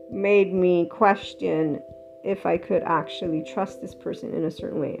made me question if I could actually trust this person in a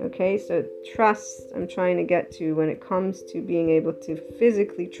certain way. Okay, so trust, I'm trying to get to when it comes to being able to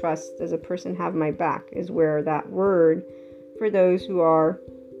physically trust, does a person have my back, is where that word for those who are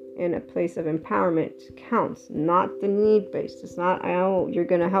in a place of empowerment counts, not the need based. It's not, oh, you're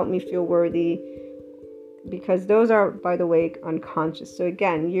going to help me feel worthy, because those are, by the way, unconscious. So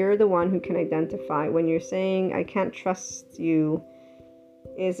again, you're the one who can identify when you're saying, I can't trust you.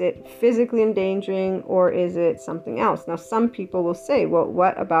 Is it physically endangering, or is it something else? Now, some people will say, well,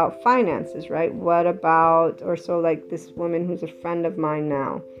 what about finances, right? What about, or so like this woman who's a friend of mine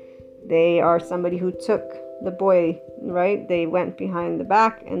now, they are somebody who took the boy, right? They went behind the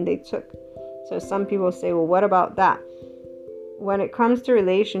back and they took. So some people say, well, what about that? When it comes to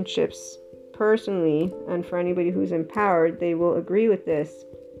relationships, personally, and for anybody who's empowered, they will agree with this.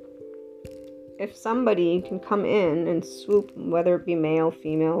 If somebody can come in and swoop, whether it be male,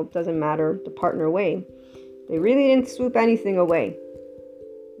 female, doesn't matter, the partner away, they really didn't swoop anything away,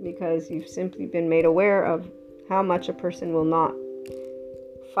 because you've simply been made aware of how much a person will not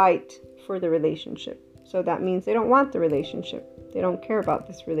fight for the relationship. So that means they don't want the relationship. They don't care about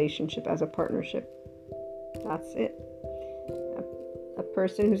this relationship as a partnership. That's it. A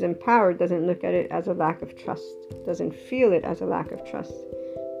person who's empowered doesn't look at it as a lack of trust, doesn't feel it as a lack of trust.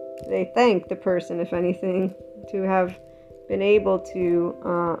 They thank the person, if anything, to have been able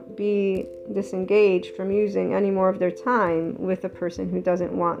to be disengaged from using any more of their time with a person who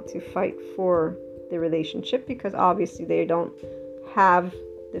doesn't want to fight for the relationship, because obviously they don't have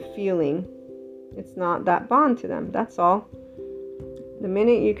the feeling. It's not that bond to them. That's all. The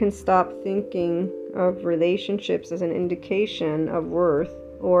minute you can stop thinking of relationships as an indication of worth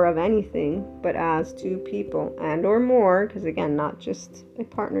or of anything, but as two people and or more, because again, not just a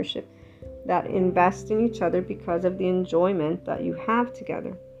partnership, that invest in each other because of the enjoyment that you have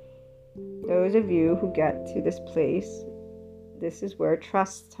together. Those of you who get to this place, this is where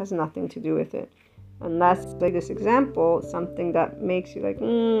trust has nothing to do with it. Unless, like this example, something that makes you like,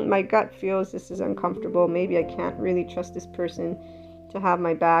 my gut feels this is uncomfortable. Maybe I can't really trust this person to have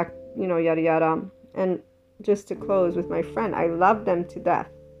my back, yada, yada. And just to close with my friend, I love them to death.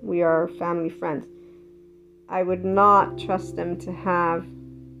 We are family friends. I would not trust them to have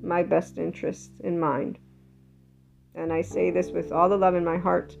my best interests in mind. And I say this with all the love in my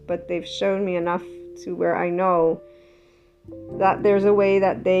heart, but they've shown me enough to where I know that there's a way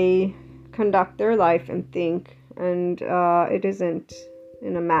that they conduct their life and think, and it isn't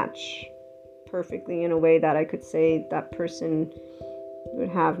in a match perfectly in a way that I could say that person would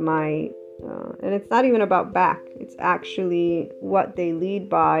have my and it's not even about back, it's actually what they lead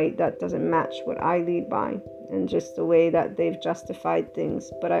by that doesn't match what I lead by, and just the way that they've justified things.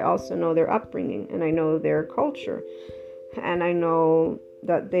 But I also know their upbringing, and I know their culture, and I know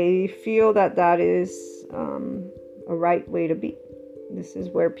that they feel that that is a right way to be. This is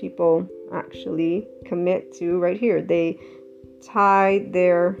where people actually commit to right here. They tie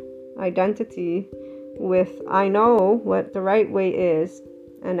their identity with, I know what the right way is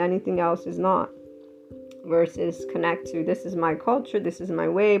and anything else is not, versus connect to, this is my culture, this is my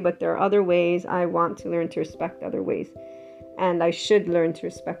way, but there are other ways. I want to learn to respect other ways, and I should learn to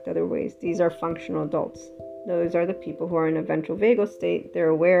respect other ways. These are functional adults. Those are the people who are in a ventral vagal state. They're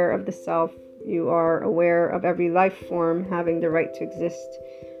aware of the self. You are aware of every life form having the right to exist.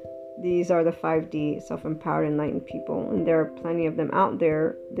 These are the 5D self-empowered enlightened people, and there are plenty of them out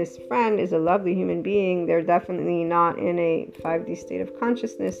there. This friend is a lovely human being. They're definitely not in a 5D state of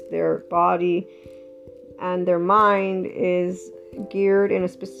consciousness. Their body and their mind is geared in a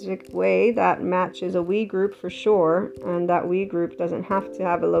specific way that matches a we group for sure, and that we group doesn't have to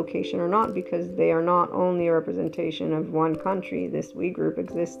have a location or not, because they are not only a representation of one country. This we group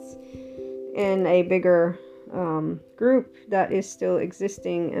exists in a bigger group that is still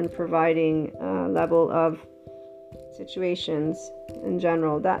existing and providing a level of situations in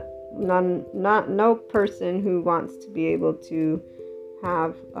general that no person who wants to be able to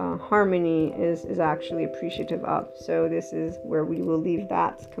have harmony is actually appreciative of. So this is where we will leave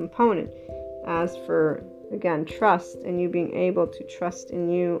that component. As for, again, trust, and you being able to trust in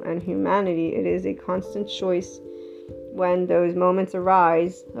you and humanity, it is a constant choice. When those moments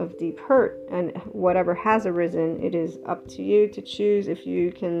arise of deep hurt and whatever has arisen, it is up to you to choose if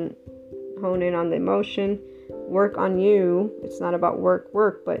you can hone in on the emotion, work on you. It's not about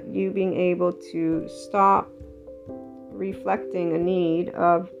work, but you being able to stop reflecting a need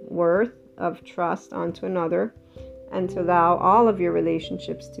of worth, of trust onto another, and to allow all of your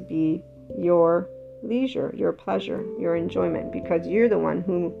relationships to be your leisure, your pleasure, your enjoyment, because you're the one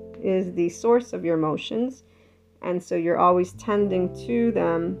who is the source of your emotions. And so you're always tending to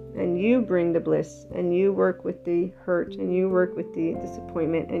them, and you bring the bliss, and you work with the hurt, and you work with the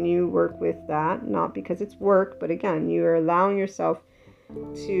disappointment, and you work with that, not because it's work, but again, you are allowing yourself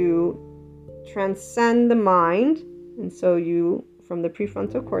to transcend the mind. And so you, from the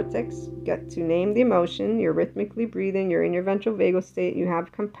prefrontal cortex, get to name the emotion, you're rhythmically breathing, you're in your ventral vagal state, you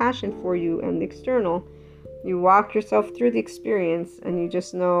have compassion for you and the external. You walk yourself through the experience, and you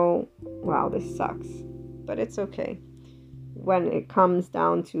just know, wow, this sucks. But it's okay. When it comes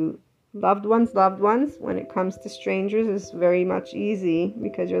down to loved ones, when it comes to strangers, it's very much easy,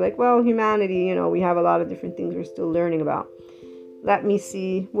 because you're like, well, humanity, we have a lot of different things we're still learning about. Let me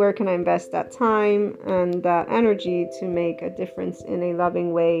see, where can I invest that time and that energy to make a difference in a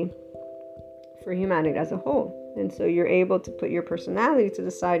loving way for humanity as a whole. And so you're able to put your personality to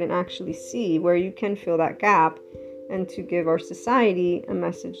the side and actually see where you can fill that gap, and to give our society a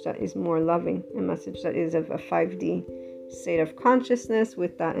message that is more loving, a message that is of a 5D state of consciousness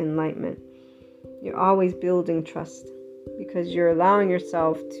with that enlightenment. You're always building trust, because you're allowing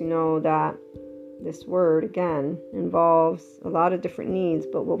yourself to know that this word, again, involves a lot of different needs.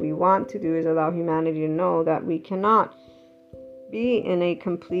 But what we want to do is allow humanity to know that we cannot be in a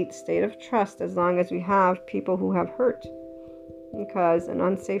complete state of trust as long as we have people who have hurt. Because an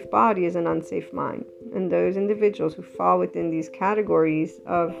unsafe body is an unsafe mind. And those individuals who fall within these categories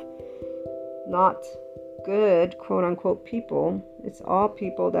of not good, quote unquote, people, it's all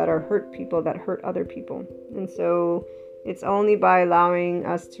people that are hurt, people that hurt other people. And so it's only by allowing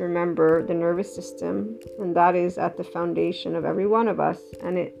us to remember the nervous system, and that is at the foundation of every one of us,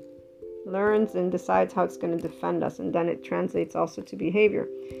 and it learns and decides how it's going to defend us, and then it translates also to behavior.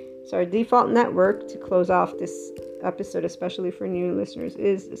 So our default network, to close off this episode, especially for new listeners,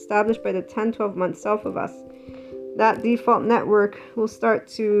 is established by the 10-12 month self of us. That default network will start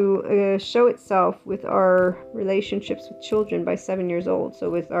to show itself with our relationships with children by 7 years old, so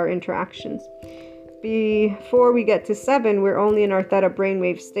with our interactions. Before we get to 7, we're only in our theta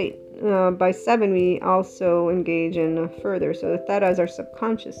brainwave state. By 7, we also engage in further. So the theta is our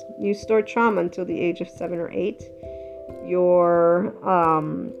subconscious. You store trauma until the age of 7 or 8. Your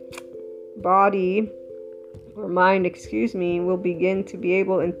body or mind, will begin to be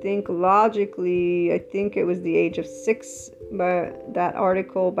able and think logically. I think it was the age of 6, by that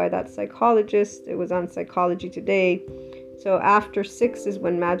article by that psychologist. It was on Psychology Today. So after 6 is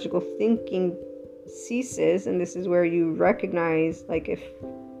when magical thinking ceases, and this is where you recognize, like, if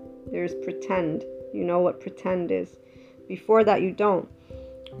there's pretend, you know what pretend is. Before that, you don't.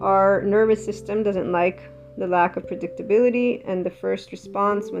 Our nervous system doesn't like the lack of predictability, and the first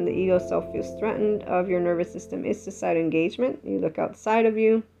response when the ego self feels threatened of your nervous system is societal engagement. You look outside of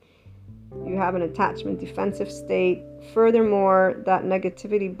you. You have an attachment defensive state. Furthermore, that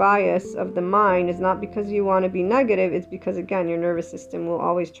negativity bias of the mind is not because you want to be negative. It's because, again, your nervous system will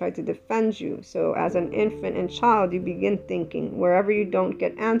always try to defend you. So as an infant and child, you begin thinking. Wherever you don't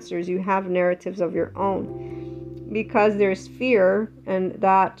get answers, you have narratives of your own. Because there's fear, and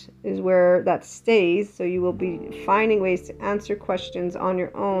that is where that stays. So you will be finding ways to answer questions on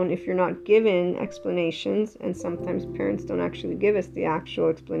your own if you're not given explanations. And sometimes parents don't actually give us the actual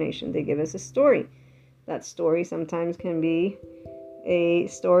explanation. They give us a story. That story sometimes can be a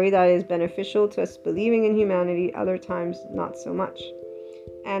story that is beneficial to us believing in humanity. Other times, not so much.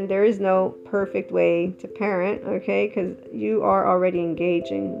 And there is no perfect way to parent, okay? Because you are already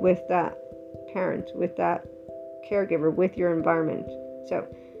engaging with that parent, with that caregiver, with your environment. So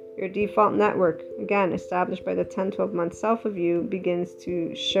your default network, again, established by the 10-12 month self of you, begins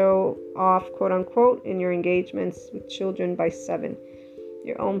to show off, quote unquote, in your engagements with children by 7.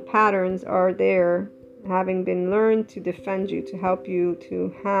 Your own patterns are there, having been learned to defend you, to help you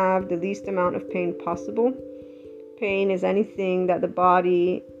to have the least amount of pain possible. Pain is anything that the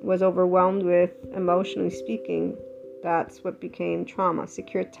body was overwhelmed with, emotionally speaking. That's what became trauma.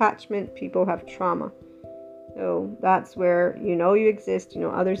 Secure attachment, people have trauma. So that's where you exist,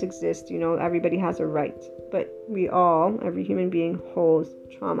 others exist, everybody has a right. But every human being holds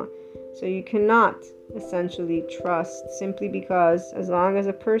trauma. So you cannot essentially trust simply because, as long as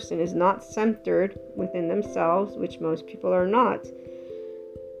a person is not centered within themselves, which most people are not,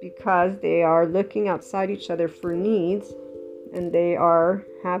 because they are looking outside each other for needs, and they are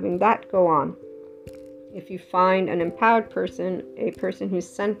having that go on. If you find an empowered person, a person who's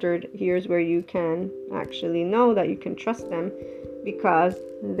centered, here's where you can actually know that you can trust them, because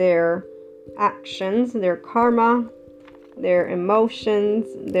their actions, their karma, their emotions,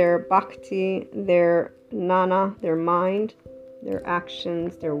 their bhakti, their jnana, their mind, their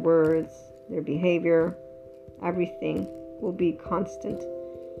actions, their words, their behavior, everything will be constant.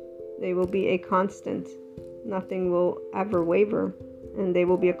 They will be a constant. Nothing will ever waver, and they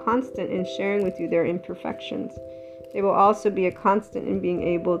will be a constant in sharing with you their imperfections. They will also be a constant in being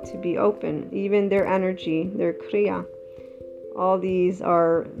able to be open, even their energy, their kriya. All these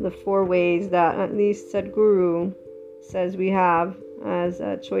are the 4 ways that at least Sadhguru says we have as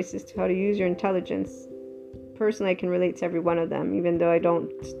choices to how to use your intelligence. Personally, I can relate to every one of them, even though I don't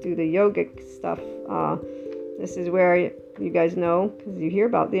do the yogic stuff. This is where you guys know, because you hear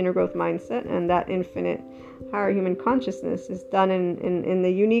about the inner growth mindset, and that infinite higher human consciousness is done in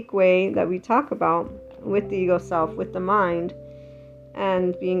the unique way that we talk about with the ego self, with the mind,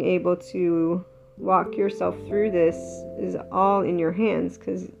 and being able to walk yourself through this is all in your hands,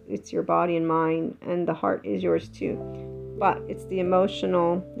 because it's your body and mind, and the heart is yours too. But it's the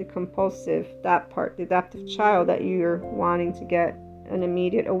emotional, the compulsive, that part, the adaptive child that you're wanting to get an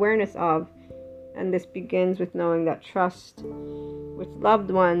immediate awareness of. And this begins with knowing that trust with loved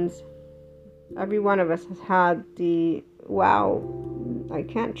ones. Every one of us has had the, wow, I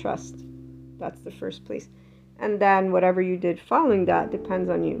can't trust. That's the first place. And then whatever you did following that depends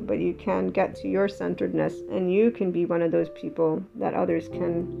on you. But you can get to your centeredness, and you can be one of those people that others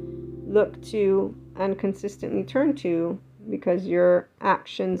can look to and consistently turn to, because your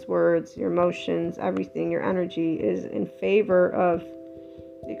actions, words, your emotions, everything, your energy is in favor of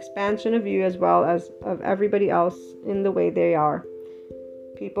the expansion of you as well as of everybody else in the way they are.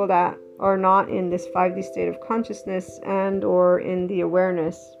 People that are not in this 5D state of consciousness and or in the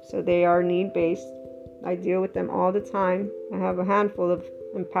awareness, so they are need-based. I deal with them all the time. I have a handful of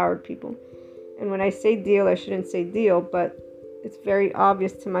empowered people. And when I say deal, I shouldn't say deal, but it's very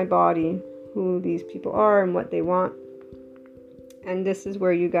obvious to my body who these people are and what they want. And this is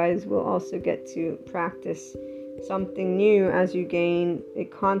where you guys will also get to practice something new as you gain a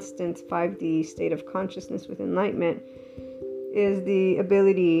constant 5D state of consciousness with enlightenment, is the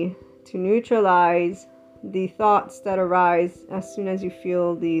ability to neutralize the thoughts that arise as soon as you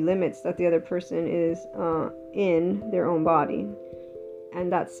feel the limits that the other person is in their own body.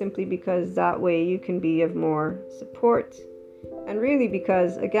 And that's simply because that way you can be of more support. And really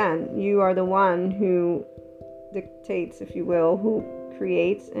because, again, you are the one who dictates, if you will, who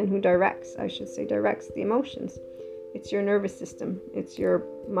creates and who directs the emotions. It's your nervous system, it's your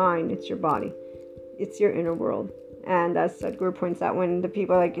mind, it's your body, it's your inner world. And as Sadhguru points out, when the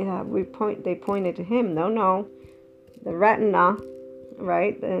people are like, yeah, they pointed to him. No, the retina,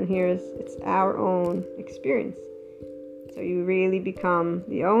 right? And it's our own experience. So you really become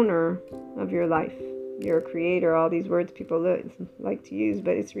the owner of your life. You're a creator, all these words people like to use,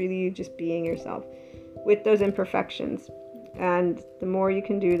 but it's really you just being yourself with those imperfections. And the more you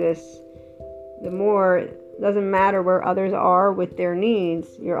can do this, the more, it doesn't matter where others are with their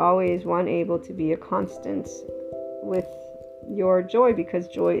needs, you're always able to be a constant with your joy, because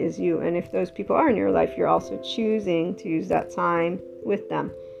joy is you. And if those people are in your life, you're also choosing to use that time with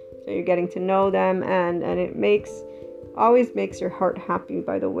them. So you're getting to know them, and it always makes your heart happy,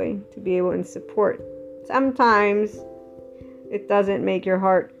 by the way, to be able to support. Sometimes it doesn't make your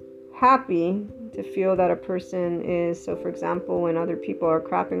heart happy to feel that a person is, so for example, when other people are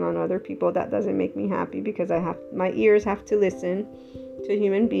crapping on other people, that doesn't make me happy, because my ears have to listen to a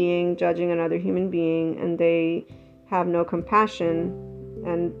human being judging another human being, and they have no compassion,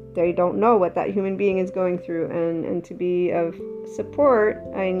 and they don't know what that human being is going through. And to be of support,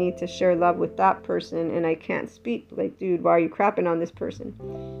 I need to share love with that person, and I can't speak like, dude, why are you crapping on this person?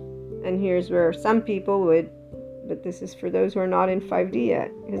 And here's where some people would, but this is for those who are not in 5D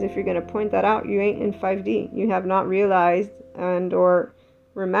yet, because if you're going to point that out, you ain't in 5D. You have not realized and or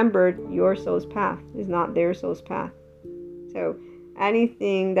remembered your soul's path is not their soul's path. So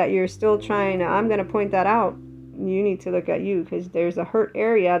anything that you're still trying I'm going to point that out, you need to look at you, because there's a hurt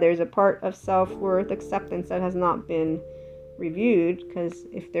area, there's a part of self-worth, acceptance that has not been reviewed. Because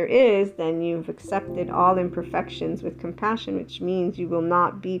if there is, then you've accepted all imperfections with compassion, which means you will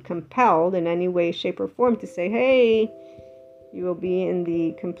not be compelled in any way, shape, or form to say, hey, you will be in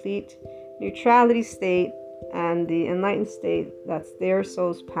the complete neutrality state and the enlightened state. That's their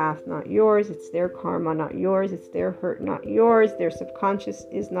soul's path, not yours. It's their karma, not yours. It's their hurt, not yours. Their subconscious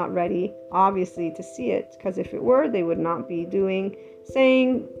is not ready, obviously, to see it, because if it were, they would not be doing,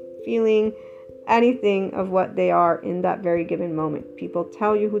 saying, feeling anything of what they are in that very given moment. People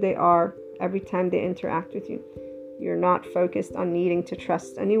tell you who they are every time they interact with you. You're not focused on needing to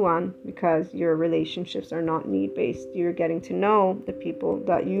trust anyone, because your relationships are not need-based. You're getting to know the people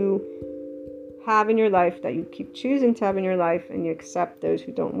that you have in your life, that you keep choosing to have in your life, and you accept those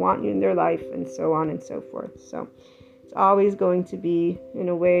who don't want you in their life, and so on and so forth. So it's always going to be in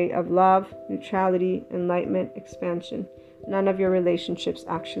a way of love, neutrality, enlightenment, expansion. None of your relationships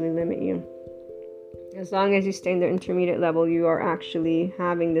actually limit you. As long as you stay in the intermediate level, you are actually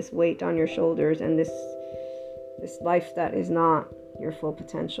having this weight on your shoulders and this life that is not your full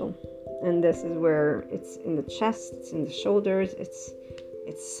potential. And this is where it's in the chest, it's in the shoulders, it's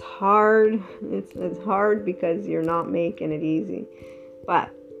hard. It's hard because you're not making it easy.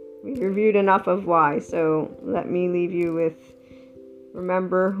 But we reviewed enough of why, so let me leave you with,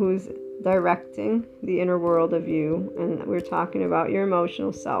 remember who's directing the inner world of you, and we're talking about your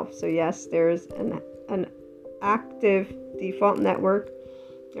emotional self. So yes, there's an active default network.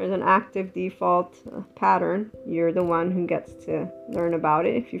 There's an active default pattern. You're the one who gets to learn about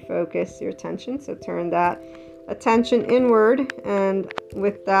it if you focus your attention. So turn that attention inward, and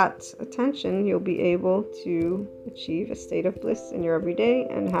with that attention, you'll be able to achieve a state of bliss in your everyday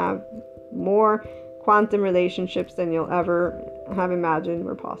and have more quantum relationships than you'll ever have imagined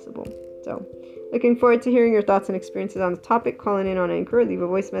were possible. So, looking forward to hearing your thoughts and experiences on the topic. Calling in on Anchor, leave a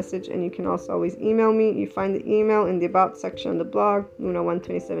voice message, and you can also always email me. You find the email in the About section on the blog,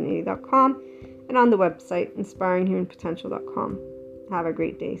 luna12780.com, and on the website, inspiringhumanpotential.com. Have a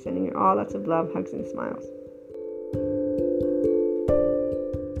great day. Sending you all lots of love, hugs, and smiles.